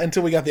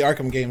until we got the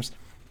Arkham games.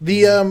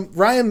 The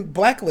Ryan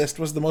Blacklist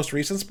was the most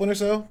recent Splinter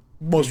Cell.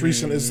 Most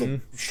recent is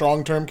a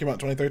strong term. Came out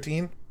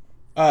 2013.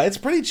 It's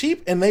pretty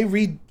cheap, and they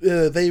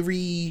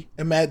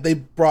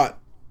brought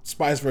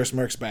Spies vs.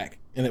 Mercs back,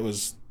 and it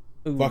was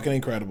fucking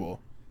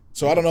incredible.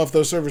 So I don't know if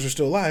those servers are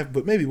still alive,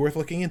 but maybe worth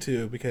looking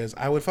into because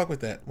I would fuck with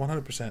that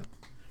 100%.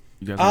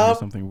 You guys want to hear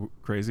something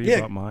crazy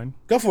about mine?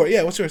 Go for it.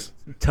 Yeah, what's yours?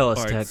 Tell us,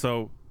 All right, Ted.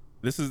 so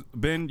this is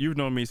Ben. You've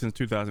known me since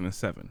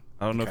 2007.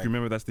 I don't know if Okay. you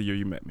remember. That's the year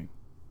you met me.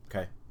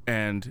 Okay.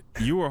 And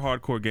you were a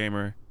hardcore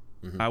gamer.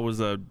 I was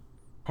a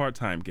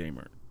part-time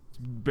gamer,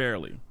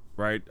 barely.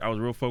 Right? I was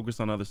real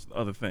focused on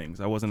other things.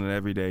 I wasn't an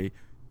everyday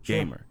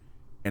gamer.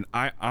 And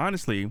I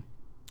honestly,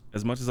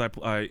 as much as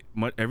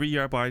every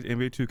year I buy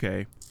NBA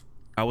 2K,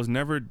 I was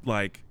never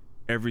like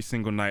every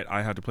single night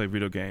I had to play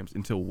video games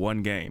until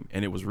one game,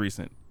 and it was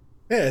recent.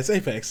 Yeah, it's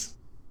Apex.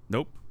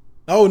 Nope.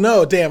 Oh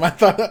no, damn! I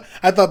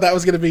thought that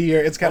was gonna be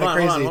your. It's kind of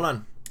crazy. Hold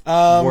on.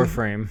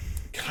 Warframe.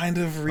 Kind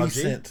of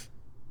recent.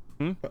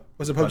 Hmm?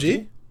 Was it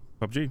PUBG?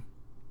 PUBG.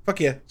 Fuck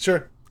yeah,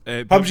 sure.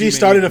 PUBG PUBG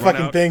started a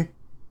fucking thing.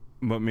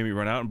 But made me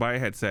run out and buy a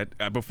headset.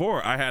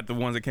 Before I had the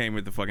ones that came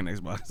with the fucking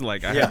Xbox.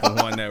 Like I had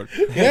the one that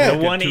Yeah. The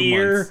one get 2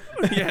 ear.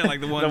 months. Yeah,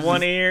 like the one. The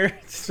one ear.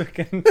 It's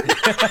fucking-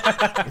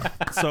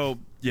 So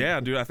yeah,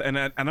 dude.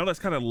 I know that's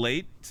kind of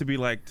late to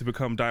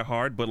become die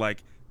hard, but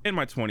like in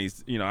my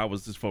 20s, I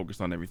was just focused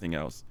on everything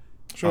else.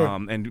 Sure.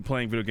 And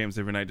playing video games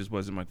every night just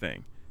wasn't my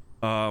thing.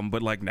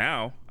 But like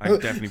now, I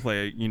definitely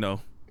play.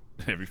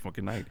 Every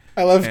fucking night.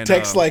 I love And,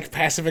 text like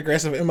passive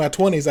aggressive. In my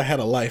 20s, I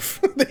had a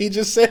life. That he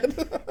just said.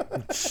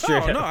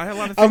 Oh, no, I had a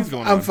lot of things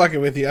going on. I'm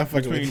fucking with you. I'm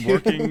fucking Between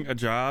with you. working a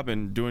job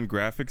and doing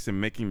graphics and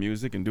making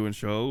music and doing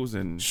shows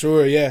and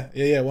Sure. Yeah.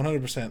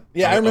 100%.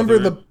 Yeah, I remember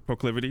other the.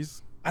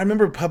 proclivities. I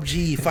remember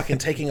PUBG fucking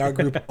taking our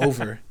group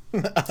over.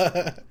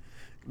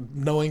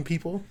 Knowing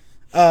people.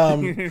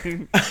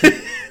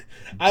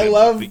 I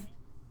love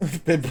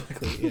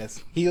biblically,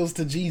 yes. Heels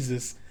to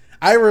Jesus.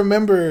 I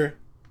remember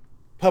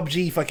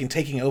PUBG fucking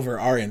taking over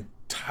our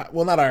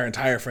not our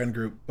entire friend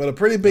group, but a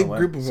pretty big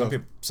group of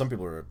them. Some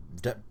people are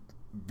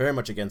very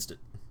much against it.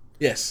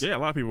 Yes. Yeah, a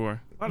lot of people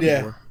were.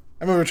 Yeah.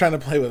 I remember trying to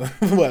play with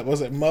what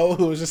was it, Mo,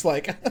 who was just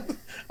like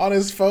on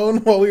his phone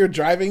while we were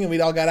driving, and we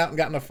all got out and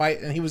got in a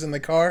fight, and he was in the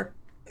car,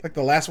 like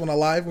the last one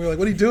alive. We were like,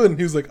 "What are you doing?"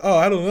 He was like, "Oh,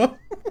 I don't know."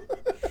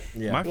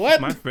 Yeah.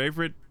 My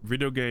favorite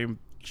video game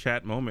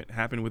chat moment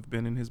happened with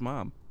Ben and his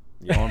mom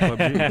on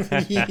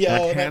PUBG.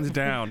 Yo, Hands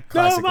down. No,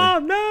 Classically.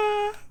 mom,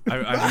 no.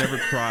 I've never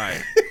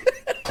cried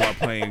while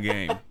playing a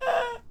game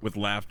with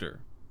laughter.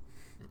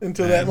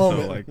 until that And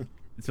moment. So, like,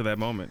 to that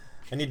moment.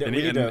 I need to. And,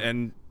 we need to.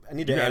 and I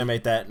need to you guys-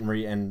 animate that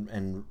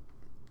and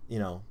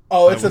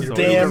Oh, it's That a was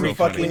damn real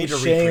funny. fucking We need to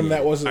shame recreate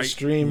that it. wasn't I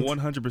streamed.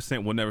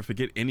 100% will never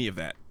forget any of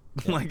that.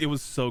 Like, it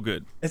was so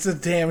good. It's a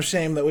damn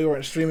shame that we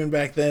weren't streaming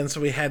back then,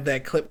 so we had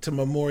that clip to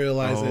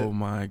memorialize Oh it.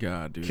 my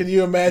god, dude. Can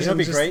you imagine? That'd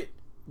be just- great.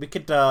 We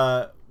could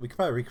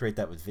probably recreate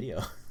that with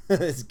video.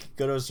 Just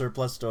go to a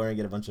surplus store and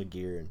get a bunch of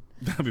gear. And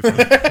That'd be funny.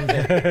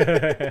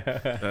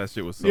 That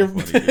shit was so Your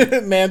funny,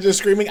 dude. man just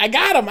screaming, "I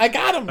got him! I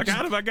got him!" I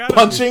got him, I got him.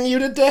 punching you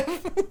to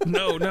death.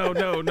 No.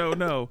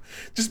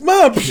 Just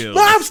mom, Kills.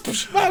 mom,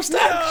 stop.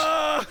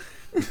 Ah!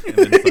 And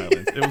then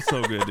silence. It was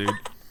so good, dude.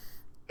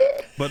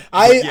 But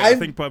I I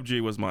think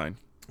PUBG was mine.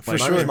 For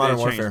Like, sure. it Modern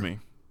changed Warfare. me.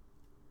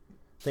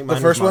 I think The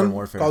mine first was Modern one?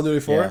 Warfare. Call of Duty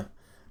 4? Yeah.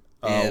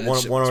 Yeah, that one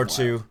shit or was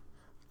two.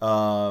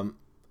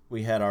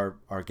 We had our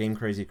Game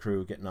Crazy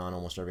crew getting on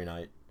almost every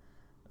night.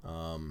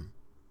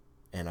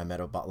 And I met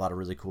a lot of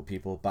really cool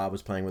people. Bob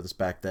was playing with us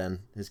back then.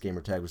 His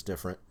gamer tag was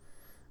different.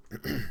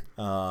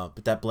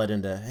 But that bled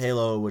into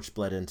Halo, which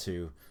bled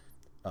into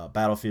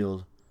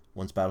Battlefield.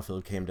 Once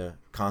Battlefield came to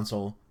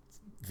console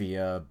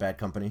via Bad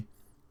Company,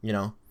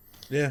 Yeah.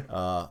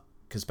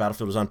 because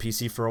Battlefield was on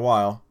PC for a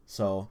while.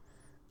 So,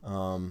 but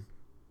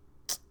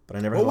I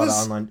never had a What lot of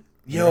was- online.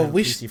 Yo, never had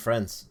we PC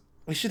friends.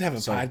 We should have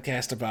a So-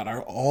 podcast about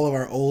all of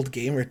our old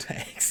gamer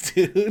tags,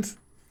 dude.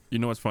 You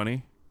know what's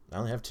funny? I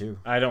only have two.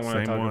 I don't want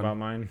to Same talk one. about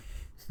mine.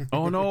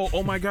 Oh no!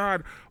 Oh my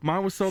god!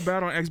 Mine was so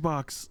bad on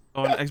Xbox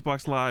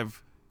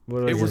Live.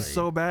 What It was was it?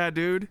 so bad,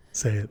 dude.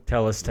 Say it.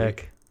 Tell us,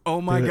 Tech. Oh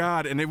my Do it.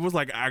 god! And it was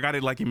like I got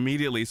it like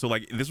immediately. So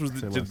like this was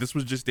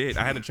just it.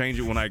 I had to change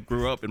it when I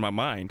grew up in my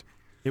mind.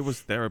 It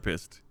was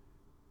therapist.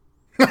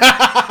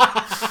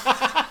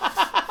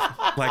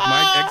 Like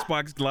my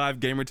Xbox Live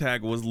gamer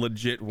tag was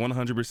legit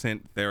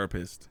 100%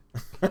 therapist.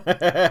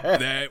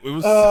 That it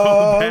was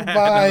Oh so bad. Now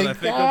my that I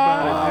think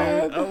about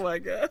it, dude. Oh my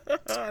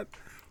god.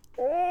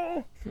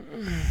 Oh.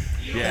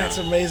 Yeah, That's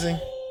amazing.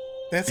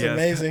 That's Yes.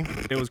 amazing.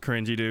 it was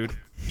cringy, dude.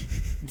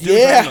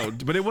 Yeah. No,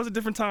 but it was a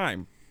different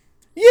time.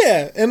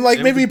 Yeah, and like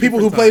It was maybe a people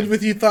who different played time.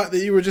 with you thought that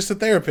you were just a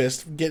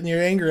therapist, getting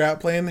your anger out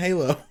playing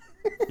Halo.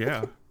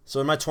 Yeah. So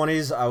in my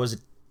 20s, I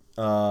was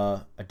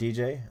a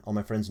DJ. All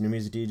my friends knew me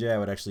as a DJ. I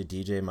would actually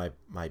DJ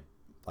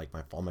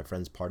all my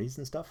friends' parties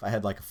and stuff. I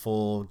had like a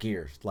full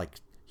gear, like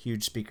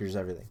huge speakers,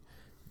 everything,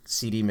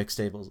 CD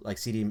mixtables, like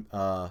CD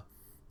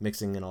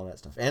mixing and all that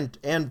stuff, and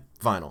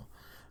vinyl.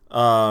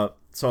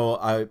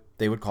 So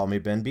they would call me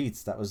Ben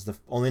Beats. That was the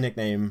only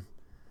nickname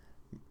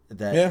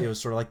that Yeah. it was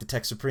sort of like the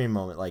Tech Supreme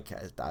moment. Like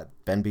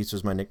Ben Beats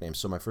was my nickname.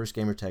 So my first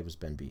gamer tag was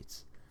Ben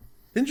Beats.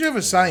 Didn't you have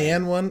a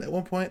Cyan one at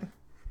one point?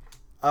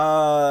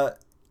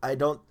 I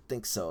don't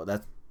think so.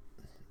 That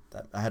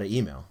I had an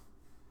email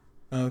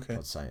Oh, okay.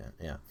 called Cyan.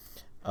 Yeah.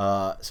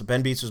 So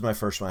Ben Beats was my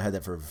first one. I had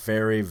that for a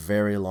very,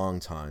 very long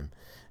time,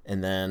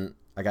 and then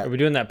I got. Are we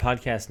doing that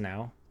podcast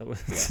now?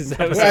 Is that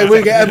what- Well,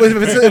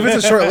 if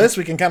it's a short list,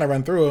 we can kind of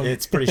run through them.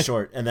 It's pretty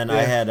short. And then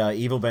I Yeah. had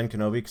Evil Ben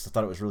Kenobi because I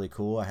thought it was really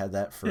cool. I had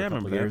that for Yeah, I a couple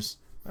remember that. years.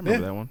 I remember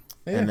Yeah. that one.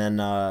 Yeah. And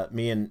then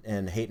me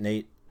and Hate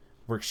Nate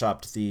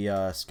workshopped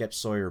the Sketch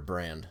Sawyer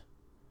brand.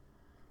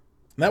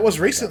 And that was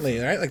recently,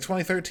 right? Like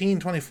 2013,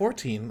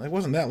 2014. Like, it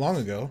wasn't that long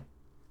ago.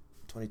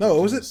 No,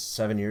 was it-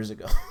 7 years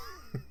ago?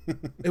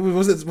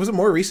 Was it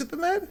more recent than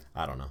that?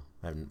 I don't know.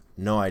 I have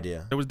no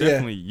idea. It was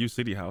definitely U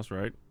City House,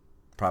 right?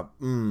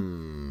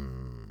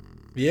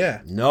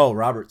 Yeah. No,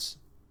 Roberts.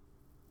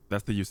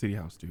 That's the U City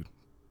House, dude.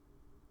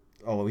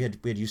 Oh, well, we had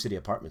U City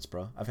apartments,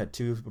 bro. I've had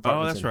 2 apartments.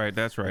 Oh, that's right.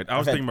 That's right. I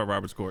was had- thinking about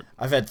Roberts Court.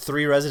 I've had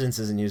 3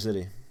 residences in U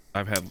City.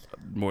 I've had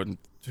more than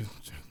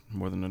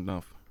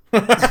enough.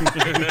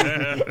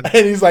 And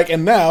he's like,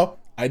 and now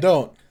I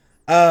don't.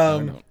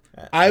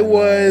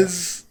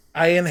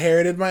 I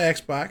inherited my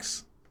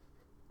Xbox,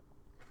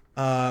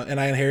 and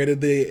I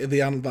inherited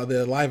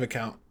the live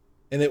account,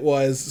 and it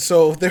was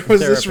so there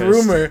was this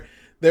Therapist. rumor.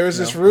 There was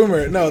this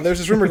rumor. No, there was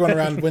this rumor going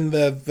around when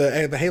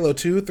the Halo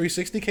 2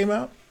 360 came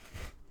out.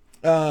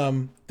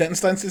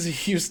 Dentonstein says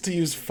he used to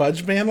use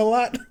Fudge Man a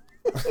lot.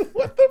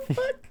 What the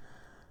fuck?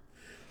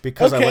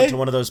 Because I Okay. went to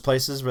one of those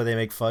places where they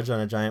make fudge on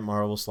a giant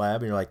marble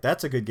slab, and you're like,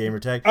 "That's a good gamer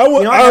tag." I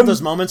have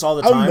those moments all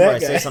the I'm time that where I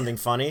say guy. something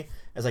funny.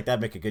 It's like that'd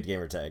make a good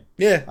gamer tag.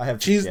 Yeah, I have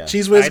cheese yeah.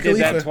 cheese whiz I did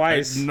that Khalifa.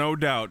 twice. No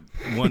doubt.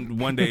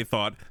 One day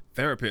thought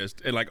therapist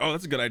and like, oh,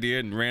 that's a good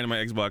idea, and ran to my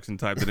Xbox and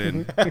typed it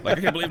in. Like, I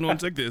can't believe no one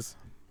took this.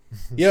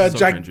 Yeah, So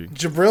cringy.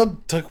 Jabril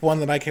took one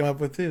that I came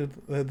up with too,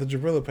 the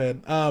Jabrilla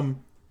pad.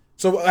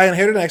 So I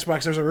inherited an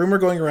Xbox. There's a rumor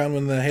going around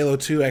when the Halo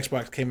 2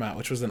 Xbox came out,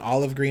 which was an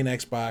olive green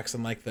Xbox,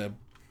 and like the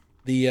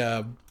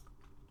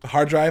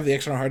hard drive, the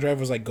external hard drive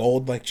was like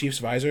gold, like Chief's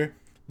visor.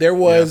 There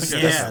was I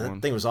think I this, have Yeah, that one.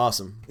 that thing was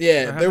awesome.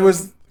 yeah, there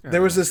was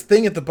this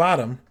thing at the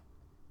bottom.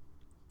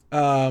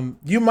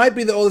 You might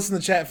be the oldest in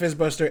the chat,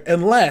 Fizzbuster,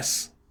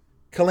 unless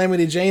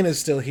Calamity Jane is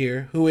still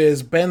here, who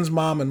is Ben's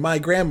mom and my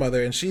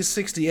grandmother, and she's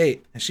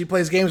 68, and she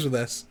plays games with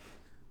us.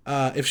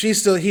 If she's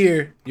still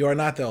here, you are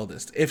not the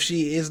oldest. If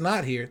she is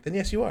not here, then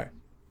yes, you are.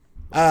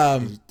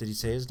 Did he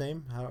say his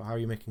name? How are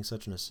you making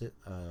such an assit?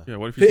 Yeah,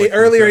 what if he's like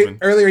Earlier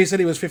 27? he said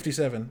he was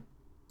 57.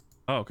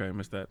 Oh, okay, I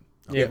missed that.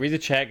 Yeah, read the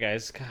chat,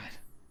 guys. God.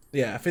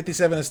 Yeah,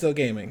 57 is still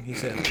gaming, he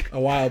said a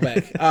while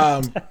back.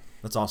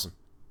 That's awesome.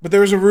 But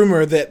there was a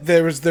rumor that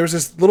there was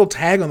this little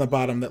tag on the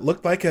bottom that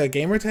looked like a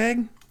gamer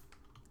tag,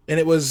 and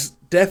it was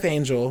Death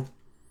Angel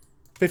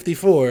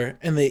 54,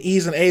 and the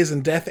E's and A's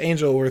in Death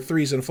Angel were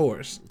 3's and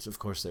 4's. Of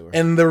course they were.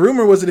 And the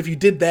rumor was that if you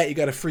did that, you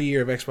got a free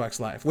year of Xbox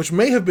Live, which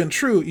may have been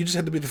true. You just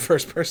had to be the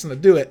first person to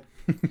do it.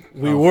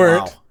 We Oh,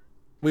 weren't. wow.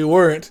 We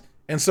weren't.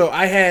 And so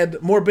I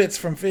had more bits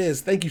from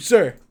Fizz. Thank you,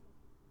 sir.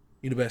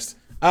 You the best.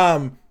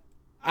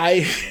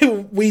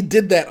 We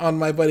did that on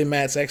my buddy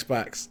Matt's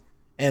Xbox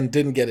and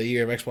didn't get a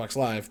year of Xbox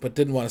Live, but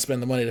didn't want to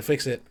spend the money to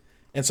fix it.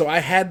 And so I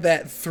had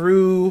that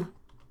through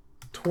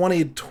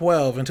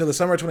 2012 until the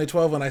summer of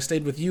 2012 when I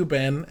stayed with you,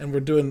 Ben, and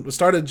we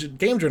started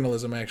game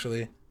journalism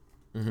actually.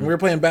 And we were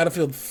playing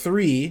Battlefield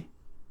 3,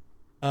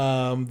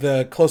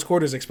 the close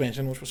quarters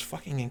expansion, which was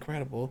fucking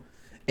incredible.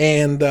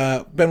 And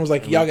Ben was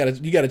like, you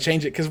gotta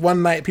change it, because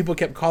one night people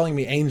kept calling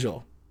me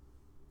Angel.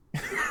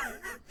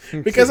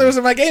 Because it was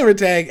in my gamer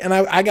tag, and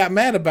I got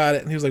mad about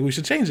it, and he was like, we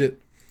should change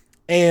it.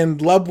 And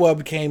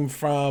Lubwub came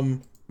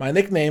from my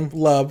nickname,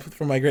 Lub,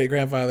 from my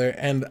great-grandfather,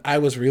 and I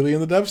was really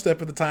into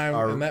dubstep at the time,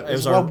 and that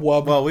was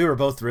Wub. Well, we were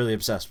both really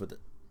obsessed with it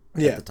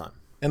at the time.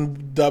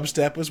 And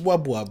dubstep was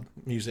Wub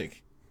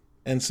music.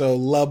 And so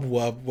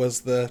Lubwub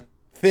was the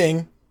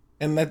thing,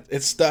 and that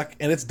it's stuck,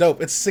 and it's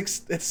dope. It's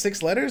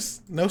six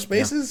letters, no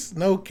spaces,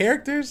 no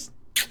characters.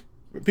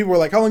 People were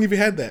like, how long have you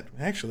had that?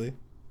 Actually.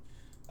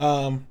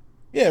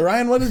 Yeah,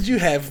 Ryan, what did you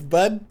have,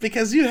 bud?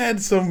 Because you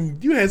had some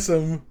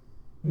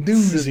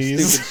doozies.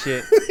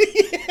 Stupid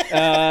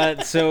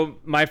shit. So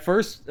my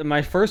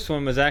first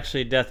one was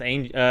actually Death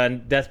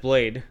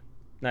Blade,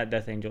 not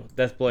Death Angel,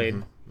 Death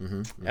Blade.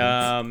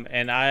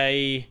 And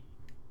I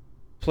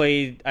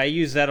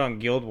used that on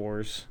Guild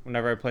Wars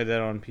whenever I played that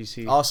on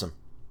PC. Awesome.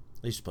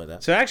 I used to play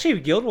that. So actually,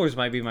 Guild Wars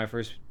might be my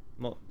first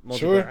multiplayer.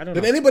 Sure. I don't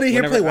Did know. anybody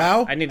here Whenever play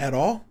WoW I need at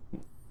all?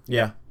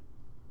 Yeah.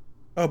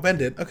 Oh, Ben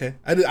did. Okay.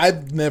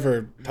 I've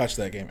never touched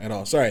that game at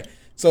all. Sorry.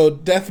 So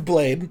Death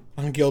Blade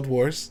on Guild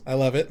Wars. I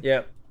love it.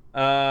 Yep.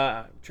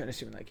 I'm trying to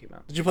see when that came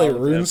out. Did you play I'll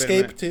look it up in a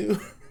RuneScape minute. too?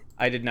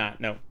 I did not.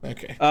 No.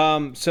 Okay.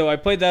 So I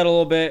played that a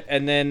little bit,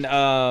 and then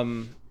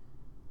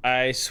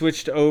I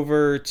switched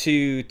over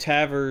to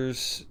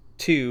Tavers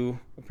 2.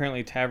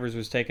 Apparently Tavers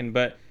was taken,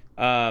 but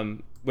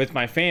with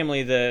my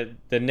family, the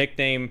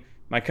nickname,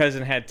 my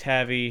cousin had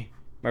Tavi,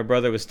 my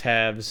brother was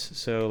Tabs,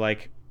 so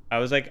like I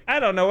was like, I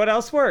don't know what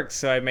else works.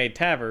 So I made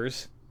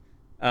Tavers.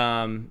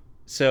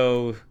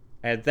 So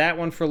I had that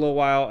one for a little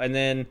while. And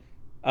then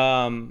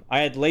I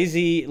had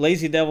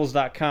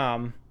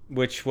lazydevils.com,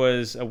 which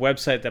was a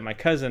website that my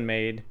cousin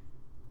made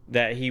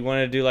that he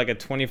wanted to do like a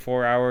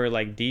 24-hour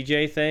like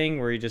DJ thing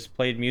where he just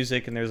played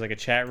music and there's like a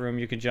chat room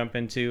you could jump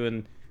into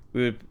and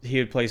he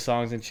would play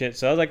songs and shit.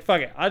 So I was like,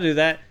 fuck it, I'll do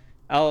that.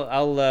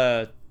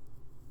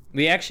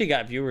 We actually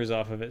got viewers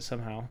off of it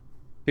somehow.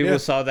 People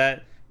saw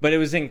that, but it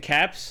was in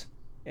caps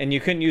and you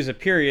couldn't use a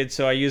period,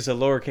 so I used a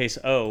lowercase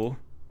o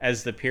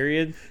as the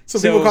period. So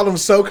people call him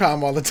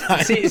SOCOM all the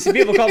time. See,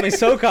 people call me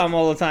SOCOM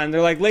all the time.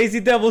 They're like, Lazy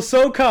Devil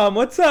SOCOM,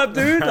 what's up,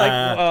 dude?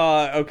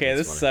 Like, okay,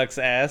 this sucks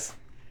ass.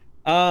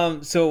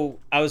 So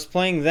I was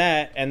playing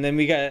that, and then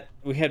we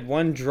had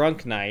one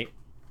drunk night.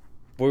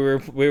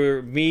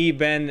 Me,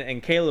 Ben,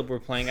 and Caleb were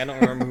playing. I don't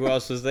remember who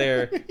else was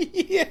there.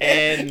 Yeah,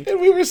 and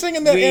we were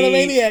singing that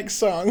Animaniacs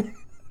song.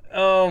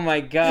 Oh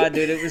my god,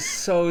 dude, it was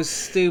so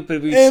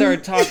stupid. We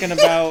started talking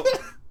about...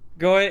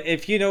 Go ahead.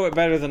 If you know it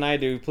better than I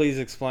do, please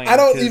explain. I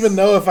don't even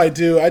know if I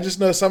do. I just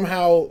know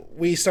somehow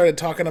we started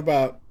talking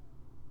about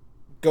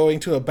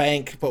going to a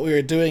bank, but we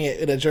were doing it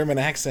in a German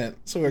accent.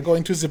 So we were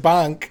going to the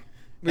bank,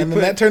 and then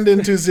that turned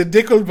into the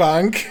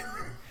Dickelbank.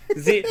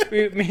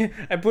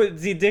 I put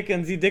the Dick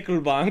and the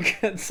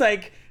Dickelbank. It's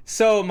like,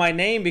 so my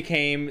name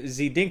became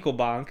the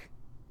Dinkelbank.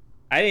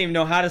 I didn't even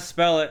know how to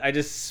spell it. I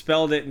just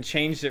spelled it and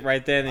changed it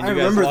right then, and you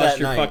guys lost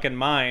your fucking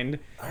mind.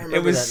 I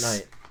remember that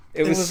night.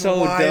 It was so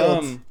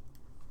wild. dumb.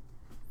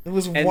 It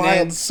was wild.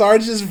 Then,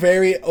 Sarge is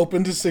very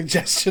open to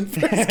suggestion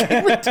for his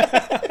gamer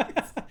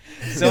tag.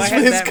 So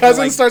his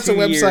cousin starts a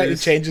website, he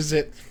changes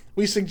it.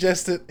 We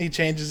suggest it, he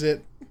changes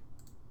it.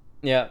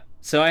 Yeah.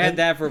 So I had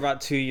that for about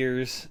 2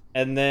 years,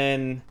 and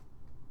then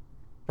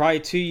probably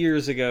 2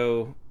 years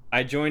ago,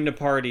 I joined a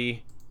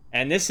party,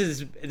 and this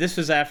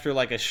was after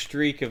like a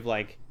streak of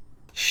like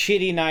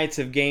shitty nights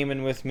of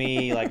gaming with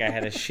me. Like I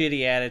had a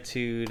shitty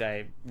attitude.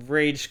 I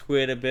rage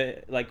quit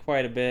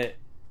quite a bit.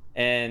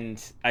 And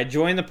I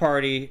joined the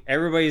party.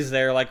 Everybody's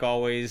there like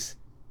always.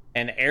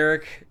 And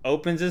Eric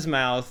opens his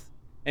mouth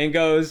and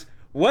goes,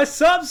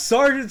 "What's up,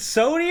 Sergeant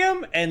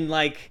Sodium?" And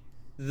like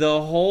the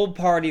whole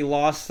party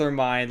lost their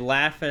mind,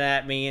 laughing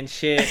at me and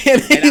shit.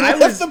 And I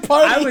was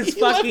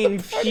fucking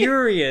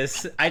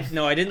furious. I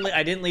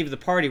didn't leave the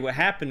party. What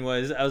happened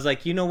was I was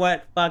like, you know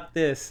what? Fuck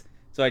this.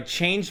 So I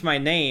changed my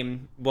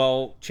name.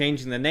 Well,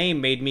 changing the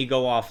name made me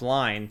go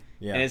offline.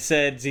 Yeah. And it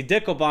said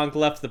Zidickelbank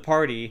left the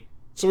party.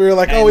 So we were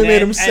like, we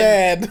made him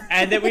sad.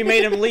 And then we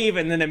made him leave.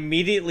 And then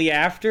immediately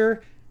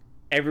after,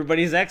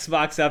 everybody's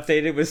Xbox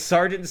updated with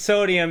Sergeant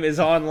Sodium is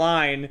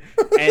online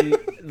and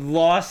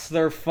lost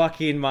their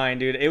fucking mind,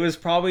 dude. It was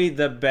probably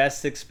the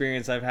best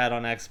experience I've had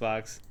on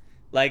Xbox.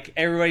 Like,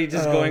 everybody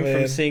just going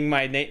from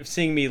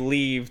seeing me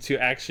leave to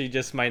actually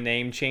just my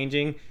name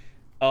changing.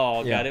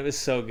 Oh, God, it was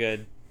so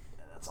good.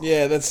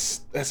 Yeah,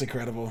 that's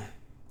incredible.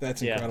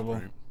 That's incredible.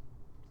 Yeah.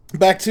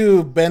 Back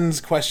to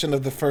Ben's question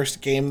of the first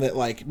game that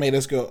like made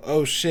us go,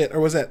 "Oh shit!" Or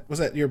was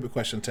that your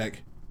question,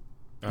 Tech?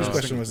 Whose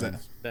question was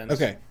that? Ben's.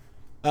 Okay.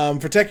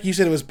 For Tech, you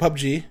said it was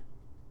PUBG.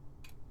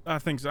 I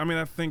think so. I mean,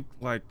 I think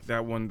like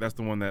that one. That's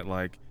the one that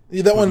like.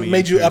 Yeah, that one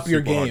made you up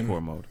your game.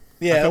 Hardcore mode.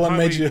 Yeah, that one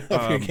made you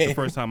up your game. The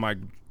first time I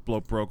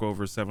broke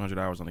over 700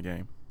 hours on the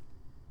game.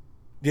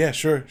 Yeah,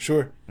 sure.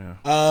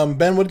 Yeah.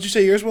 Ben, what did you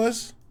say yours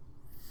was?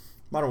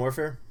 Modern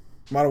Warfare.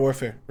 Modern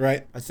Warfare,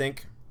 right? I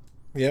think.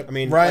 Yep. I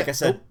mean, like I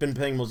said, been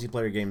playing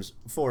multiplayer games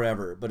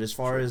forever. But as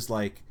far as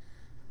like,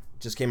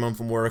 just came home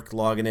from work,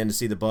 logging in to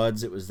see the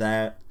buds. It was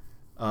that.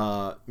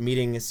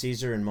 Meeting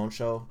Caesar and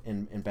Moncho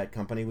in Bad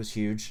Company was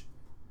huge.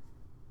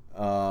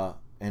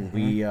 And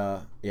we,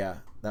 that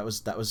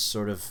was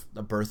sort of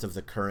the birth of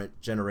the current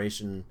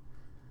generation.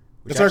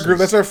 That's our group.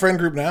 That's our friend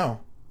group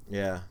now.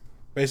 Yeah.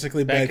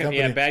 Basically, Bad Company.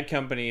 Yeah, Bad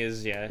Company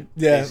is Yeah,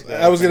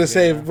 I was gonna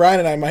say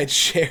Ryan and I might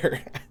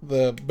share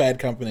the Bad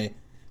Company.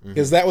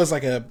 Because that was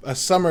like a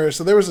summer.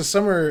 So there was a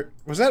summer.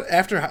 Was that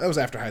after? That was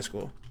after high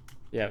school.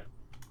 Yeah.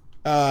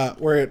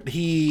 Where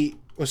he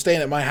was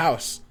staying at my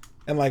house,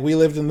 and like we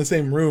lived in the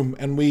same room,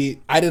 and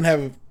I didn't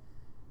have.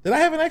 Did I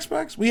have an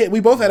Xbox? We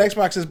both had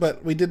Xboxes,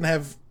 but we didn't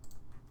have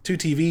two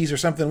TVs or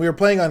something. We were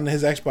playing on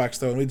his Xbox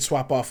though, and we'd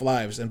swap off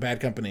lives in Bad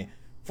Company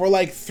for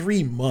like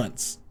 3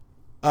 months.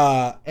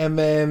 And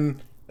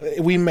then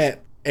we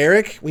met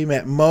Eric, we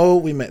met Mo,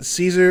 we met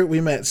Caesar,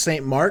 we met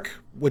Saint Mark,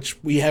 which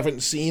we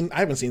haven't seen. I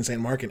haven't seen Saint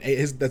Mark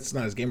that's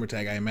not his gamer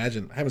tag, I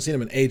imagine. I haven't seen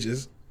him in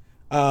ages.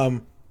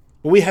 But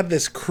we had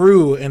this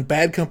crew in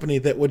Bad Company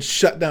that would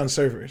shut down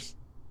servers.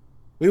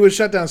 We would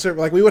shut down servers.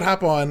 Like we would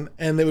hop on,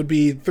 and there would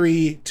be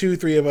three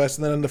of us,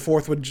 and then the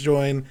fourth would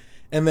join,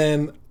 and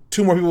then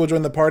 2 more people would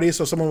join the party.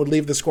 So someone would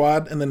leave the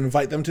squad and then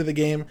invite them to the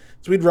game.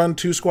 So we'd run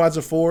 2 squads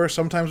of 4.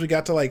 Sometimes we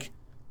got to like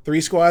 3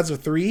 squads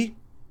of 3.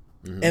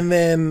 And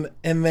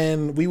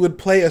then we would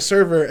play a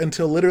server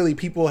until literally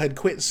people had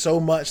quit so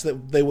much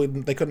that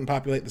they couldn't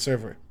populate the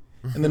server.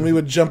 And then we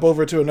would jump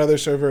over to another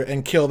server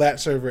and kill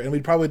that server, and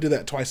we'd probably do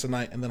that twice a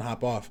night and then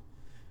hop off.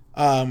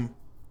 I've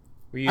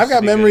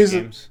got memories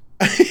of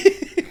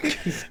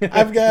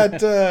I've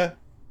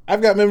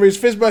got memories.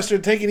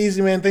 Fizzbuster, take it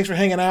easy, man. Thanks for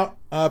hanging out.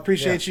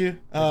 Appreciate you.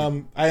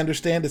 I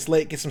understand it's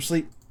late. Get some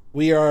sleep.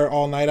 We are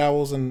all night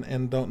owls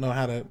and don't know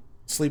how to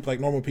sleep like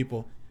normal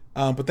people.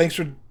 But thanks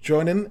for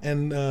joining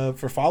and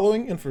for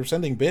following and for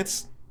sending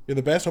bits. You're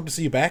the best. Hope to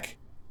see you back.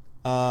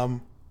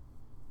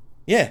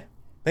 Yeah.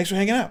 Thanks for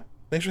hanging out.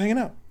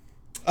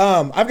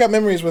 I've got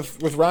memories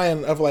with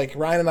Ryan of like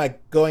Ryan and I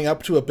going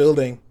up to a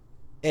building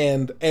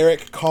and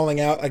Eric calling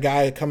out a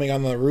guy coming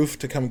on the roof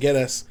to come get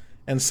us,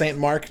 and St.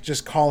 Mark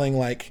just calling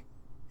like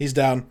he's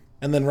down,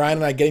 and then Ryan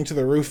and I getting to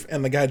the roof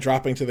and the guy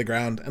dropping to the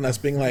ground and us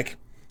being like,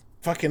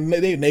 fucking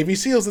Navy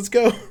SEALs, let's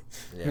go.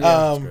 Yeah,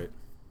 that's great.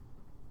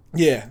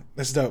 Yeah,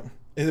 that's dope.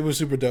 It was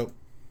super dope.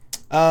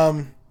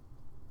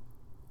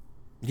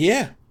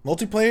 Yeah,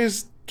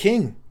 multiplayer's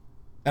king.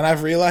 And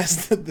I've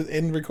realized that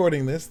in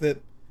recording this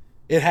that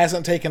it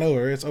hasn't taken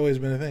over. It's always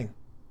been a thing.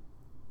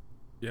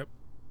 Yep.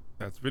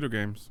 That's video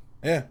games.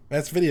 Yeah,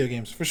 that's video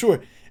games for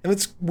sure. And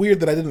it's weird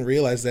that I didn't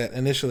realize that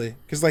initially,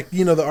 because like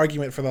the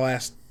argument for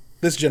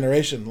this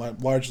generation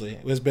largely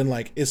has been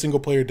like, is single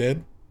player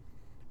dead?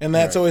 And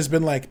that's always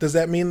been like, does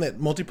that mean that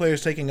multiplayer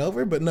is taking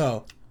over? But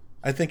no,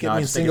 I think it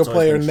means single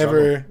player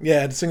never.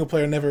 Yeah, the single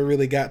player never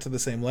really got to the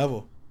same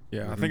level.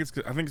 Yeah, I think it's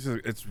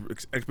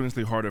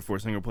exponentially harder for a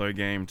single player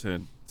game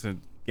to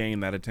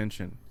gain that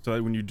attention.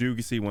 So when you do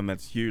see one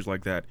that's huge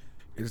like that,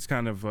 it's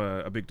kind of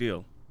a big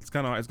deal. It's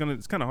kind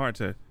of hard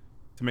to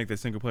make the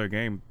single player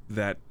game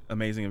that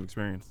amazing of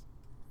experience.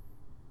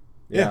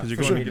 Yeah,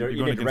 because you're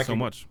going against so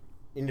much.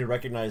 You need to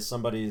recognize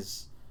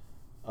somebody's.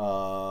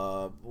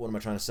 What am I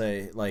trying to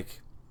say?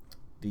 Like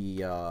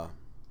the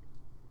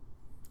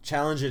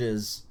challenge it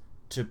is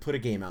to put a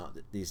game out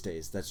these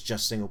days that's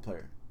just single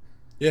player.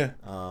 Yeah.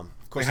 Of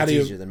course, like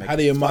it's easier than making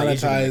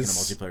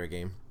monetize a multiplayer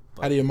game.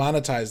 But. How do you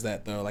monetize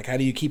that though? Like, how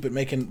do you keep it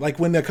making like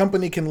when the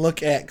company can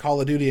look at Call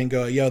of Duty and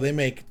go, "Yo, they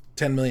make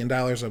 $10 million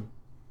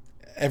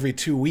every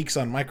 2 weeks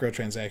on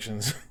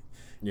microtransactions,"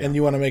 and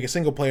you want to make a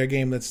single player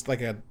game that's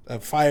like a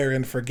fire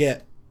and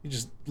forget. You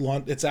just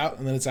launch, it's out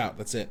and then it's out.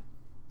 That's it.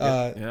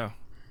 Yeah.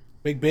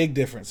 Big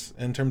difference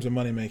in terms of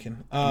money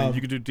making. I mean,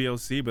 you could do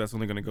DLC, but that's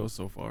only going to go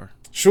so far.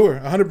 Sure,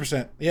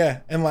 100%. Yeah,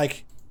 and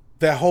like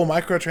that whole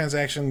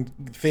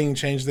microtransaction thing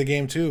changed the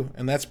game too,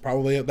 and that's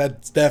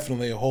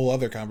definitely a whole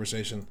other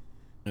conversation.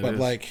 But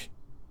like,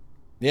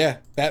 yeah,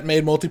 that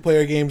made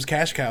multiplayer games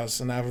cash cows,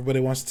 and now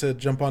everybody wants to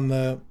jump on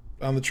the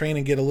train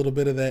and get a little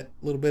bit of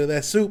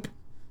that soup.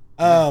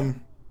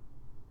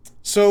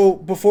 So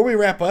before we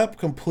wrap up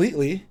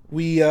completely,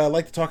 we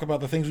like to talk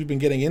about the things we've been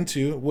getting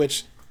into,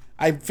 which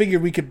I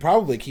figured we could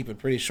probably keep it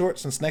pretty short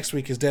since next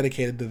week is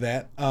dedicated to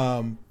that.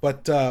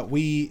 But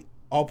we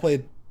all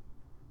played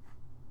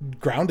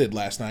Grounded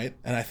last night,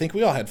 and I think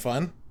we all had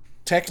fun.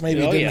 Tech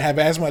maybe didn't have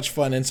as much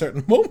fun in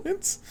certain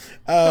moments.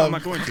 No, I'm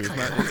not going to.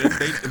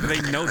 They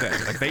know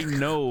that. Like, they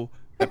know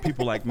that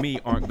people like me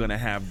aren't going to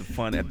have the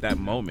fun at that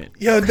moment.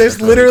 Yo,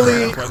 there's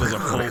literally... That's why there's a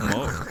full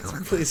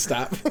mode. Please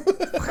stop.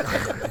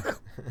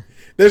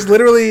 There's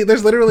literally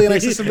an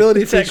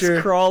accessibility Tech's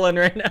feature. crawling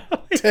right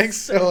now. Tech's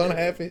so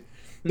unhappy.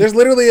 There's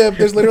literally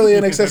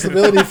an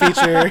accessibility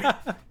feature.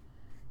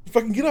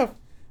 Fucking get off.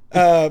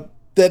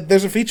 That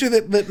there's a feature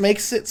that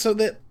makes it so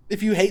that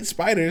if you hate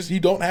spiders,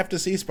 you don't have to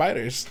see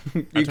spiders.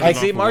 You can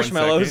see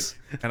marshmallows.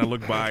 And I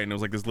looked by and there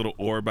was like this little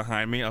orb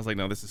behind me. I was like,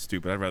 no, this is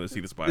stupid. I'd rather see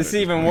the spider. It's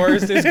even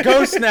worse. There's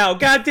ghosts now.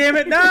 God damn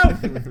it,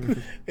 no!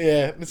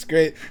 Yeah, that's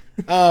great.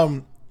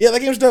 Yeah,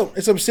 that game's dope.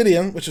 It's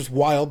Obsidian, which is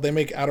wild. They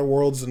make Outer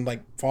Worlds and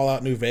like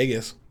Fallout New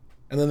Vegas.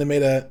 And then they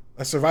made a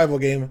survival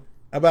game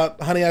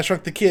about Honey, I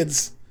Shrunk the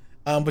Kids.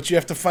 But you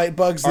have to fight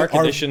bugs that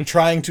are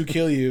trying to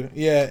kill you.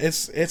 Yeah,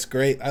 it's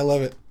great. I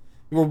love it.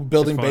 We're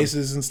building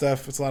bases and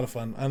stuff. It's a lot of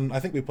fun. I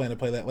think we plan to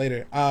play that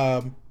later.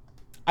 I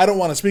don't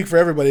want to speak for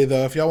everybody,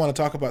 though. If y'all want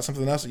to talk about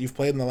something else that you've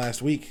played in the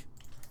last week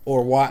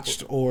or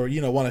watched or,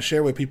 want to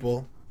share with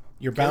people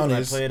your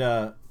bounties. I played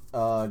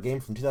a game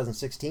from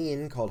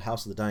 2016 called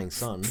House of the Dying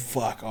Sun.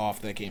 Fuck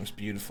off. That game's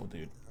beautiful,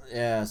 dude.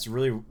 Yeah, it's a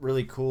really,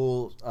 really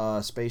cool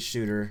space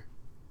shooter.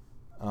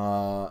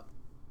 Single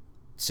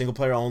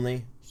player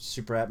only.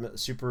 Super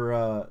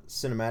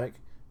cinematic.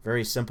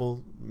 Very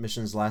simple.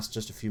 Missions last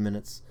just a few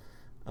minutes.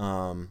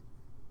 And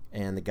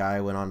the guy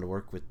went on to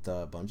work with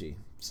Bungie,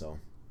 so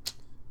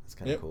it's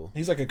kind of cool.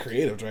 He's like a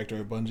creative director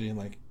at Bungie and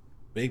like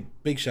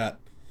big shot.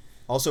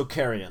 Also,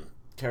 Carrion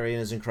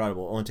is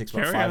incredible. Only takes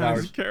about 5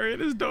 hours.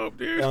 Carrion is dope,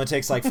 dude. It only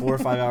takes like 4 or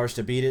 5 hours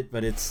to beat it,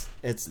 but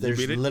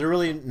there's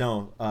literally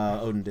no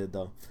Odin did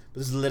though. But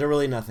there's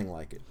literally nothing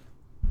like it.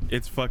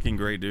 It's fucking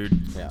great,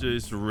 dude. Yeah.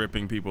 Just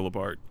ripping people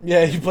apart.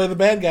 Yeah, you play the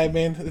bad guy,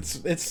 man.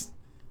 It's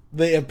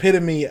the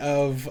epitome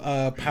of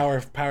power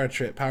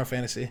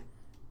fantasy.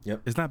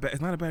 Yep. It's not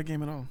a bad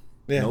game at all.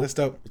 Yeah, that's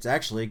dope. It's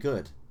actually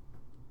good.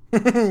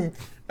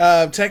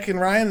 Tech and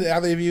Ryan,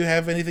 either of you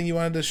have anything you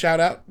wanted to shout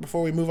out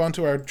before we move on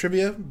to our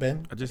trivia?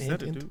 Ben? I just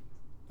said it, dude.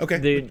 Okay,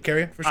 dude,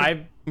 carry it for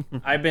sure.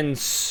 I've been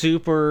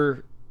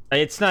super...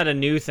 It's not a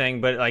new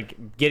thing, but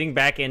like getting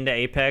back into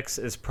Apex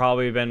has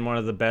probably been one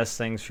of the best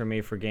things for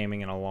me for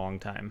gaming in a long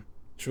time.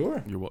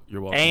 Sure.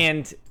 You're welcome.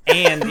 And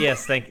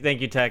yes,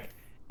 thank you, Tech.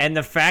 And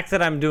the fact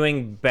that I'm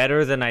doing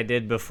better than I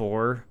did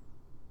before,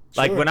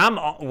 like Sure. when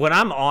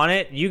I'm on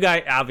it, you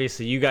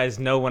guys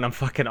know when I'm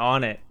fucking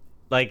on it.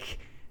 Like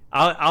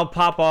I'll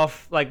pop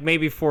off like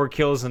maybe 4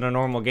 kills in a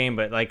normal game,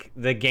 but like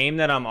the game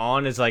that I'm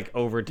on is like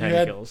over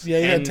 10 kills. Yeah,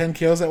 you had And, 10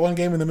 kills at one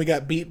game, and then we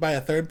got beat by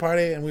a third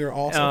party, and we were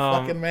all so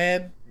fucking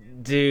mad.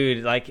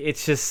 Dude, like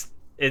it's just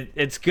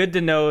it's good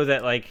to know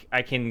that like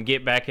I can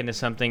get back into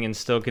something and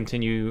still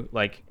continue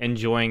like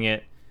enjoying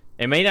it.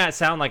 It may not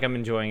sound like I'm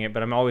enjoying it,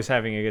 but I'm always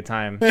having a good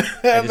time.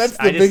 That's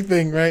the big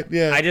thing, right?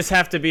 Yeah. I just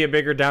have to be a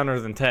bigger downer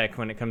than Tech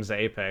when it comes to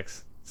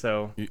Apex.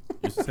 So You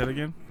said it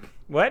again?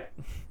 what?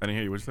 I didn't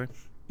hear you. What'd you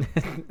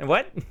say?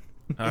 What?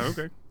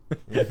 Okay.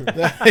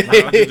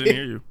 I didn't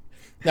hear you.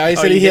 No, he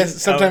said you he didn't-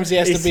 has. Sometimes he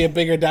has to he's- be a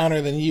bigger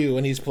downer than you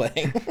when he's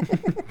playing.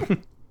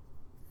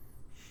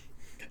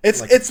 It's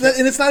Like-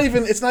 it's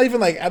not even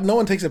like no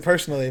one takes it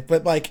personally,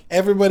 but like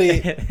everybody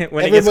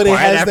When it gets everybody quiet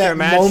has after that a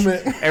match,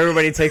 moment.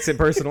 everybody takes it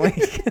personally.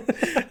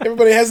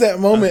 Everybody has that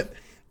moment.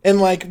 And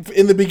like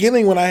in the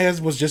beginning when I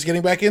was just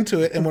getting back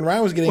into it, and when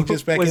Ryan was getting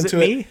just back Was it into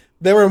me?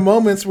 there were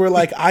moments where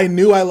like I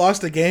knew I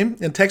lost a game,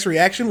 and Tech's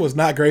reaction was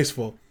not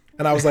graceful.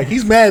 And I was like,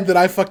 he's mad that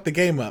I fucked the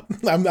game up.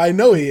 I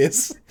know he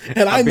is,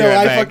 and I I'll be know right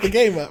I back. fucked the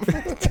game up.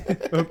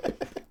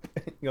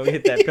 Go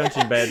hit that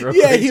punching bag real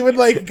Yeah, quick. he would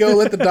like go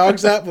let the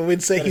dogs out, but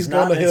we'd say That he's is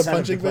going not to an hit a incentive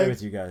punching to play bag.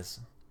 with you guys.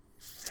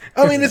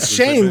 I mean, it's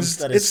changed.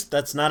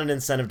 That's not an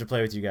incentive to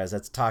play with you guys.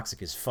 That's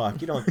toxic as fuck.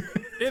 You don't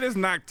It is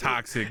not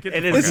toxic. Get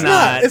It the is fuck It's out. not.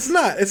 not. It's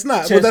not. It's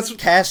not. But just that's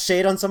cast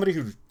shade on somebody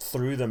who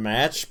threw the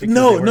match. Because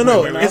No, they were no,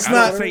 no, winning it's out. I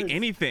not- don't say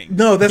anything.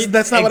 no.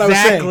 That's not what I was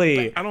saying.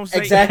 Exactly. I don't say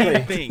Exactly.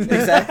 anything.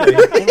 Exactly.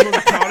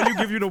 How do you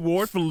give you an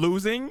award for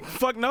losing?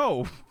 Fuck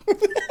no.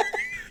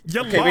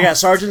 You Okay, we got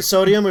Sergeant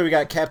Sodium and we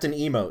got Captain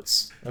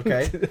Emotes.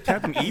 Okay.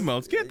 Captain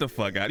Emotes. Get the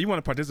fuck out. You want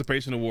a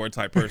participation award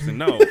type person?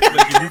 No. Like,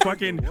 if you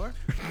fucking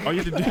all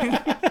you have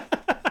to do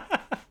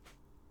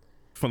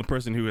from the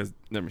person who has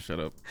never shut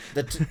up.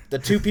 The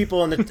two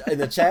people in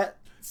the chat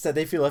said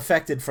they feel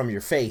affected from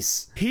your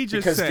face. He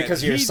just because said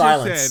because of your he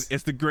silence. just said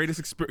it's the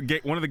greatest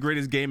one of the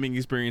greatest gaming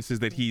experiences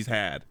that he's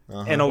had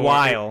In a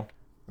while.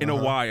 in a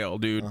while,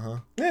 dude.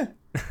 Yeah.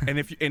 And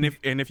if you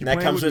that play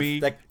comes with with me,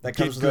 that comes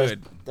get with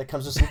good. that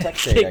comes with some tech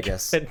shade, I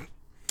guess.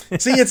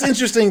 See, it's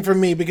interesting for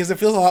me because it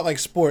feels a lot like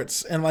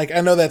sports, and like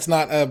I know that's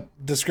not a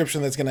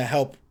description that's going to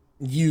help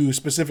you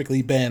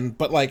specifically, Ben.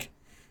 But like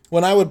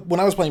when I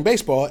was playing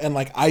baseball and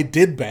like I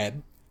did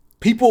bad,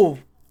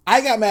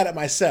 I got mad at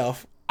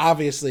myself,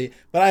 obviously,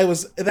 but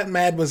that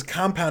mad was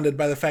compounded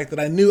by the fact that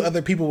I knew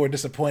other people were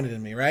disappointed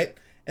in me, right?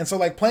 And so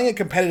like playing a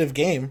competitive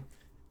game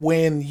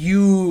when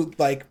you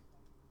like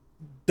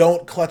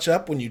don't clutch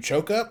up, when you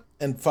choke up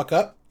and fuck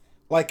up,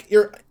 like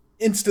you're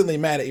instantly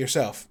mad at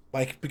yourself,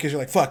 like because you're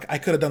like, fuck, I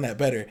could have done that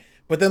better.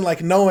 But then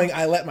like knowing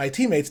I let my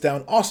teammates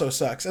down also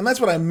sucks, and that's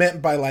what I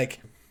meant by like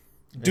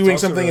doing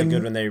it's also something really in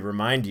good when they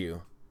remind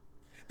you.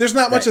 there's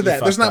not much that of you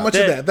that. There's fucked not up. much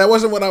of that. That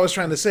wasn't what I was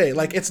trying to say.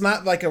 Like, it's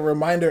not like a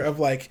reminder of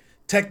like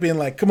Tech being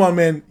like, "Come on,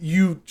 man,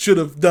 you should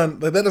have done."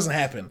 Like, that doesn't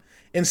happen.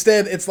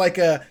 Instead, it's like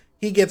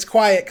he gets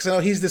quiet because I know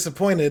he's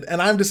disappointed,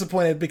 and I'm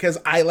disappointed because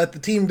I let the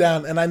team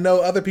down, and I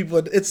know other people.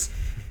 It's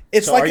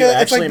So like are you it's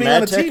like actually being on a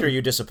mad, Tech, team. or are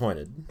you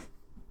disappointed?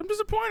 I'm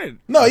disappointed.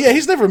 No, yeah,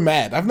 he's never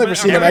mad. I've never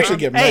seen him actually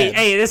get mad.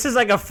 Hey, this is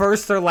like a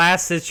first or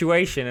last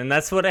situation, and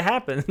that's what it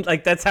happened.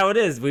 Like that's how it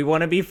is. We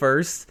want to be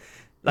first.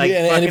 Like Yeah,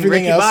 and fucking everything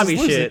Ricky else is Bobby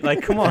losing. shit.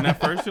 Like come on. Not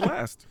first, you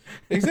last.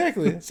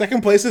 Exactly.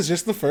 Second place is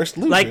just the first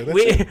loser. Like That's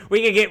it.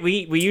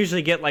 we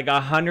usually get like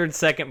 100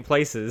 second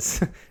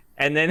places,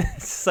 and then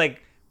it's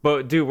like,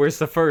 but dude, where's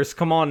the first?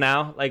 Come on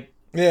now, like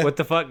Yeah. what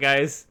the fuck,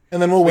 guys?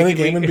 And then we'll win a we-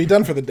 game and be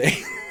done for the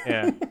day.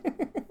 Yeah.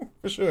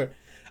 For sure.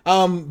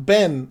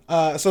 Ben,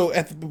 so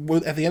at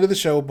the end of the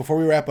show, before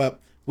we wrap up,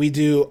 we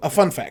do a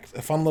fun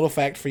little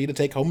fact for you to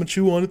take home and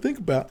chew on and think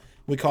about.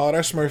 We call it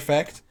our Smurf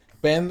fact.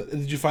 Ben,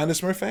 did you find a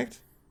Smurf fact?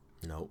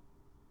 Nope.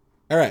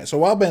 All right, so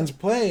while Ben's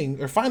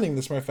playing or finding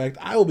the Smurf fact,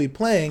 I will be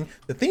playing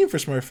the theme for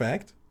Smurf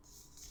fact.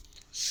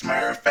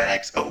 Smurf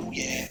facts, oh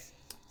yeah.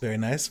 Very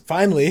nice.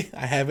 Finally,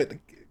 I have it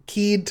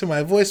keyed to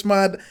my voice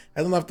mod.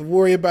 I don't have to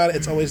worry about it.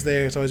 It's always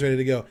there. It's always ready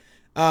to go.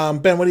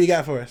 Ben, what do you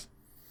got for us?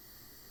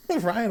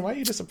 Ryan, why are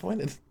you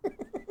disappointed?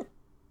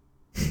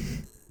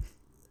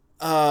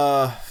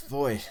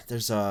 Boy,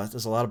 there's a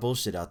lot of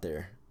bullshit out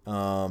there.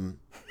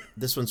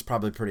 This one's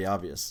probably pretty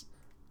obvious.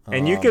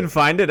 And you can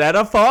find it at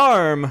a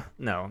farm.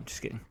 No, I'm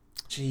just kidding.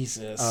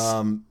 Jesus.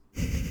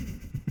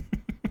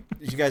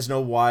 Did you guys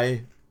know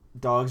why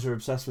dogs are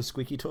obsessed with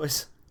squeaky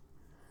toys?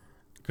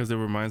 Because it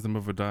reminds them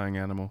of a dying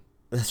animal.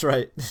 That's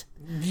right.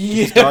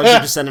 yeah. Dogs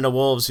are descendant of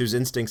wolves whose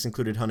instincts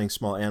included hunting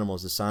small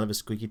animals. The sound of a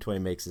squeaky toy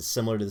makes is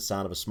similar to the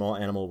sound of a small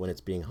animal when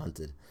it's being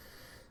hunted.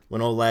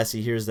 When old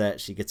Lassie hears that,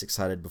 she gets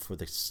excited before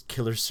the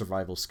killer's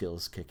survival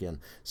skills kick in.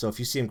 So if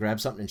you see him grab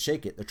something and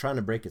shake it, they're trying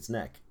to break its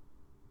neck.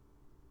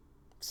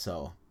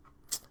 So,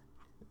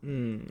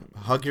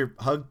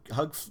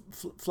 hug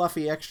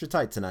Fluffy extra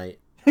tight tonight.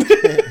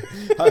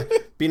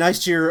 Be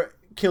nice to your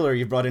killer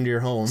you brought into your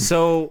home.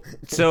 So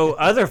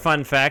other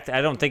fun fact,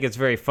 I don't think it's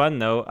very fun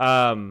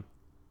though.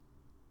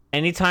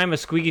 Anytime a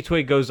squeaky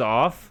toy goes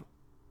off,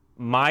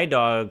 my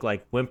dog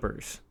like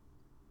whimpers.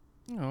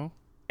 Oh.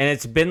 And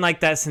it's been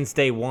like that since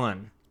day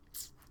one.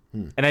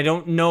 And I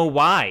don't know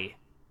why.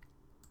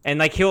 And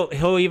like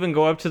he'll even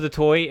go up to the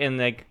toy and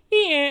like,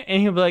 yeah,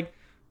 and he'll be like,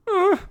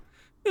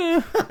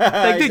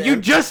 like, dude, you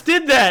just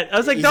did that. I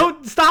was like,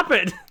 don't stop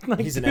it. Like,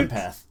 He's an dude,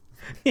 empath.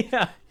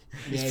 Yeah.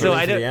 He's So feeling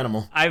I for the don't.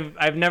 animal.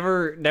 I've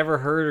never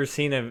heard or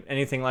seen of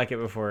anything like it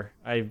before.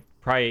 I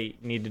probably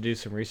need to do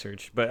some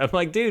research. But I'm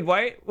like, dude,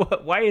 why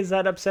is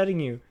that upsetting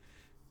you?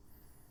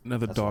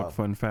 Another That's dog wild.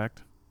 fun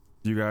fact.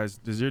 You guys,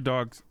 does your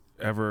dog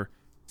ever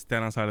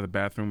stand outside of the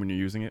bathroom when you're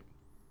using it?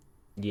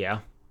 Yeah.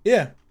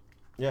 Yeah.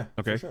 Yeah.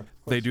 Okay. For sure. Of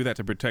They course. do that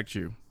to protect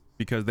you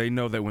because they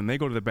know that when they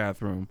go to the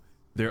bathroom,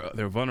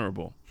 they're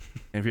vulnerable.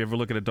 And if you ever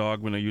look at a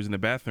dog when they're using the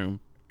bathroom,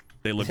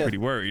 they look pretty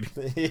worried.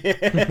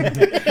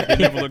 They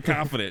never look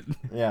confident.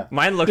 Yeah.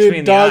 Mine looks me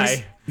in the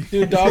eye.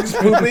 Dude, dogs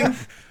pooping.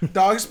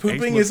 Dogs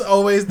pooping is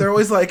always. They're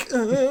always like.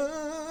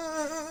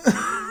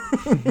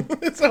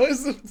 It's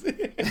always.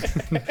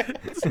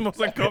 It's the most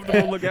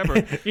uncomfortable look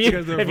ever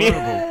because they're have you-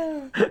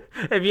 vulnerable.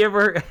 Have you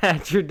ever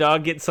had your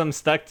dog get some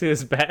stuck to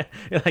his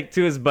like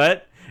to his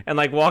butt and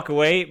like walk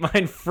away?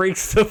 Mine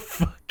freaks the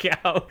fuck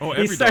out. Oh,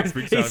 every dog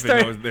freaks out if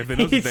they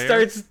know it's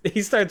there.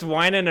 He starts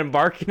whining and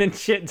barking and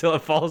shit until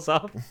it falls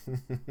off.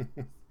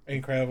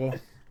 Incredible.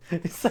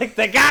 It's like,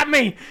 they got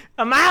me.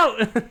 I'm out.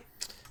 Incredible.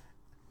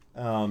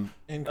 Totally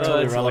that's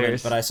irrelevant,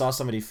 hilarious. but I saw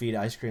somebody feed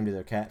ice cream to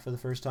their cat for the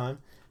first time,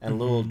 and a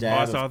little Oh, I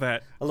dab, saw of,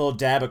 that. a little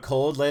dab of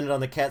cold landed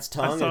on the cat's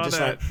tongue, I and it saw just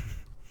that. went.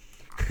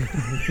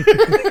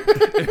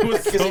 It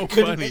was 'Cause so it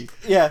couldn't- funny.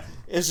 Yeah,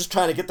 it was just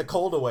trying to get the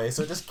cold away,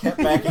 so it just kept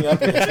backing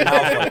up in its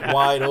mouth like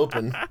wide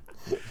open.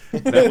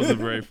 That was a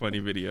very funny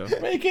video.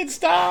 Make it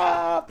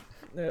stop.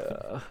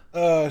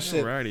 Oh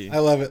shit! Alrighty. I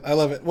love it. I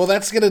love it. Well,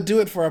 that's gonna do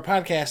it for our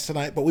podcast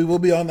tonight. But we will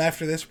be on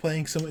after this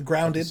playing some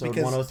Grounded So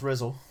because 103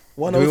 Thrizzle.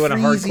 Do we want a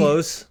hard 103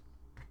 close?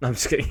 No, I'm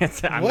just kidding.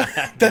 I'm What?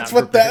 not- That's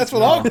not what that's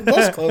what all No.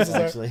 most closes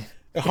are. Actually,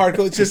 Hard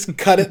close, just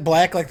cut it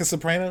black like The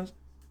Sopranos.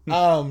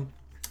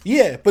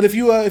 Yeah, but if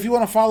you want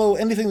to follow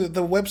anything that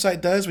the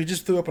website does, we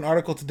just threw up an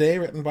article today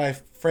written by a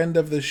friend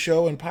of the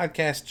show and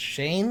podcast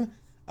Shane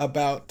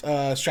about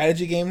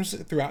strategy games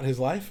throughout his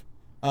life.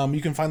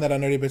 You can find that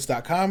on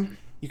nerdybits.com.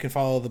 You can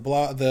follow the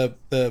blog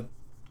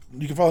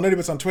you can follow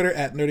nerdybits on Twitter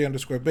at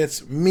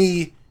nerdy_bits.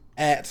 Me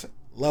at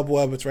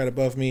Lubwub. It's right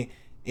above me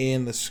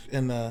in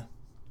the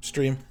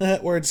stream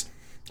words.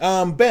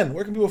 Ben,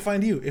 where can people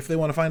find you if they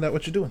want to find out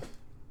what you're doing?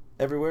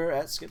 everywhere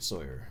at Skip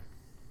Sawyer.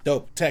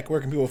 Dope. Tech, where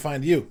can people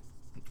find you?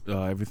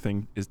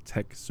 Everything is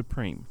Tech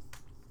Supreme.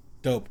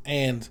 Dope.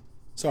 And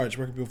Sarge,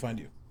 where can people find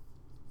you?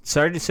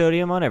 Sergeant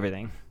Sodium on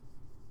everything.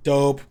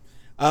 Dope.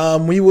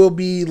 We will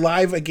be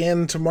live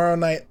again tomorrow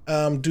night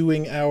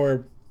doing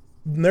our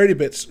Nerdy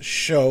Bits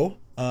show.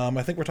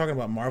 I think we're talking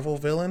about Marvel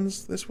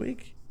villains this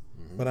week,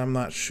 but I'm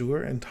not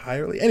sure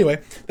entirely.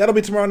 Anyway, that'll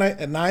be tomorrow night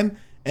at 9,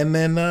 and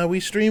then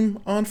we stream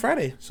on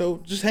Friday.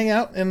 So just hang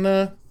out,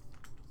 and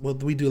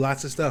we do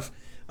lots of stuff.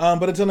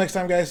 But until next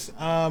time, guys,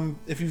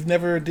 if you've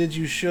never did,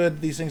 you should.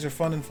 These things are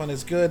fun, and fun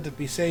is good.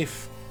 Be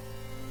safe,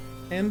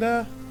 and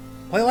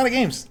play a lot of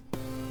games.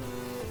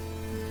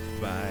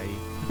 Bye.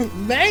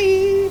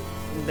 Bye!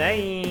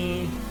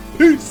 Bye.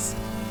 Peace!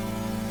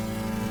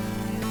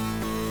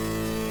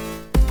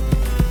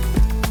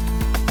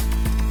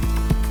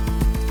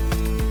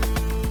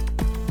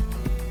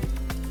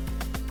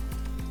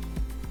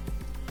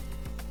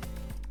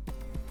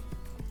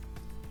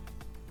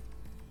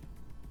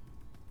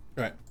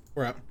 All right,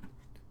 we're out.